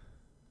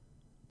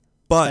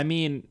I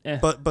mean,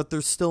 but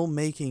they're still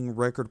making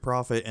record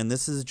profit, and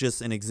this is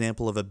just an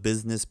example of a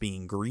business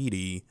being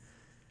greedy,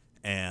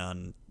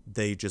 and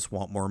they just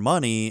want more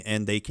money,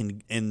 and they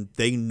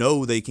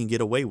know they can get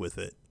away with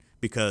it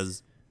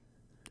because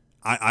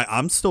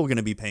I'm still going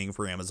to be paying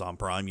for Amazon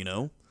Prime, you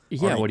know.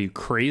 Yeah, what are you,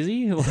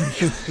 crazy?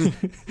 Like,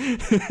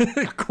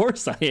 of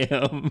course I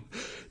am.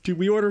 Dude,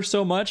 we order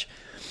so much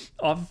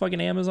off of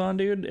fucking Amazon,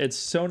 dude. It's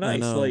so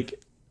nice.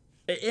 Like,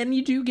 and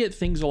you do get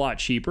things a lot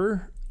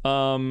cheaper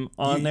on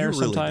there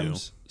really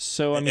sometimes. Do.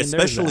 So I mean,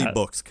 especially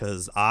books,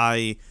 because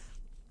I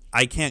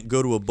can't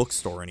go to a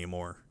bookstore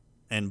anymore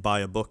and buy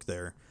a book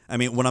there. I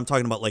mean, when I'm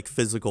talking about like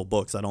physical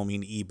books, I don't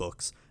mean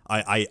ebooks.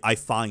 I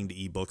find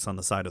ebooks on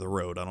the side of the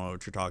road. I don't know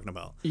what you're talking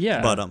about.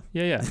 Yeah. But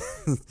yeah.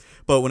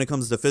 But when it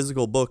comes to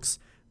physical books,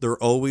 they're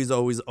always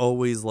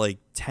like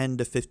 $10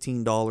 to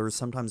 $15,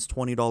 sometimes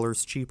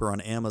 $20 cheaper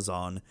on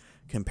Amazon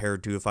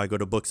compared to if I go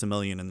to Books A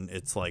Million and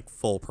it's like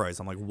full price.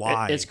 I'm like,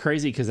 why? It's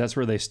crazy because that's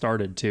where they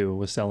started too,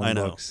 was selling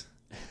books.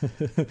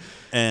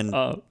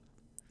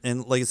 And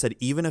like I said,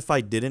 even if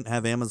I didn't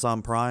have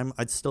Amazon Prime,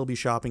 I'd still be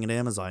shopping at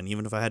Amazon,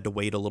 even if I had to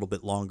wait a little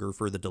bit longer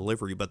for the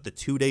delivery. But the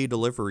 2-day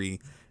delivery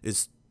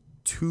is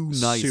too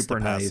nice Super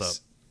to pass nice. up.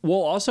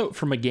 Well, also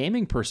from a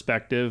gaming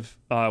perspective,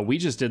 we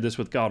just did this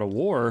with God of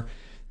War,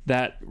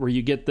 that where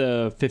you get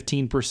the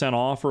 15%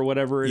 off or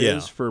whatever it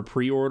is for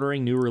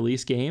pre-ordering new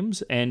release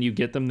games, and you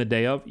get them the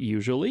day of.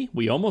 Usually,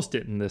 we almost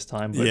didn't this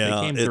time, but they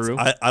came through.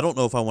 I don't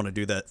know if I want to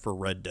do that for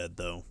Red Dead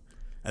though.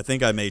 I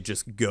think I may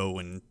just go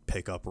and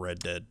pick up Red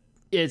Dead.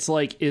 It's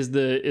like, is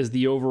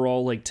the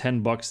overall like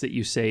 $10 that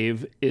you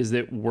save, is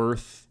it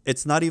worth?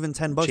 It's not even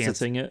 $10.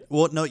 Chancing it.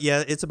 Well, no,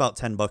 yeah, it's about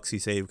 $10 you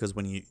save because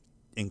when you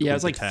include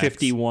it's like tax.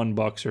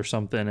 $51 or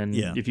something, and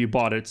if you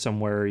bought it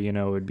somewhere,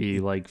 it'd be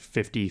like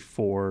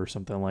 54 or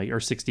something or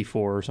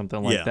 64 or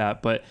something like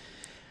that. But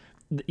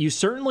you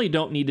certainly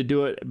don't need to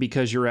do it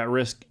because you're at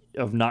risk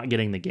of not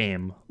getting the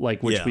game,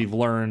 which we've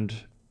learned.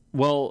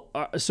 Well,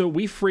 so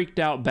we freaked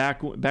out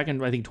back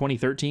in I think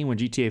 2013 when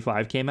GTA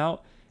 5 came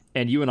out,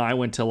 and you and I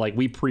went to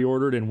we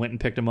pre-ordered and went and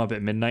picked them up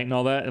at midnight and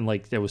all that, and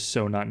that was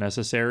so not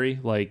necessary.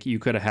 You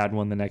could have had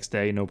one the next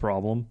day, no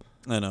problem.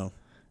 I know.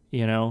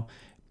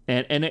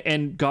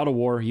 And God of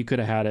War, you could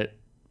have had it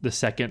the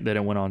second that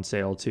it went on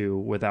sale too,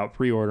 without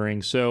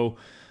pre-ordering. So,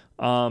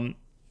 running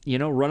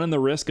the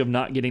risk of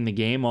not getting the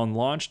game on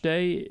launch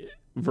day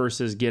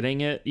versus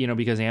getting it,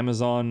 because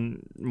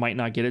Amazon might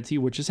not get it to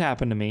you, which has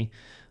happened to me.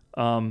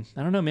 I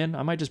don't know, man.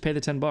 I might just pay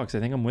the $10. I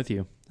think I'm with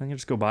you. I think I'll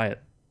just go buy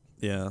it.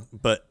 Yeah,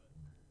 but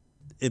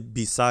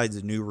besides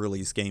a new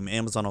release game,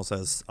 Amazon also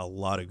has a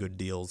lot of good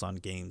deals on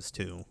games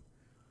too.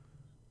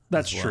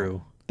 That's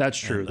true. That's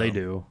true. They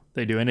do.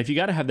 And if you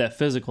got to have that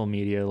physical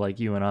media, like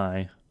you and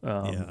I,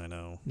 I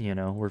know.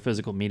 We're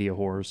physical media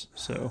whores.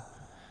 So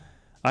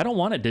I don't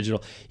want it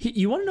digital.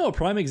 You want to know a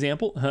prime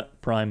example?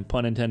 Prime,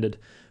 pun intended.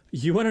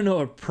 You want to know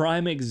a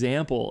prime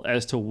example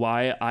as to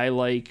why I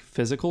like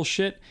physical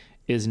shit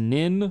is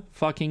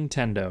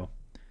Nintendo.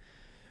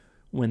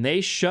 When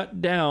they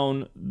shut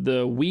down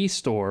the Wii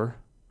store,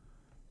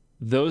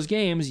 those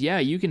games,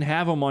 you can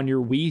have them on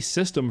your Wii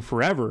system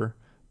forever.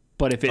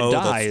 But if it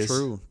dies, that's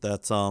true.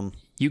 That's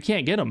you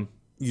can't get them.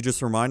 You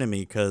just reminded me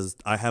because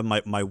I have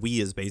my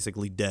Wii is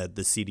basically dead.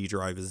 The CD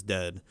drive is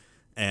dead,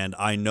 and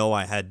I know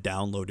I had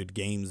downloaded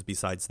games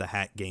besides the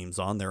hack games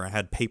on there. I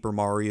had Paper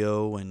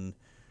Mario and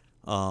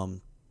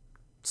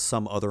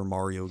some other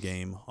Mario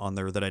game on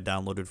there that I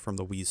downloaded from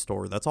the Wii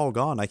store. That's all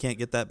gone. I can't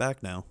get that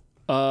back now.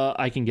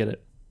 I can get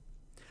it.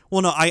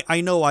 Well, no,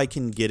 I know I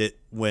can get it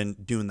when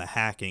doing the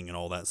hacking and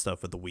all that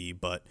stuff with the Wii,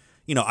 but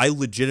I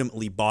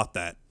legitimately bought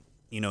that.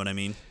 You know what I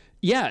mean?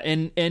 Yeah,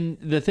 and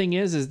the thing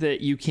is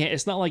that you can't.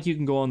 It's not like you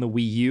can go on the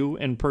Wii U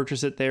and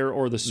purchase it there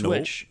or the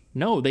Switch. Nope.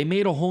 No, they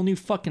made a whole new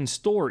fucking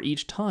store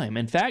each time.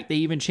 In fact, they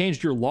even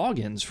changed your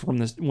logins from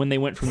this when they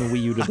went from the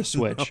Wii U to the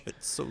Switch. I know,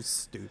 it's so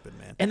stupid,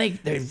 man. And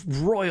they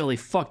royally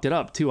fucked it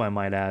up too, I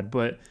might add.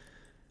 But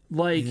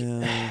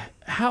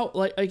how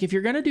if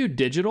you're gonna do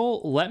digital,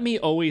 let me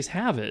always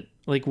have it.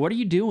 What are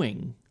you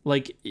doing?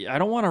 I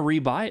don't want to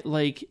rebuy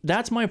it.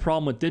 That's my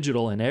problem with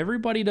digital, and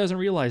everybody doesn't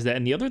realize that.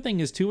 And the other thing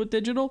is too with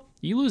digital,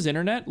 you lose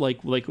internet.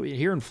 Like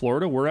here in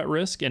Florida, we're at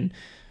risk, and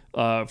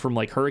from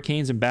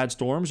hurricanes and bad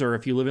storms, or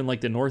if you live in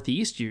the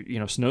Northeast,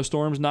 you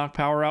snowstorms knock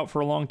power out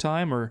for a long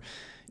time, or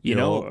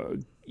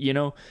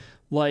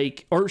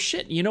or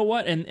shit, you know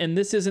what? And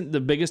this isn't the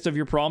biggest of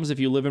your problems if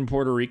you live in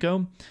Puerto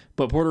Rico,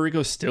 but Puerto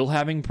Rico's still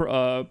having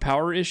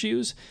power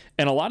issues.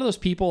 And a lot of those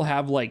people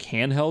have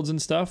handhelds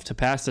and stuff to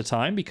pass the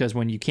time, because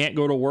when you can't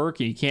go to work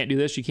and you can't do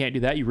this, you can't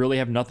do that, you really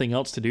have nothing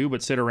else to do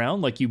but sit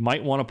around. You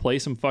might want to play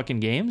some fucking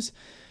games.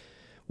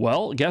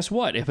 Well, guess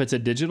what? If it's a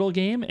digital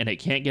game and it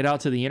can't get out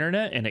to the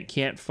internet and it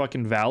can't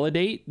fucking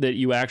validate that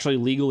you actually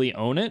legally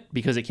own it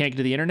because it can't get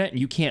to the internet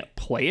and you can't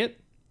play it,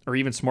 or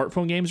even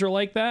smartphone games are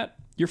like that,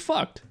 you're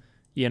fucked.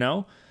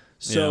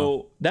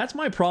 So that's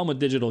my problem with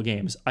digital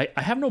games. I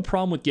have no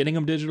problem with getting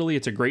them digitally.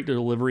 It's a great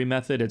delivery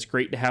method. It's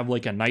great to have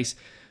a nice,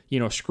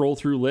 scroll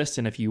through list.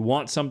 And if you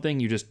want something,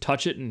 you just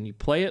touch it and you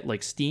play it,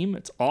 like Steam.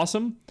 It's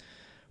awesome.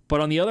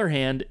 But on the other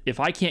hand, if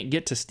I can't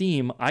get to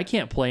Steam, I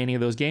can't play any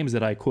of those games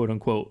that I quote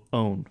unquote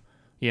own,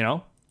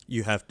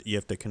 You have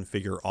to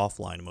configure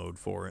offline mode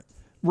for it.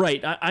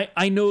 Right.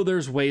 I know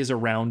there's ways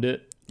around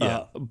it.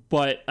 Yeah.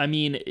 But I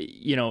mean,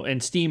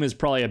 and Steam is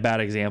probably a bad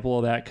example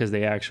of that because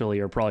they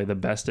actually are probably the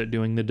best at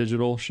doing the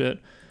digital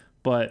shit.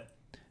 But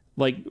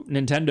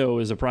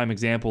Nintendo is a prime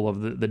example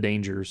of the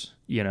dangers,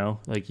 you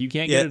can't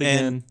get it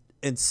again.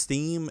 And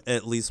Steam,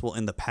 at least,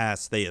 in the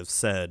past, they have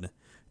said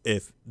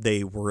if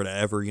they were to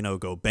ever,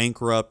 go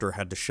bankrupt or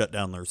had to shut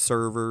down their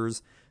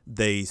servers,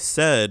 they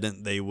said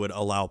they would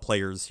allow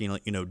players,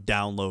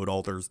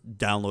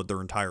 download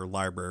their entire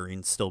library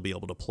and still be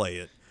able to play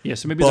it. Yeah,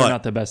 so maybe they're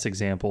not the best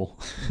example.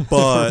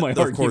 But my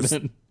of course,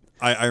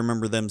 I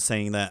remember them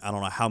saying that, I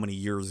don't know how many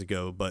years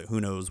ago, but who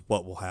knows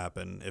what will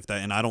happen if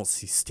that. And I don't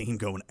see Steam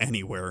going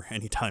anywhere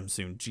anytime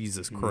soon.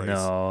 Jesus Christ.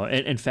 No,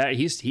 in fact,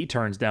 he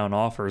turns down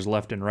offers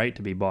left and right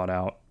to be bought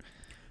out.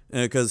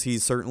 Because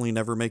he's certainly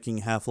never making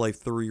Half-Life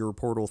 3 or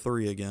Portal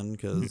 3 again.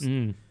 Because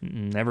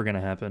never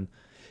gonna happen.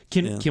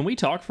 Can we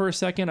talk for a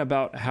second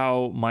about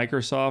how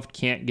Microsoft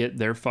can't get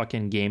their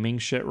fucking gaming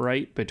shit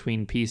right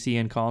between PC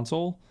and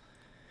console?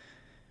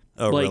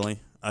 Oh, like, really?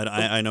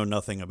 I know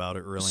nothing about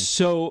it, really.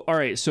 So, all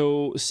right.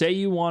 So, say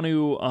you want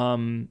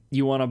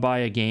to buy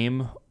a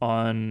game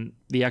on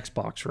the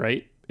Xbox,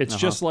 right? It's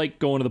just like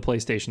going to the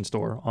PlayStation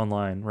Store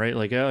online, right?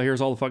 Like, oh, here's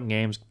all the fucking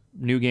games,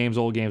 new games,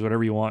 old games,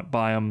 whatever you want.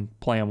 Buy them,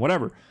 play them,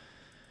 whatever.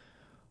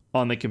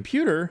 On the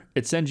computer,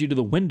 it sends you to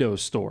the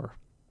Windows Store.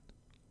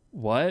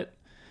 What?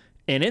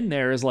 And in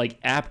there is like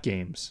app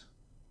games.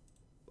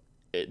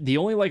 The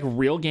only like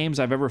real games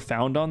I've ever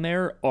found on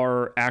there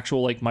are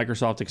actual like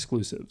Microsoft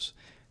exclusives.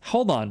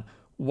 Hold on.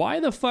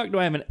 Why the fuck do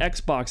I have an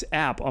Xbox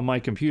app on my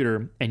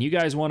computer and you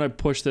guys want to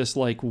push this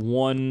like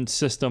one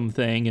system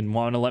thing and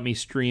want to let me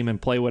stream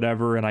and play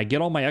whatever, and I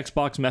get all my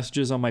Xbox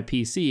messages on my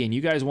PC and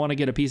you guys want to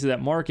get a piece of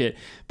that market,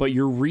 but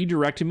you're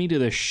redirecting me to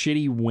the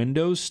shitty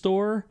Windows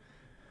Store?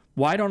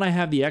 Why don't I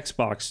have the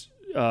Xbox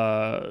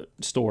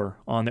store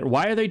on there?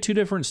 Why are they two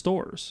different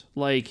stores?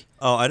 Like,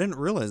 oh, I didn't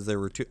realize there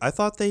were two. I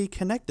thought they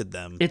connected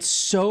them. It's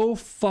so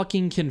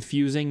fucking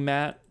confusing,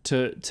 Matt,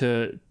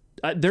 to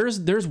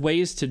there's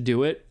ways to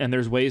do it, and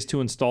there's ways to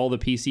install the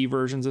PC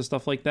versions and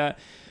stuff like that.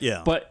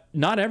 Yeah. But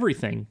not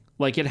everything.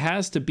 Like, it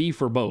has to be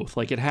for both.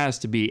 Like, it has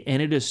to be. And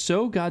it is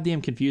so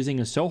goddamn confusing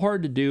and so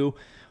hard to do.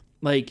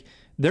 Like,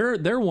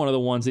 they're one of the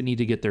ones that need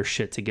to get their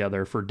shit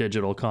together for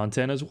digital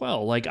content as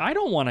well. Like, I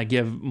don't want to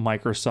give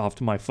Microsoft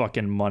my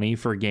fucking money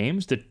for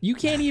games that you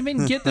can't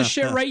even get the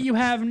shit right you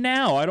have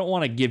now. I don't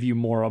want to give you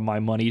more of my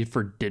money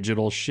for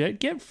digital shit.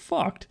 Get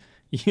fucked.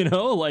 You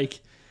know,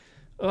 like,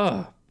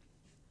 ugh.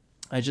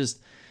 I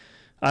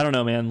don't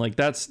know, man. Like,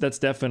 that's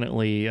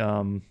definitely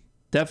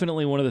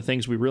definitely one of the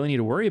things we really need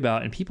to worry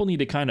about, and people need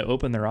to kind of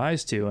open their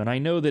eyes to. And I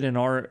know that in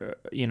our,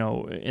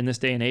 in this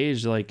day and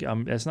age, like,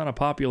 it's not a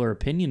popular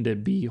opinion to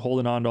be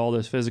holding on to all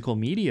this physical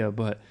media,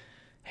 but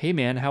hey,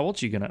 man, how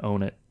else are you going to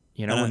own it?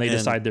 When they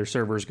decide their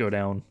servers go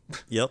down.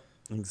 Yep,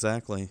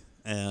 exactly.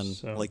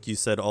 And like you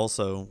said,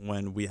 also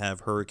when we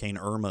have Hurricane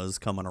Irma's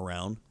coming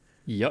around,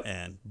 yep,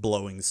 and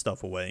blowing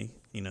stuff away,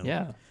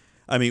 Yeah.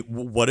 I mean,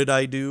 what did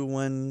I do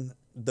when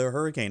the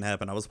hurricane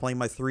happened? I was playing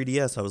my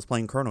 3DS. I was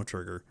playing Chrono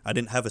Trigger. I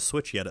didn't have a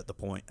Switch yet at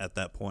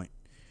that point.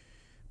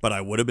 But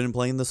I would have been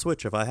playing the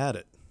Switch if I had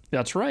it.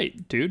 That's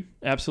right, dude.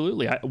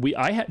 Absolutely.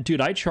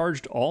 I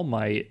charged all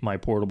my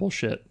portable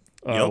shit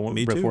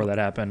me before too. That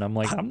happened. I'm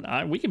like,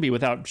 we can be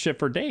without shit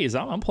for days.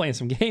 I'm playing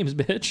some games,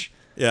 bitch.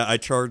 Yeah, I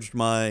charged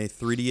my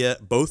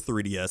 3DS, both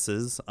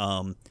 3DSs,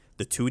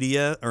 the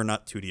 2DS or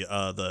not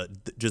 2DS,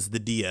 just the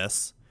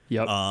DS.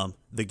 Yep.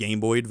 The Game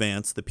Boy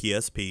Advance, the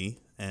PSP,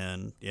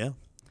 and yeah.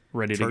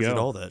 Ready to go.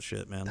 All that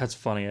shit, man. That's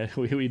funny.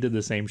 We did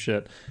the same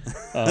shit.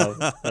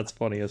 That's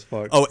funny as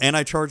fuck. Oh, and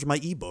I charged my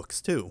ebooks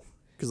too,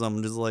 because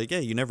I'm just like,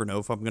 hey, you never know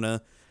if I'm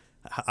gonna.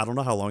 I don't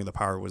know how long the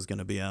power was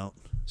gonna be out.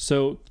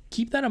 So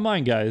keep that in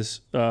mind,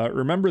 guys.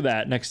 Remember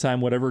that next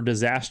time whatever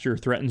disaster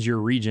threatens your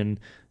region.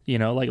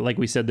 Like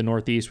we said, the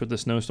Northeast with the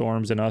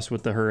snowstorms, and us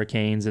with the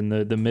hurricanes, and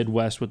the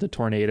Midwest with the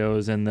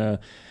tornadoes, and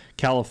the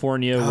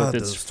California with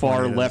its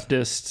far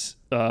leftist,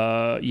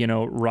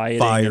 rioting,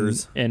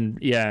 fires,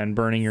 and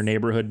burning your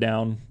neighborhood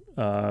down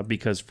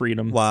because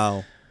freedom.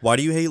 Wow. Why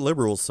do you hate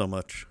liberals so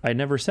much? I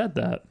never said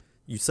that.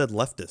 You said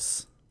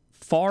leftists.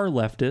 Far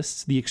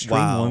leftists, the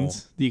extreme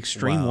ones. The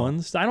extreme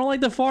ones. I don't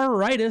like the far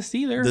rightists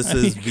either. This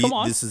is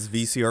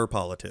VCR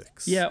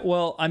politics. Yeah,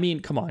 well, I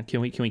mean, come on.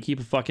 Can we keep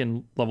a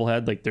fucking level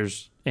head? Like,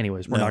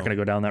 anyways, we're not going to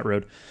go down that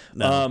road.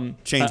 No.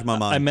 Change my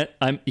mind.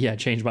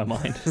 Change my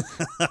mind.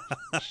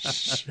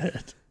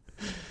 Shit.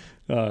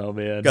 Oh,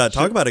 man. God,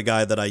 talk about a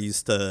guy that I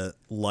used to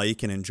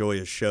like and enjoy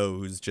his show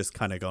who's just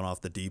kind of gone off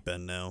the deep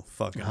end now.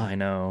 Fuck him. I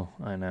know.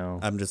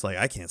 I'm just like,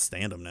 I can't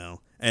stand him now.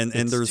 And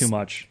it's there's too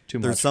much.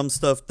 There's some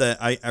stuff that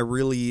I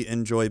really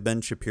enjoy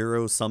Ben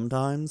Shapiro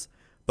sometimes,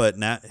 but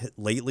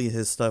lately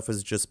his stuff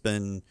has just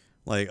been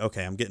like,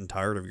 okay, I'm getting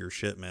tired of your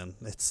shit, man.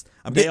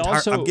 I'm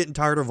getting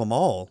tired of them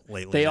all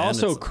lately. They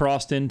also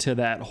crossed into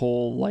that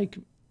whole like,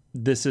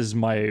 this is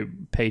my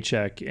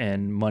paycheck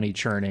and money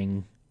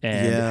churning.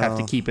 And have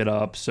to keep it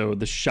up, so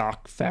the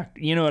shock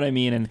factor, you know what I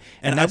mean? And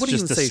that's I wouldn't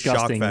just even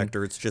disgusting. Say shock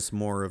factor. It's just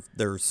more of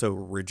they're so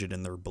rigid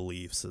in their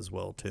beliefs as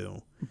well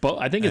too. But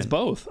I think it's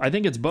both.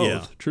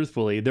 Yeah.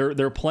 Truthfully,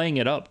 they're playing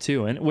it up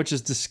too, and which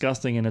is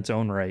disgusting in its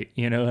own right.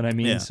 You know what I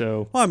mean? Yeah.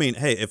 So well, I mean,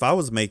 hey, if I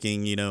was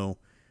making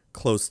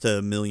close to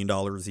 $1 million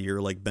a year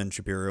like Ben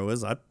Shapiro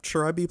is, I'm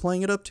sure I'd be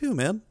playing it up too,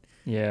 man.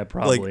 Yeah,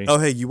 probably. Like, oh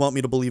hey, you want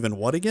me to believe in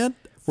what again?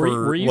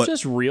 Were you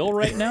just real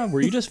right now? Were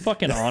you just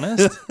fucking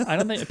honest? I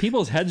don't think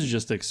people's heads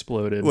just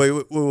exploded.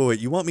 Wait.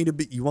 You want me to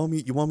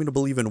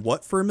believe in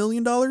what for $1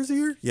 million a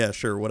year? Yeah,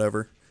 sure,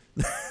 whatever.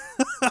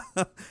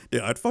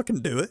 Dude, I'd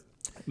fucking do it.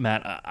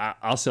 Matt,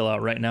 I'll sell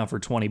out right now for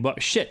 $20.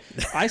 Shit,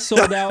 I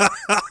sold out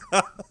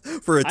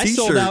for a I t-shirt.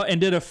 sold out and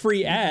did a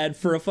free ad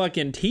for a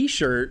fucking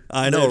t-shirt.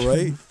 I know, that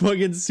right?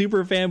 Fucking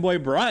super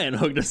fanboy Brian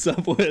hooked us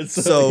up with.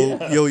 So,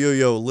 yeah.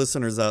 yo,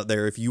 listeners out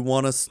there, if you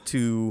want us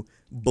to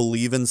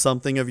believe in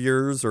something of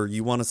yours, or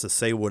you want us to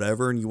say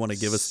whatever, and you want to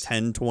give us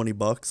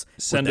 $10-$20,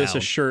 Send us a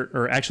shirt,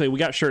 or actually, we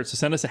got shirts, so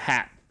send us a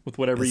hat with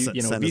whatever Yeah,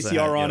 you know, send us a VCR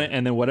hat, on yeah. it,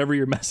 and then whatever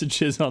your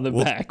message is on the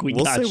back.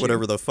 We'll got say you.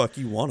 whatever the fuck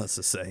you want us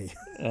to say.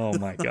 Oh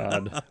my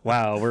god!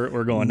 Wow,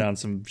 we're going down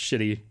some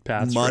shitty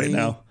paths Money, right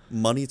now.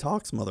 money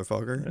talks,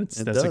 motherfucker. That's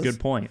It a does. good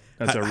point.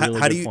 That's a really how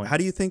good do you point. how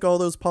do you think all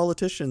those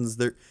politicians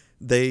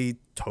they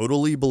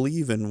totally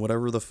believe in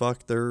whatever the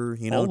fuck they're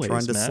Always,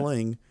 trying to Matt.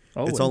 sling?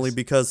 Always. It's only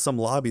because some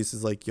lobbyist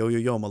is like, yo,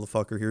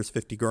 motherfucker, here's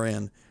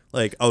 $50,000.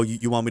 Like, oh,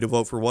 you want me to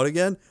vote for what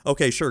again?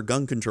 Okay, sure,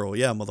 gun control,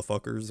 yeah,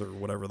 motherfuckers, or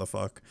whatever the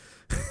fuck.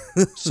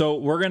 So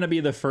we're gonna be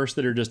the first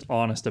that are just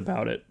honest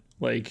about it.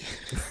 Like,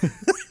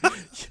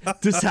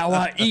 this is how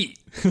I eat.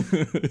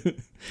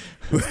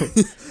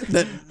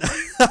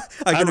 I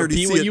I can already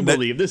repeat see what it. you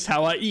believe. This is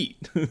how I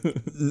eat.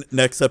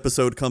 Next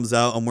episode comes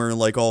out, I'm wearing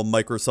like all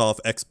Microsoft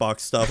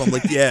Xbox stuff. I'm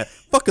like, yeah,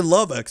 fucking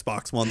love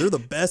Xbox One. They're the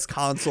best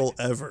console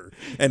ever.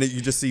 And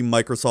you just see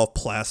Microsoft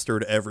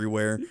plastered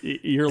everywhere.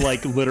 You're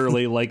like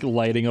literally like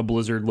lighting a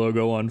Blizzard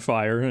logo on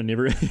fire, and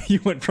you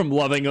went from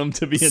loving them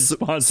to being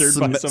sponsored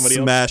by somebody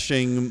else.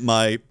 Smashing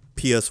my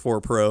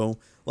PS4 Pro.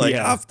 Like,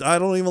 Yeah. I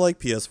don't even like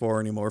PS4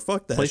 anymore.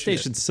 Fuck that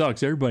PlayStation shit.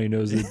 sucks. Everybody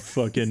knows that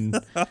fucking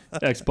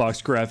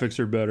Xbox graphics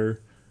are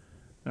better.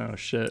 Oh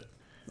shit.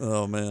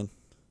 Oh man.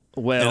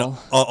 Well, And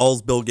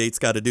all Bill Gates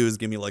got to do is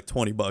give me like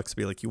 $20.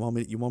 Be like, you want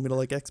me to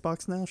like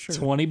Xbox now? Sure.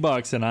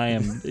 $20, and I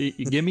am.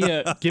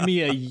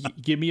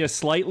 Give me a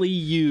slightly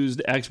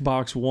used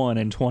Xbox One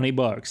and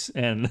 $20,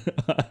 and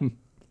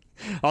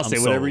I'll say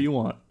whatever sold. you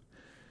want.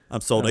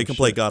 I'm sold. Oh, They can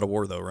play shit. God of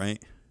War though,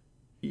 right?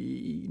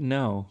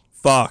 No,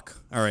 Fuck.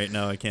 All right,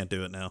 no, I can't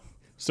do it now.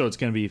 so it's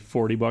gonna be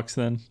 $40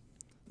 then.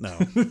 No,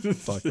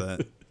 fuck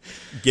that.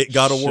 Get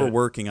God of War Shit.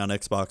 working on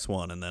Xbox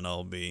One, and then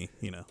I'll be,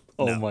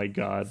 Oh no. my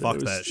god! Fuck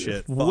It was- that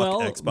shit. Fuck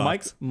Well,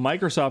 Xbox.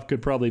 Microsoft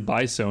could probably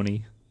buy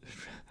Sony.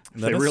 If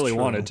That they is really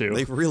true. wanted to.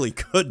 They really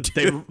could.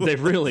 They Do. they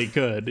really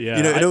could. Yeah.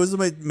 It always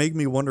make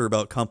me wonder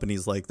about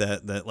companies like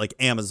that. That like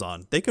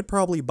Amazon, they could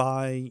probably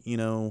buy.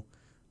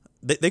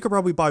 They could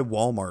probably buy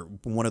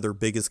Walmart, one of their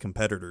biggest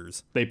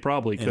competitors. they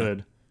probably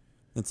could.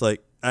 It's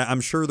like I'm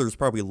sure there's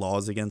probably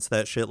laws against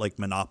that shit, like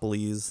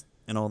monopolies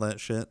and all that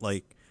shit.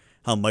 Like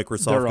how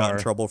Microsoft There got are.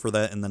 in trouble for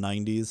that in the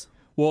 90s.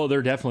 Well,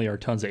 there definitely are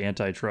tons of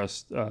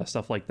antitrust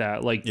stuff like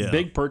that. Like Yeah.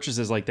 big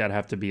purchases like that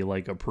have to be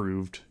like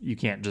approved. You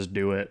can't just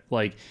do it.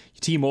 Like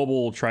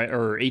T-Mobile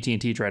or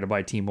AT&T tried to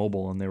buy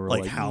T-Mobile, and they were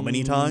like, Like how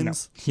many no."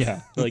 times?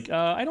 Yeah, like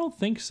I don't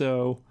think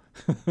so.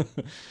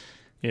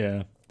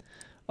 Yeah.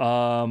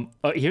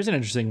 Here's an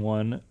interesting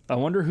one. I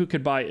wonder who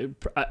could buy.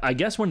 I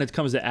guess when it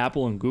comes to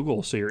Apple and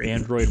Google, so your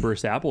Android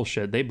versus Apple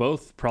shit, they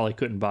both probably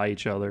couldn't buy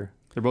each other.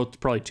 They're both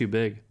probably too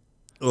big.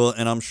 Well,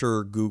 and I'm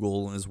sure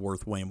Google is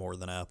worth way more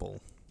than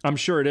Apple. I'm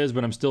sure it is,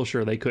 but I'm still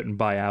sure they couldn't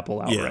buy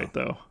Apple outright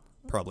though.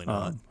 Probably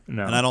not.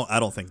 No. And I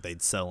don't think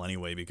they'd sell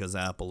anyway because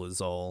Apple is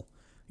all,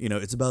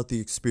 it's about the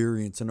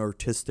experience and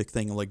artistic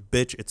thing. I'm like,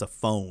 bitch, it's a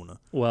phone.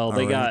 Well,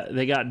 All right.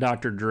 they got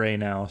Dr. Dre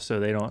now, so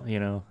they don't, they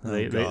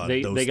God,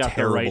 they those got the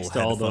terrible rights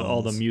to all the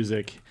headphones.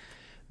 music.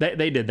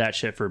 They did that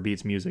shit for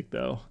Beats Music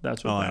though.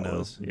 That's what Oh, I that know.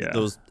 was. Yeah.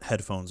 Those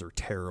headphones are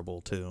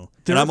terrible too.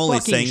 They're and I'm only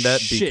fucking saying that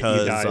shit, you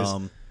because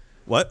guys.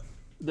 what?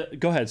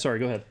 Go ahead. Sorry,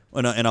 go ahead.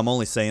 And I'm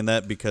only saying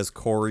that because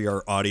Corey,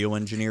 our audio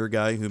engineer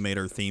guy who made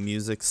our theme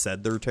music,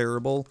 said they're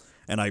terrible.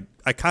 And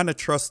I kind of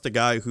trust the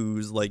guy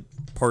who's like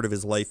part of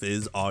his life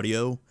is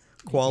audio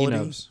quality.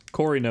 He knows.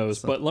 Corey knows.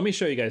 But let me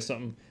show you guys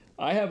something.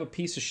 I have a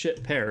piece of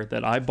shit pair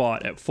that I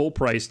bought at full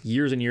price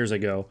years and years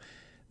ago.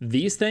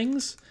 These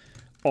things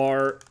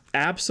are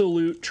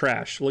absolute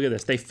trash. Look at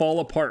this. They fall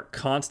apart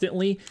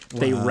constantly.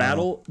 They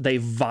rattle. They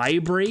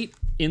vibrate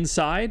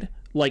inside,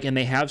 and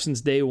they have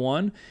since day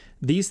one.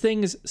 These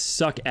things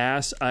suck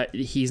ass.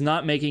 He's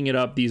not making it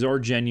up. These are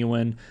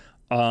genuine.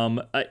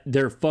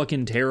 They're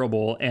fucking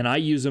terrible, and I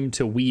use them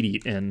to weed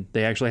eat in.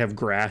 They actually have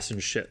grass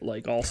and shit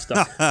all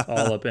stuff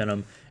all up in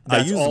them.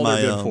 That's use all my,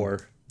 they're good for.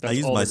 I That's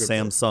use all my they're good for.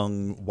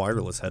 Samsung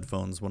wireless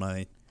headphones when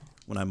I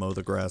mow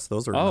the grass.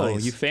 Those are Oh,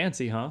 nice. you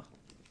fancy, huh?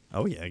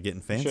 Oh yeah,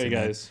 getting fancy. Show you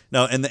man. guys.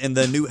 No, and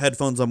the new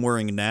headphones I'm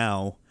wearing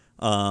now,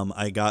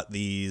 I got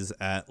these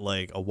at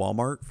like a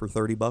Walmart for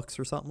 $30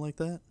 or something like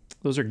that.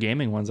 Those are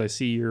gaming ones. I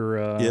see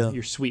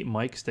your sweet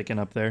mic sticking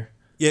up there.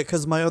 Yeah,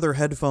 because my other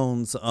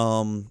headphones,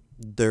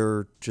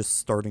 they're just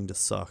starting to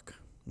suck.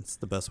 It's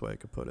the best way I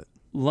could put it.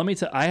 Let me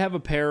tell. I have a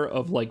pair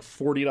of like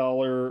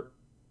 $40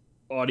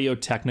 Audio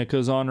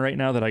Technicas on right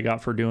now that I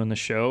got for doing the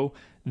show.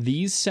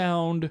 These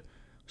sound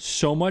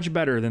so much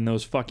better than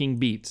those fucking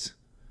Beats.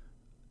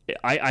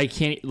 I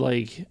can't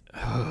like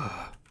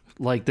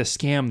the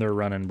scam they're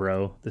running,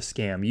 bro. The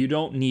scam. You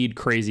don't need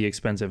crazy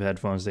expensive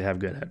headphones to have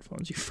good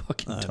headphones. You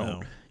fucking don't.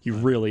 know. You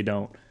really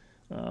don't.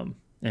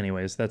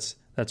 Anyways, that's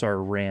our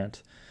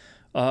rant.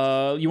 You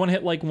want to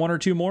hit like one or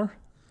two more?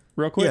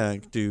 real quick? Yeah,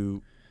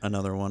 do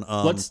another one.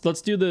 Let's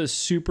do the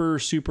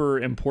super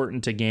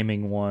important to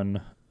gaming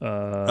one.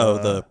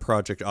 The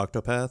Project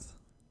Octopath.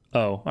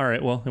 Oh, all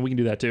right. Well, then we can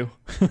do that too.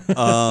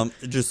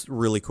 Just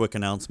really quick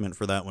announcement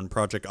for that one.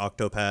 Project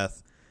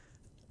Octopath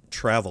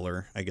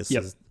Traveler, I guess.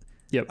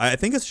 Yep. I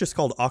think it's just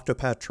called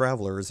Octopath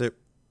Traveler. Is it?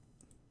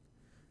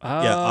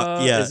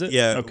 Is it?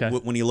 Yeah. Okay.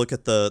 When you look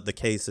at the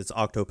case, it's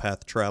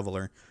Octopath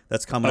Traveler.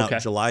 That's coming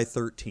out July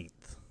 13th.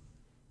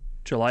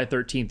 July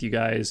 13th, you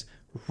guys.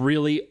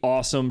 Really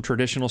awesome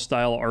traditional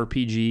style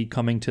RPG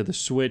coming to the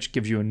Switch.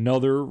 Gives you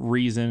another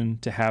reason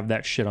to have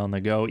that shit on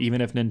the go, even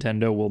if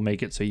Nintendo will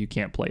make it so you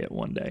can't play it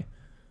one day.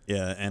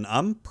 Yeah, and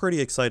I'm pretty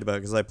excited about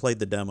it because I played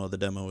the demo. The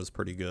demo was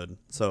pretty good.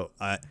 So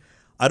I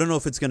don't know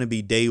if it's going to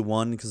be day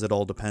one because it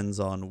all depends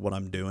on what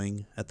I'm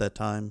doing at that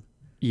time.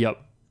 Yep.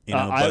 You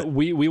know,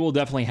 we will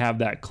definitely have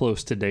that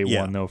close to day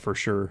one, though, for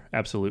sure.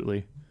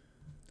 Absolutely.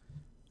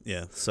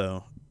 Yeah,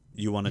 so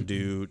you want to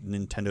do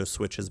Nintendo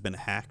Switch has been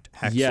hacked?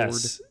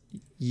 Yes.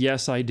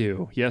 Yes, I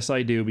do. Yes,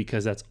 I do,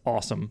 because that's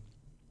awesome.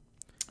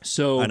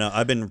 So I know.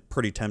 I've been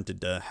pretty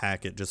tempted to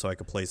hack it just so I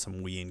could play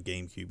some Wii and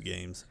GameCube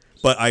games.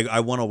 But I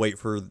want to wait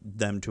for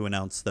them to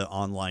announce the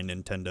online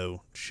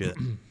Nintendo shit.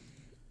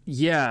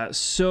 Yeah,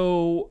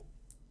 so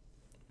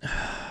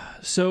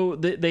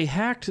they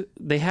hacked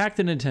the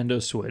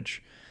Nintendo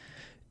Switch,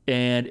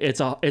 and it's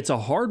a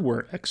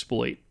hardware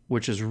exploit,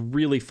 which is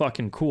really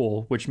fucking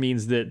cool, which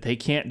means that they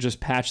can't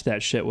just patch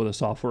that shit with a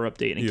software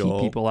update and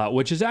keep people out,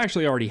 which has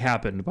actually already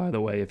happened, by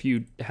the way. If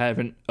you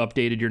haven't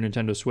updated your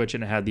Nintendo Switch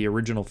and it had the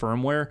original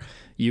firmware,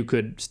 you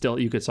could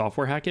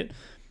software hack it.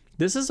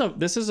 This is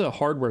a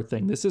hardware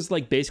thing. This is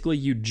like basically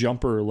you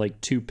jumper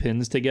like two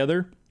pins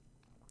together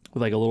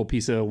with like a little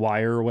piece of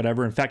wire or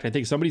whatever. In fact, I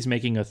think somebody's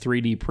making a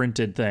 3D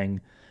printed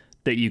thing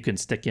that you can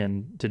stick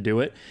in to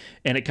do it,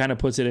 and it kind of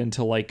puts it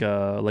into like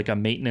a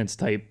maintenance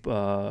type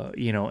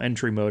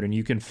entry mode, and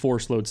you can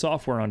force load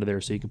software onto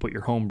there so you can put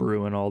your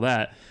homebrew and all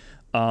that,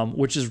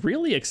 which is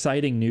really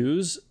exciting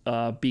news,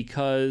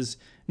 because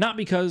not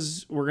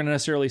because we're going to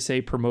necessarily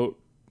say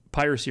promote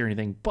piracy or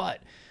anything,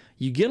 but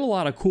you get a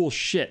lot of cool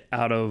shit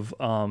out of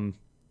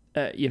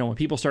when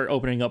people start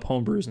opening up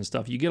homebrews and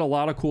stuff. You get a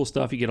lot of cool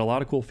stuff, you get a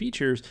lot of cool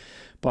features,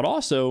 but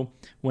also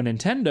when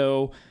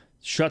Nintendo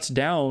shuts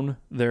down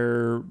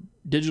their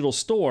digital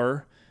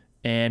store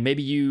and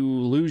maybe you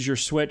lose your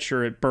Switch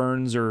or it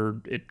burns or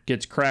it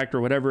gets cracked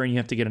or whatever, and you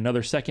have to get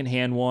another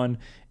secondhand one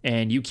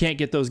and you can't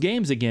get those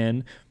games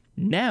again,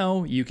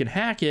 now you can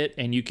hack it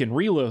and you can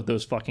reload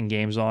those fucking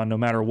games on no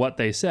matter what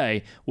they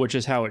say, which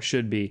is how it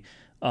should be.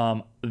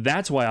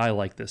 That's why I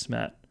like this,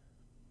 Matt.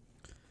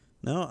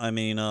 No, I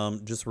mean,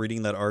 just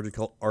reading that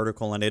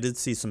article, and I did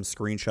see some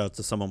screenshots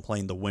of someone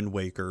playing the Wind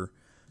Waker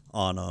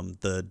on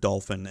the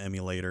Dolphin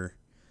emulator,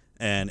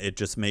 and it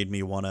just made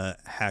me want to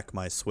hack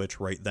my Switch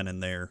right then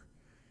and there,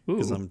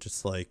 because I'm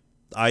just like,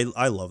 I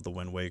love the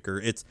Wind Waker.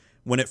 It's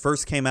when it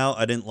first came out,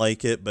 I didn't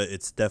like it, but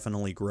it's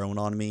definitely grown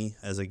on me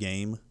as a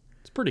game.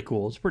 It's pretty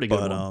cool. It's a pretty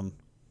good one.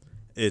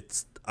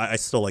 I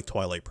still like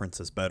Twilight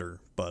Princess better,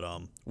 but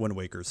Wind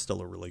Waker is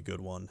still a really good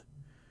one.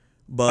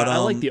 But I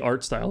like the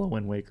art style of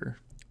Wind Waker.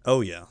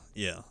 Oh yeah.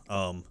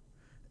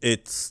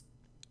 It's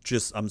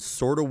just I'm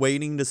sort of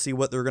waiting to see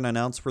what they're going to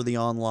announce for the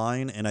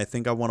online, and I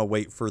think I want to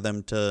wait for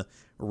them to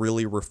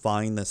really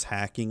refine this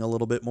hacking a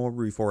little bit more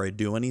before I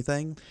do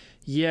anything.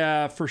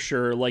 Yeah, for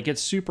sure. Like,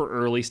 it's super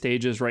early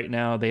stages right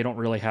now. They don't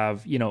really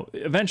have,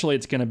 eventually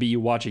it's going to be you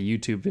watch a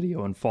YouTube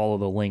video and follow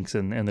the links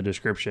in the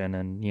description,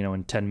 and,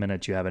 in 10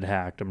 minutes you have it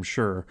hacked, I'm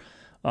sure.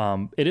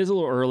 It is a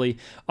little early.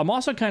 I'm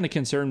also kind of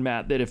concerned,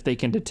 Matt, that if they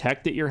can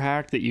detect that you're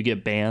hacked, that you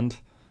get banned.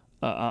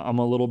 I'm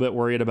a little bit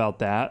worried about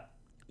that.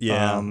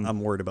 Yeah,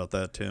 I'm worried about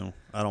that too.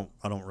 I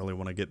don't really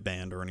want to get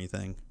banned or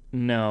anything.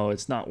 No,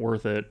 it's not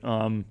worth it.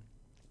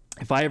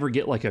 If I ever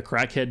get like a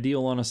crackhead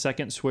deal on a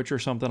second Switch or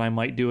something, I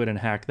might do it and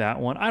hack that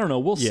one. I don't know.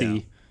 We'll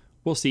see.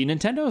 We'll see.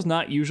 Nintendo is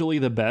not usually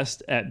the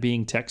best at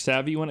being tech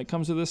savvy when it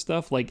comes to this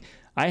stuff. Like,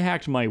 I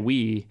hacked my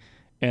Wii,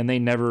 and they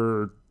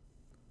never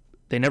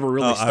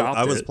really stopped it.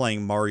 I was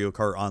playing Mario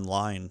Kart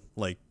Online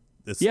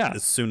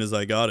as soon as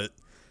I got it.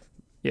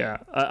 Yeah,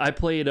 I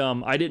played.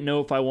 I didn't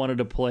know if I wanted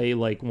to play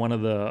like one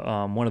of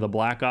the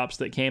Black Ops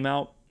that came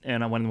out,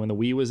 and when the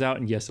Wii was out,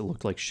 and yes, it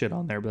looked like shit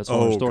on there, but that's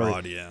another story. Oh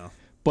God, yeah.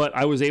 But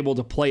I was able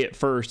to play it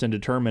first and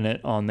determine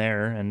it on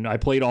there, and I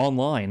played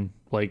online.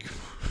 Like,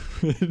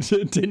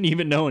 didn't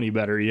even know any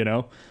better,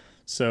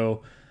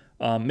 So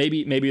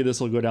maybe this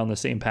will go down the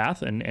same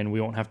path, and we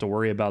won't have to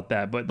worry about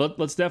that. But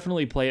let's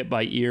definitely play it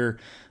by ear.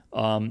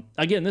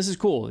 Again, this is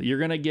cool. You're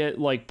going to get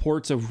like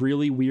ports of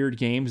really weird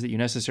games that you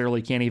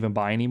necessarily can't even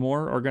buy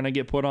anymore are going to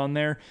get put on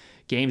there.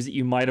 Games that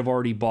you might have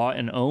already bought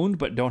and owned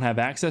but don't have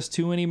access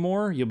to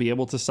anymore, you'll be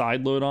able to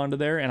sideload onto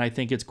there, and I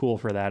think it's cool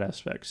for that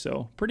aspect.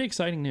 So pretty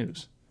exciting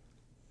news.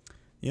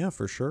 Yeah,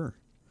 for sure.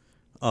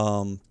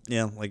 I'm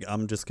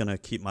just going to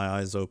keep my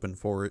eyes open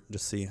for it,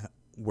 just see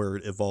where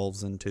it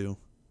evolves into.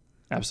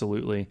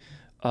 Absolutely.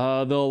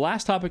 The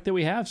last topic that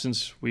we have,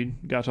 since we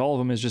got to all of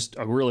them, is just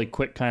a really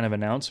quick kind of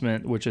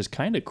announcement, which is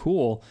kind of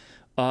cool.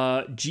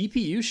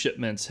 GPU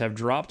shipments have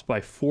dropped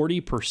by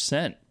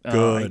 40%.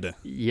 Good.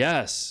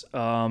 Yes.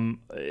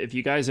 If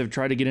you guys have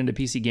tried to get into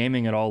PC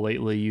gaming at all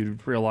lately,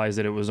 you'd realize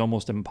that it was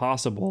almost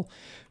impossible.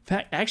 In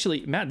fact,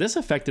 actually, Matt, this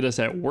affected us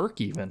at work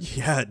even.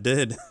 Yeah, it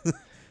did.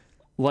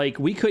 Like,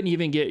 we couldn't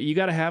even you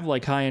got to have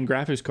like high-end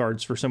graphics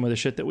cards for some of the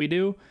shit that we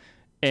do.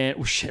 And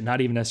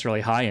not even necessarily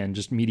high-end,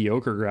 just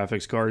mediocre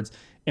graphics cards.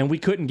 And we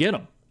couldn't get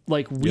them.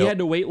 Like, we had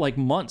to wait like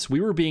months.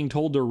 We were being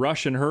told to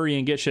rush and hurry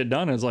and get shit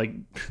done. And it's like,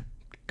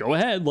 go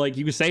ahead. Like,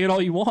 you can say it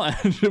all you want.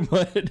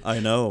 But I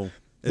know.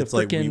 It's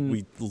like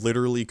we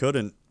literally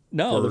couldn't.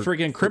 No, the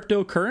freaking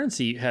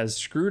cryptocurrency has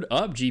screwed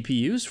up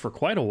GPUs for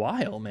quite a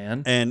while,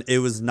 man. And it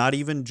was not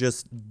even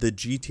just the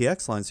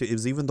GTX lines. It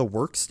was even the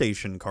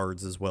workstation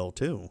cards as well,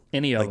 too.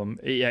 Any of them.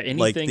 Yeah, anything.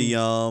 Like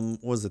the,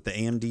 was it the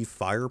AMD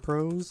Fire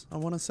Pros, I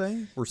want to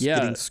say? Were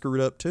getting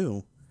screwed up,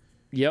 too.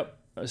 Yep.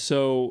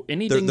 So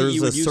anything that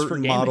you would use for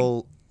gaming.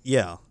 Model,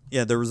 yeah,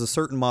 there was a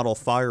certain model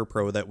Fire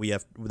Pro that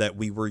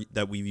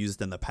we've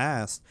used in the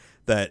past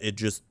that it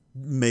just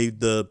made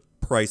the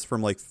price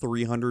from like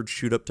 300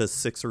 shoot up to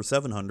 600 or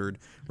 700.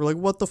 We're like,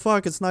 what the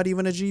fuck? It's not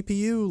even a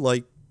GPU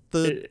like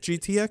the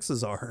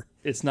GTXs are.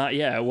 It's not.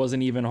 Yeah, it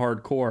wasn't even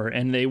hardcore,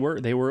 and they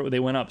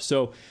went up.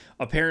 So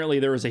apparently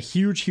there was a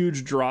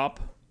huge drop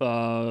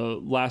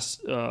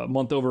last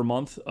month over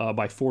month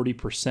by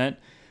 40%.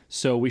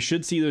 So we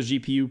should see those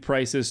GPU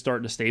prices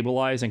start to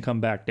stabilize and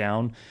come back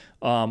down.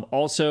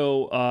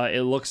 Also,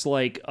 it looks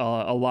like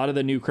a lot of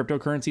the new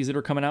cryptocurrencies that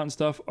are coming out and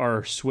stuff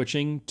are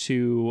switching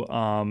to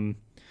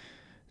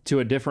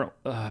a different.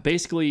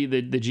 Basically,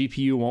 the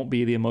GPU won't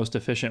be the most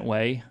efficient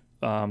way.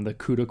 The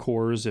CUDA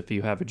cores, if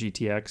you have a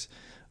GTX,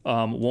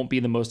 won't be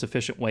the most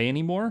efficient way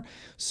anymore.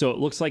 So it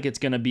looks like it's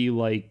going to be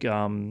like,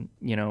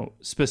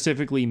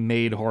 specifically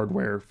made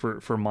hardware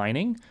for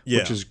mining,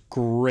 which is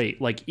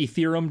great. Like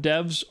Ethereum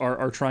devs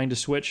are trying to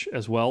switch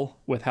as well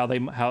with how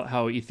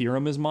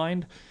Ethereum is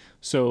mined.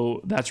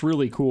 So that's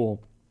really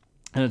cool.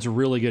 And it's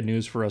really good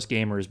news for us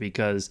gamers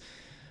because,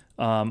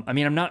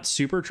 I'm not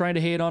super trying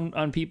to hate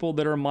on people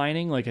that are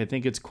mining. Like, I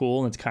think it's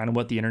cool, and it's kind of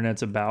what the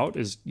internet's about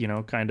is,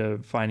 kind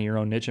of finding your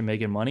own niche and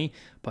making money.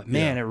 But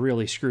man, it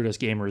really screwed us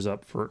gamers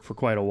up for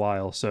quite a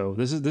while. So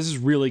this is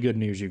really good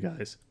news, you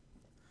guys.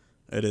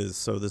 It is.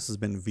 So this has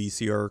been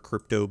VCR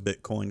crypto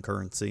Bitcoin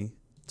currency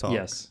talk.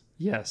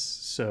 Yes.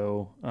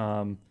 So,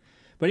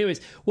 but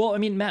anyways, well,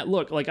 Matt,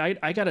 look, like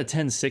I got a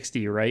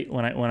 1060, right?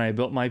 When I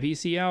built my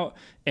PC out,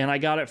 and I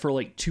got it for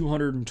like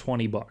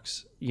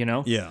 $220,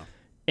 Yeah.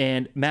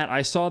 And Matt,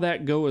 I saw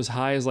that go as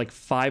high as like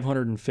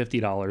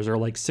 $550 or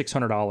like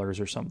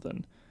 $600 or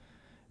something.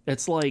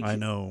 It's like, I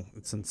know,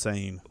 it's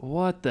insane.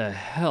 What the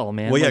hell,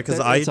 man? Well, yeah, because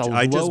I just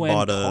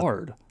bought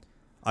card.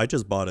 I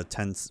just bought a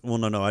 10. Well,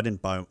 no, I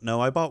didn't buy.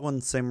 No, I bought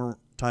one same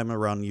time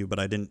around you, but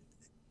I didn't.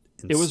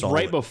 It was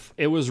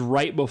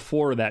right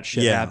before that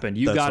shit happened.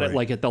 You got it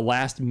like at the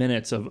last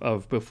minutes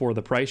of before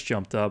the price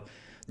jumped up.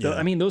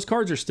 Yeah. Those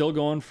cards are still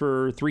going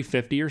for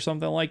 $350 or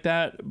something like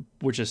that,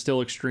 which is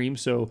still extreme.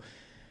 So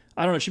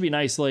I don't know. It should be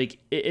nice. Like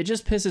it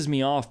just pisses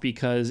me off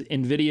because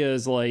Nvidia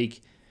is like,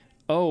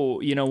 oh,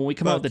 when we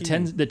come out with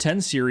the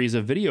 10 series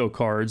of video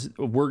cards,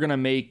 we're gonna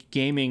make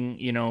gaming,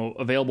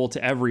 available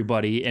to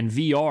everybody and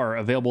VR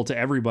available to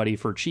everybody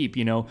for cheap.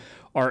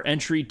 Our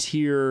entry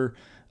tier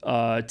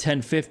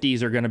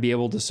 1050s are going to be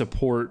able to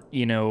support,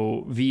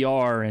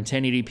 VR and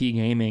 1080p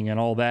gaming and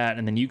all that,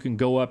 and then you can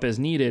go up as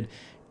needed,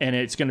 and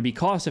it's going to be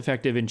cost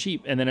effective and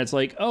cheap. And then it's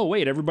like, oh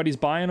wait, everybody's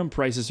buying them,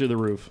 prices through the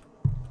roof.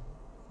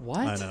 What?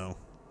 I know.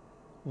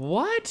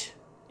 What?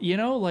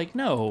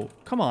 No,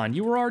 come on.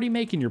 You were already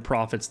making your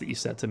profits that you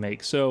set to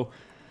make. So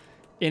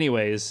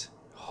anyways,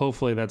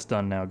 hopefully that's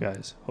done now,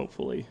 guys.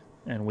 Hopefully.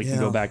 And we can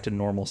go back to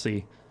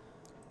normalcy.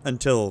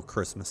 Until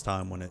Christmas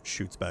time when it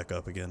shoots back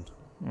up again.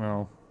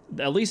 Well,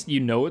 at least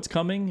it's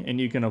coming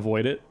and you can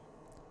avoid it.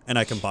 And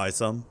I can buy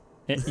some.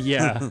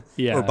 Yeah.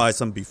 Or buy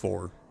some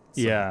before.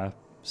 So. Yeah.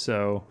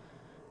 So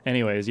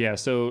anyways, yeah.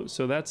 So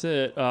that's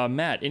it.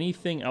 Matt,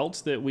 anything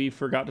else that we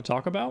forgot to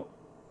talk about?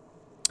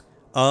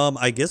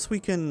 I guess we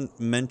can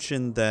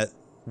mention that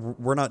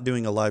we're not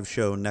doing a live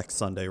show next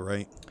Sunday,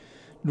 right?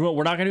 Well,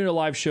 we're not going to do a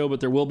live show, but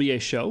there will be a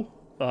show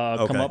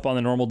come up on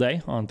the normal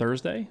day on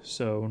Thursday.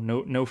 So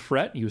no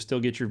fret. You still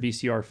get your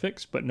VCR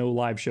fix, but no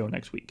live show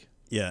next week.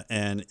 Yeah,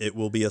 and it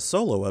will be a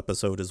solo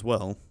episode as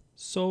well.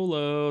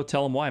 Solo.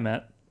 Tell them why,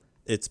 Matt.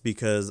 It's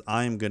because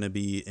I'm going to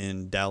be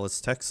in Dallas,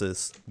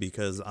 Texas,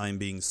 because I'm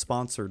being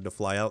sponsored to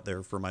fly out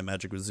there for my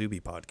Magic with Zuby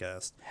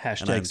podcast.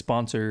 #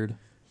 sponsored.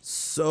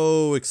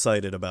 So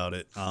excited about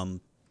it.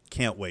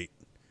 Can't wait.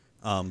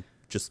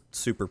 Just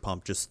super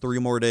pumped. Just 3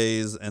 more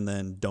days and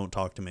then don't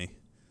talk to me.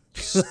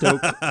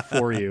 Stoked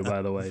for you,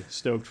 by the way.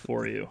 Stoked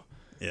for you.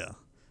 Yeah.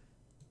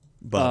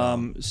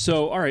 But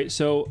so all right,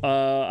 so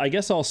I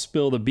guess I'll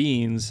spill the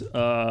beans.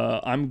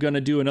 I'm gonna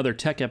do another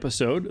tech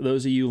episode.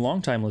 Those of you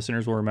longtime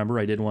listeners will remember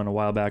I did one a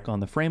while back on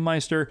the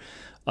FrameMeister.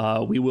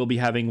 We will be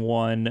having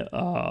one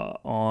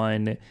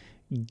on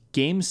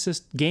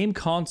game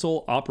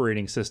console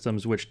operating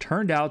systems, which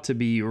turned out to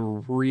be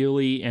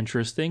really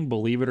interesting,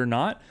 believe it or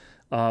not.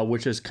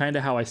 which is kind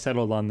of how I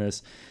settled on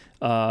this.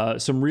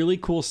 Some really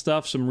cool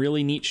stuff, some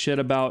really neat shit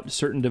about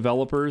certain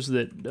developers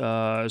that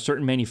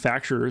certain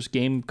manufacturers,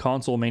 game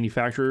console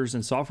manufacturers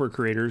and software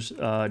creators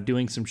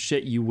doing some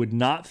shit you would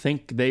not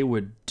think they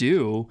would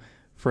do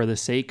for the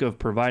sake of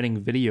providing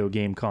video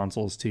game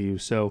consoles to you.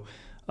 So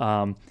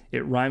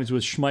it rhymes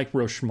with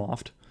Schmeicro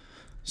Schmoft.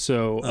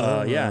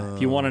 So yeah,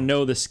 if you want to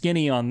know the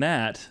skinny on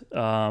that,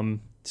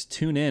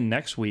 tune in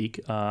next week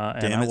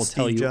and I will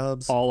tell you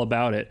all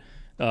about it.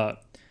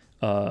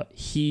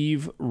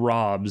 Heave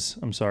Robs.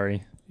 I'm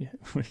sorry.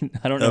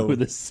 I don't know who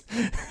this.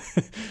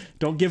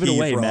 Don't give it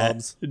away,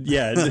 Robs. Matt.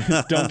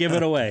 Yeah, don't give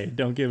it away.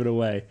 Don't give it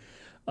away.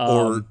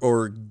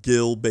 Or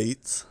Gil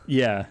Bates.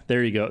 Yeah,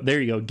 there you go. There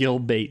you go. Gil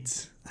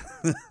Bates.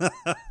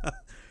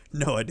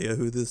 No idea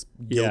who this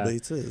Gil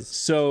Bates is.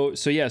 So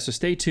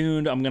stay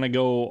tuned. I'm gonna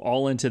go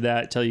all into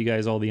that. Tell you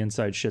guys all the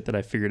inside shit that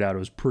I figured out. It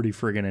was pretty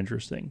friggin'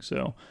 interesting.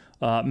 So,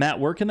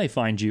 Matt, where can they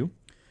find you?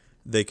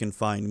 They can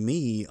find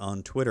me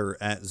on Twitter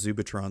at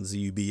Zubatron,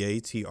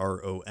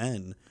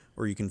 Zubatron,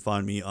 or you can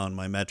find me on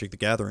my Magic the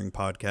Gathering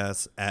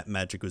podcast at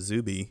Magic with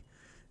Zuby.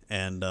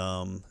 And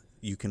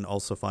you can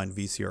also find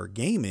VCR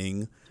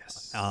Gaming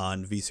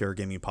on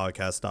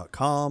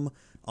VCRGamingPodcast.com,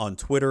 on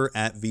Twitter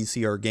at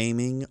VCR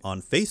Gaming,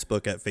 on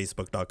Facebook at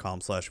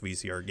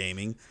Facebook.com/VCR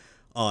Gaming,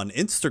 on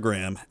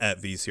Instagram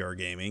at VCR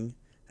Gaming.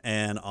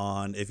 And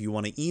if you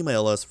want to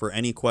email us for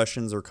any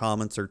questions or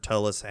comments or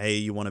tell us, hey,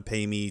 you want to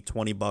pay me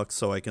 $20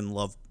 so I can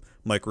love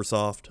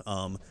Microsoft,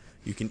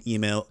 you can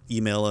email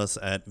us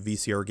at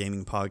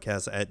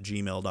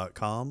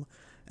vcrgamingpodcast@gmail.com.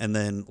 And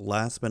then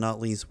last but not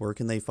least, where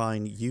can they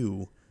find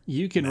you?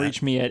 You can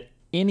reach me at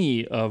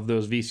any of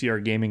those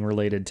VCR gaming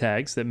related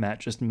tags that Matt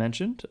just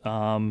mentioned.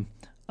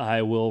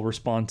 I will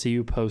respond to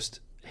you post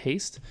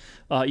haste.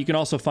 You can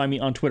also find me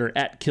on Twitter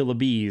at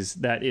Killabeez.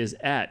 That is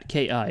at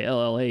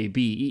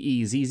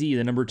KILLABEEZZ,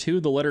 the number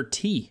 2, the letter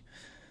T.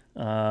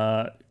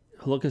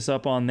 Look us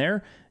up on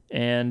there.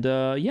 And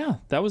yeah,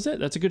 that was it.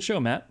 That's a good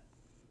show, Matt.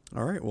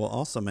 All right. Well,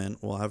 awesome, man.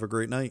 Well, have a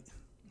great night.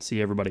 See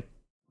you, everybody.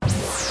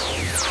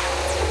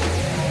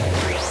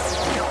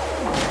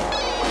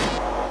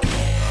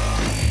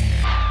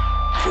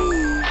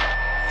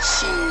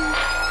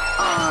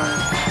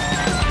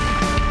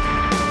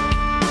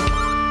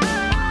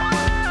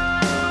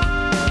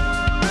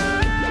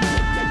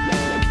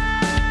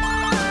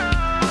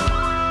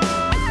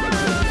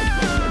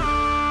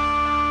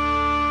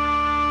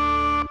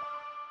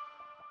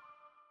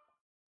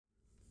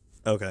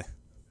 Okay.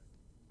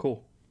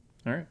 Cool.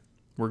 All right.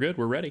 We're good.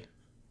 We're ready.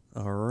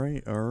 All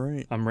right.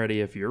 I'm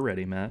ready if you're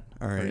ready, Matt.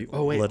 All right.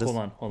 Oh, wait.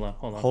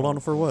 Hold on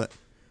for what?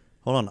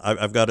 Hold on.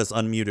 I've got us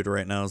unmuted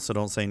right now, so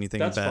don't say anything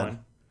That's bad.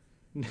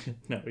 That's fine.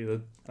 No,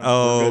 either.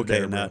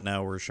 Okay.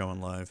 Now we're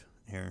showing live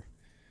here.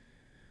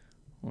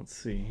 Let's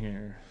see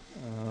here.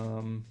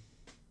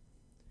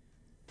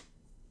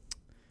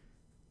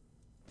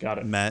 Got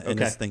it. Matt in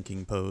his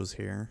thinking pose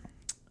here.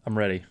 I'm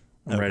ready.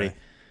 I'm ready.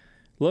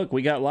 Look,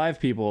 we got live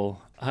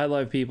people. Hi,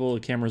 live people.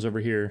 The camera's over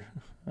here.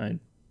 I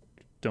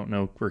don't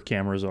know where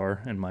cameras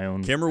are in my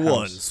own Camera house.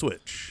 1,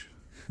 switch.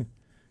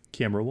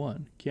 Camera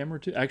 1. Camera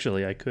 2.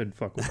 Actually, I could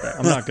fuck with that.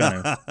 I'm not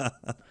gonna.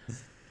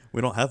 We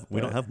don't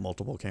have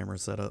multiple camera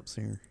setups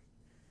here.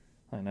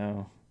 I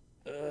know.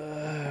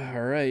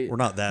 All right. We're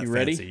not that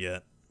ready? fancy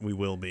yet. We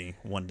will be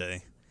one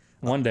day.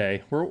 One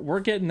day. We're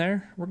getting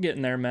there. We're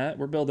getting there, Matt.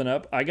 We're building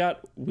up.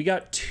 We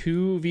got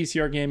 2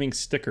 VCR gaming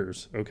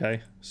stickers,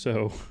 okay?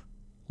 So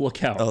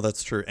look out. Oh,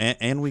 that's true.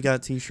 And we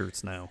got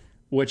t-shirts now.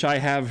 Which I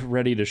have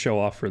ready to show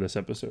off for this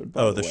episode.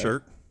 Oh, the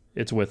shirt?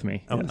 It's with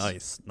me. Oh,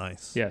 yes.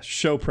 Nice. Yeah,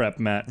 show prep,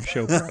 Matt.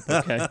 Show prep,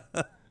 okay?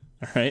 All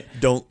right?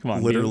 Don't Come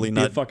on, literally be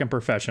not a fucking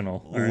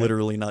professional.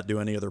 Literally not do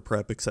any other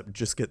prep except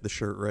just get the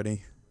shirt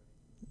ready.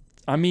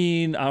 I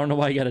mean, I don't know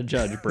why you got to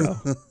judge, bro.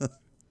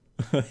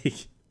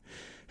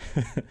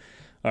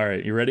 All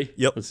right, you ready?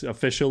 Yep. Let's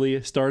officially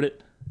start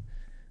it.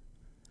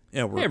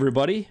 Yeah, Hey,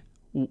 everybody.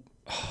 Oh,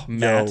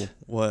 Matt. Yo,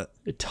 what?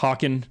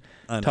 Talking.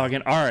 All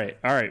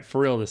right.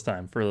 For real this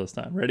time.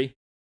 Ready?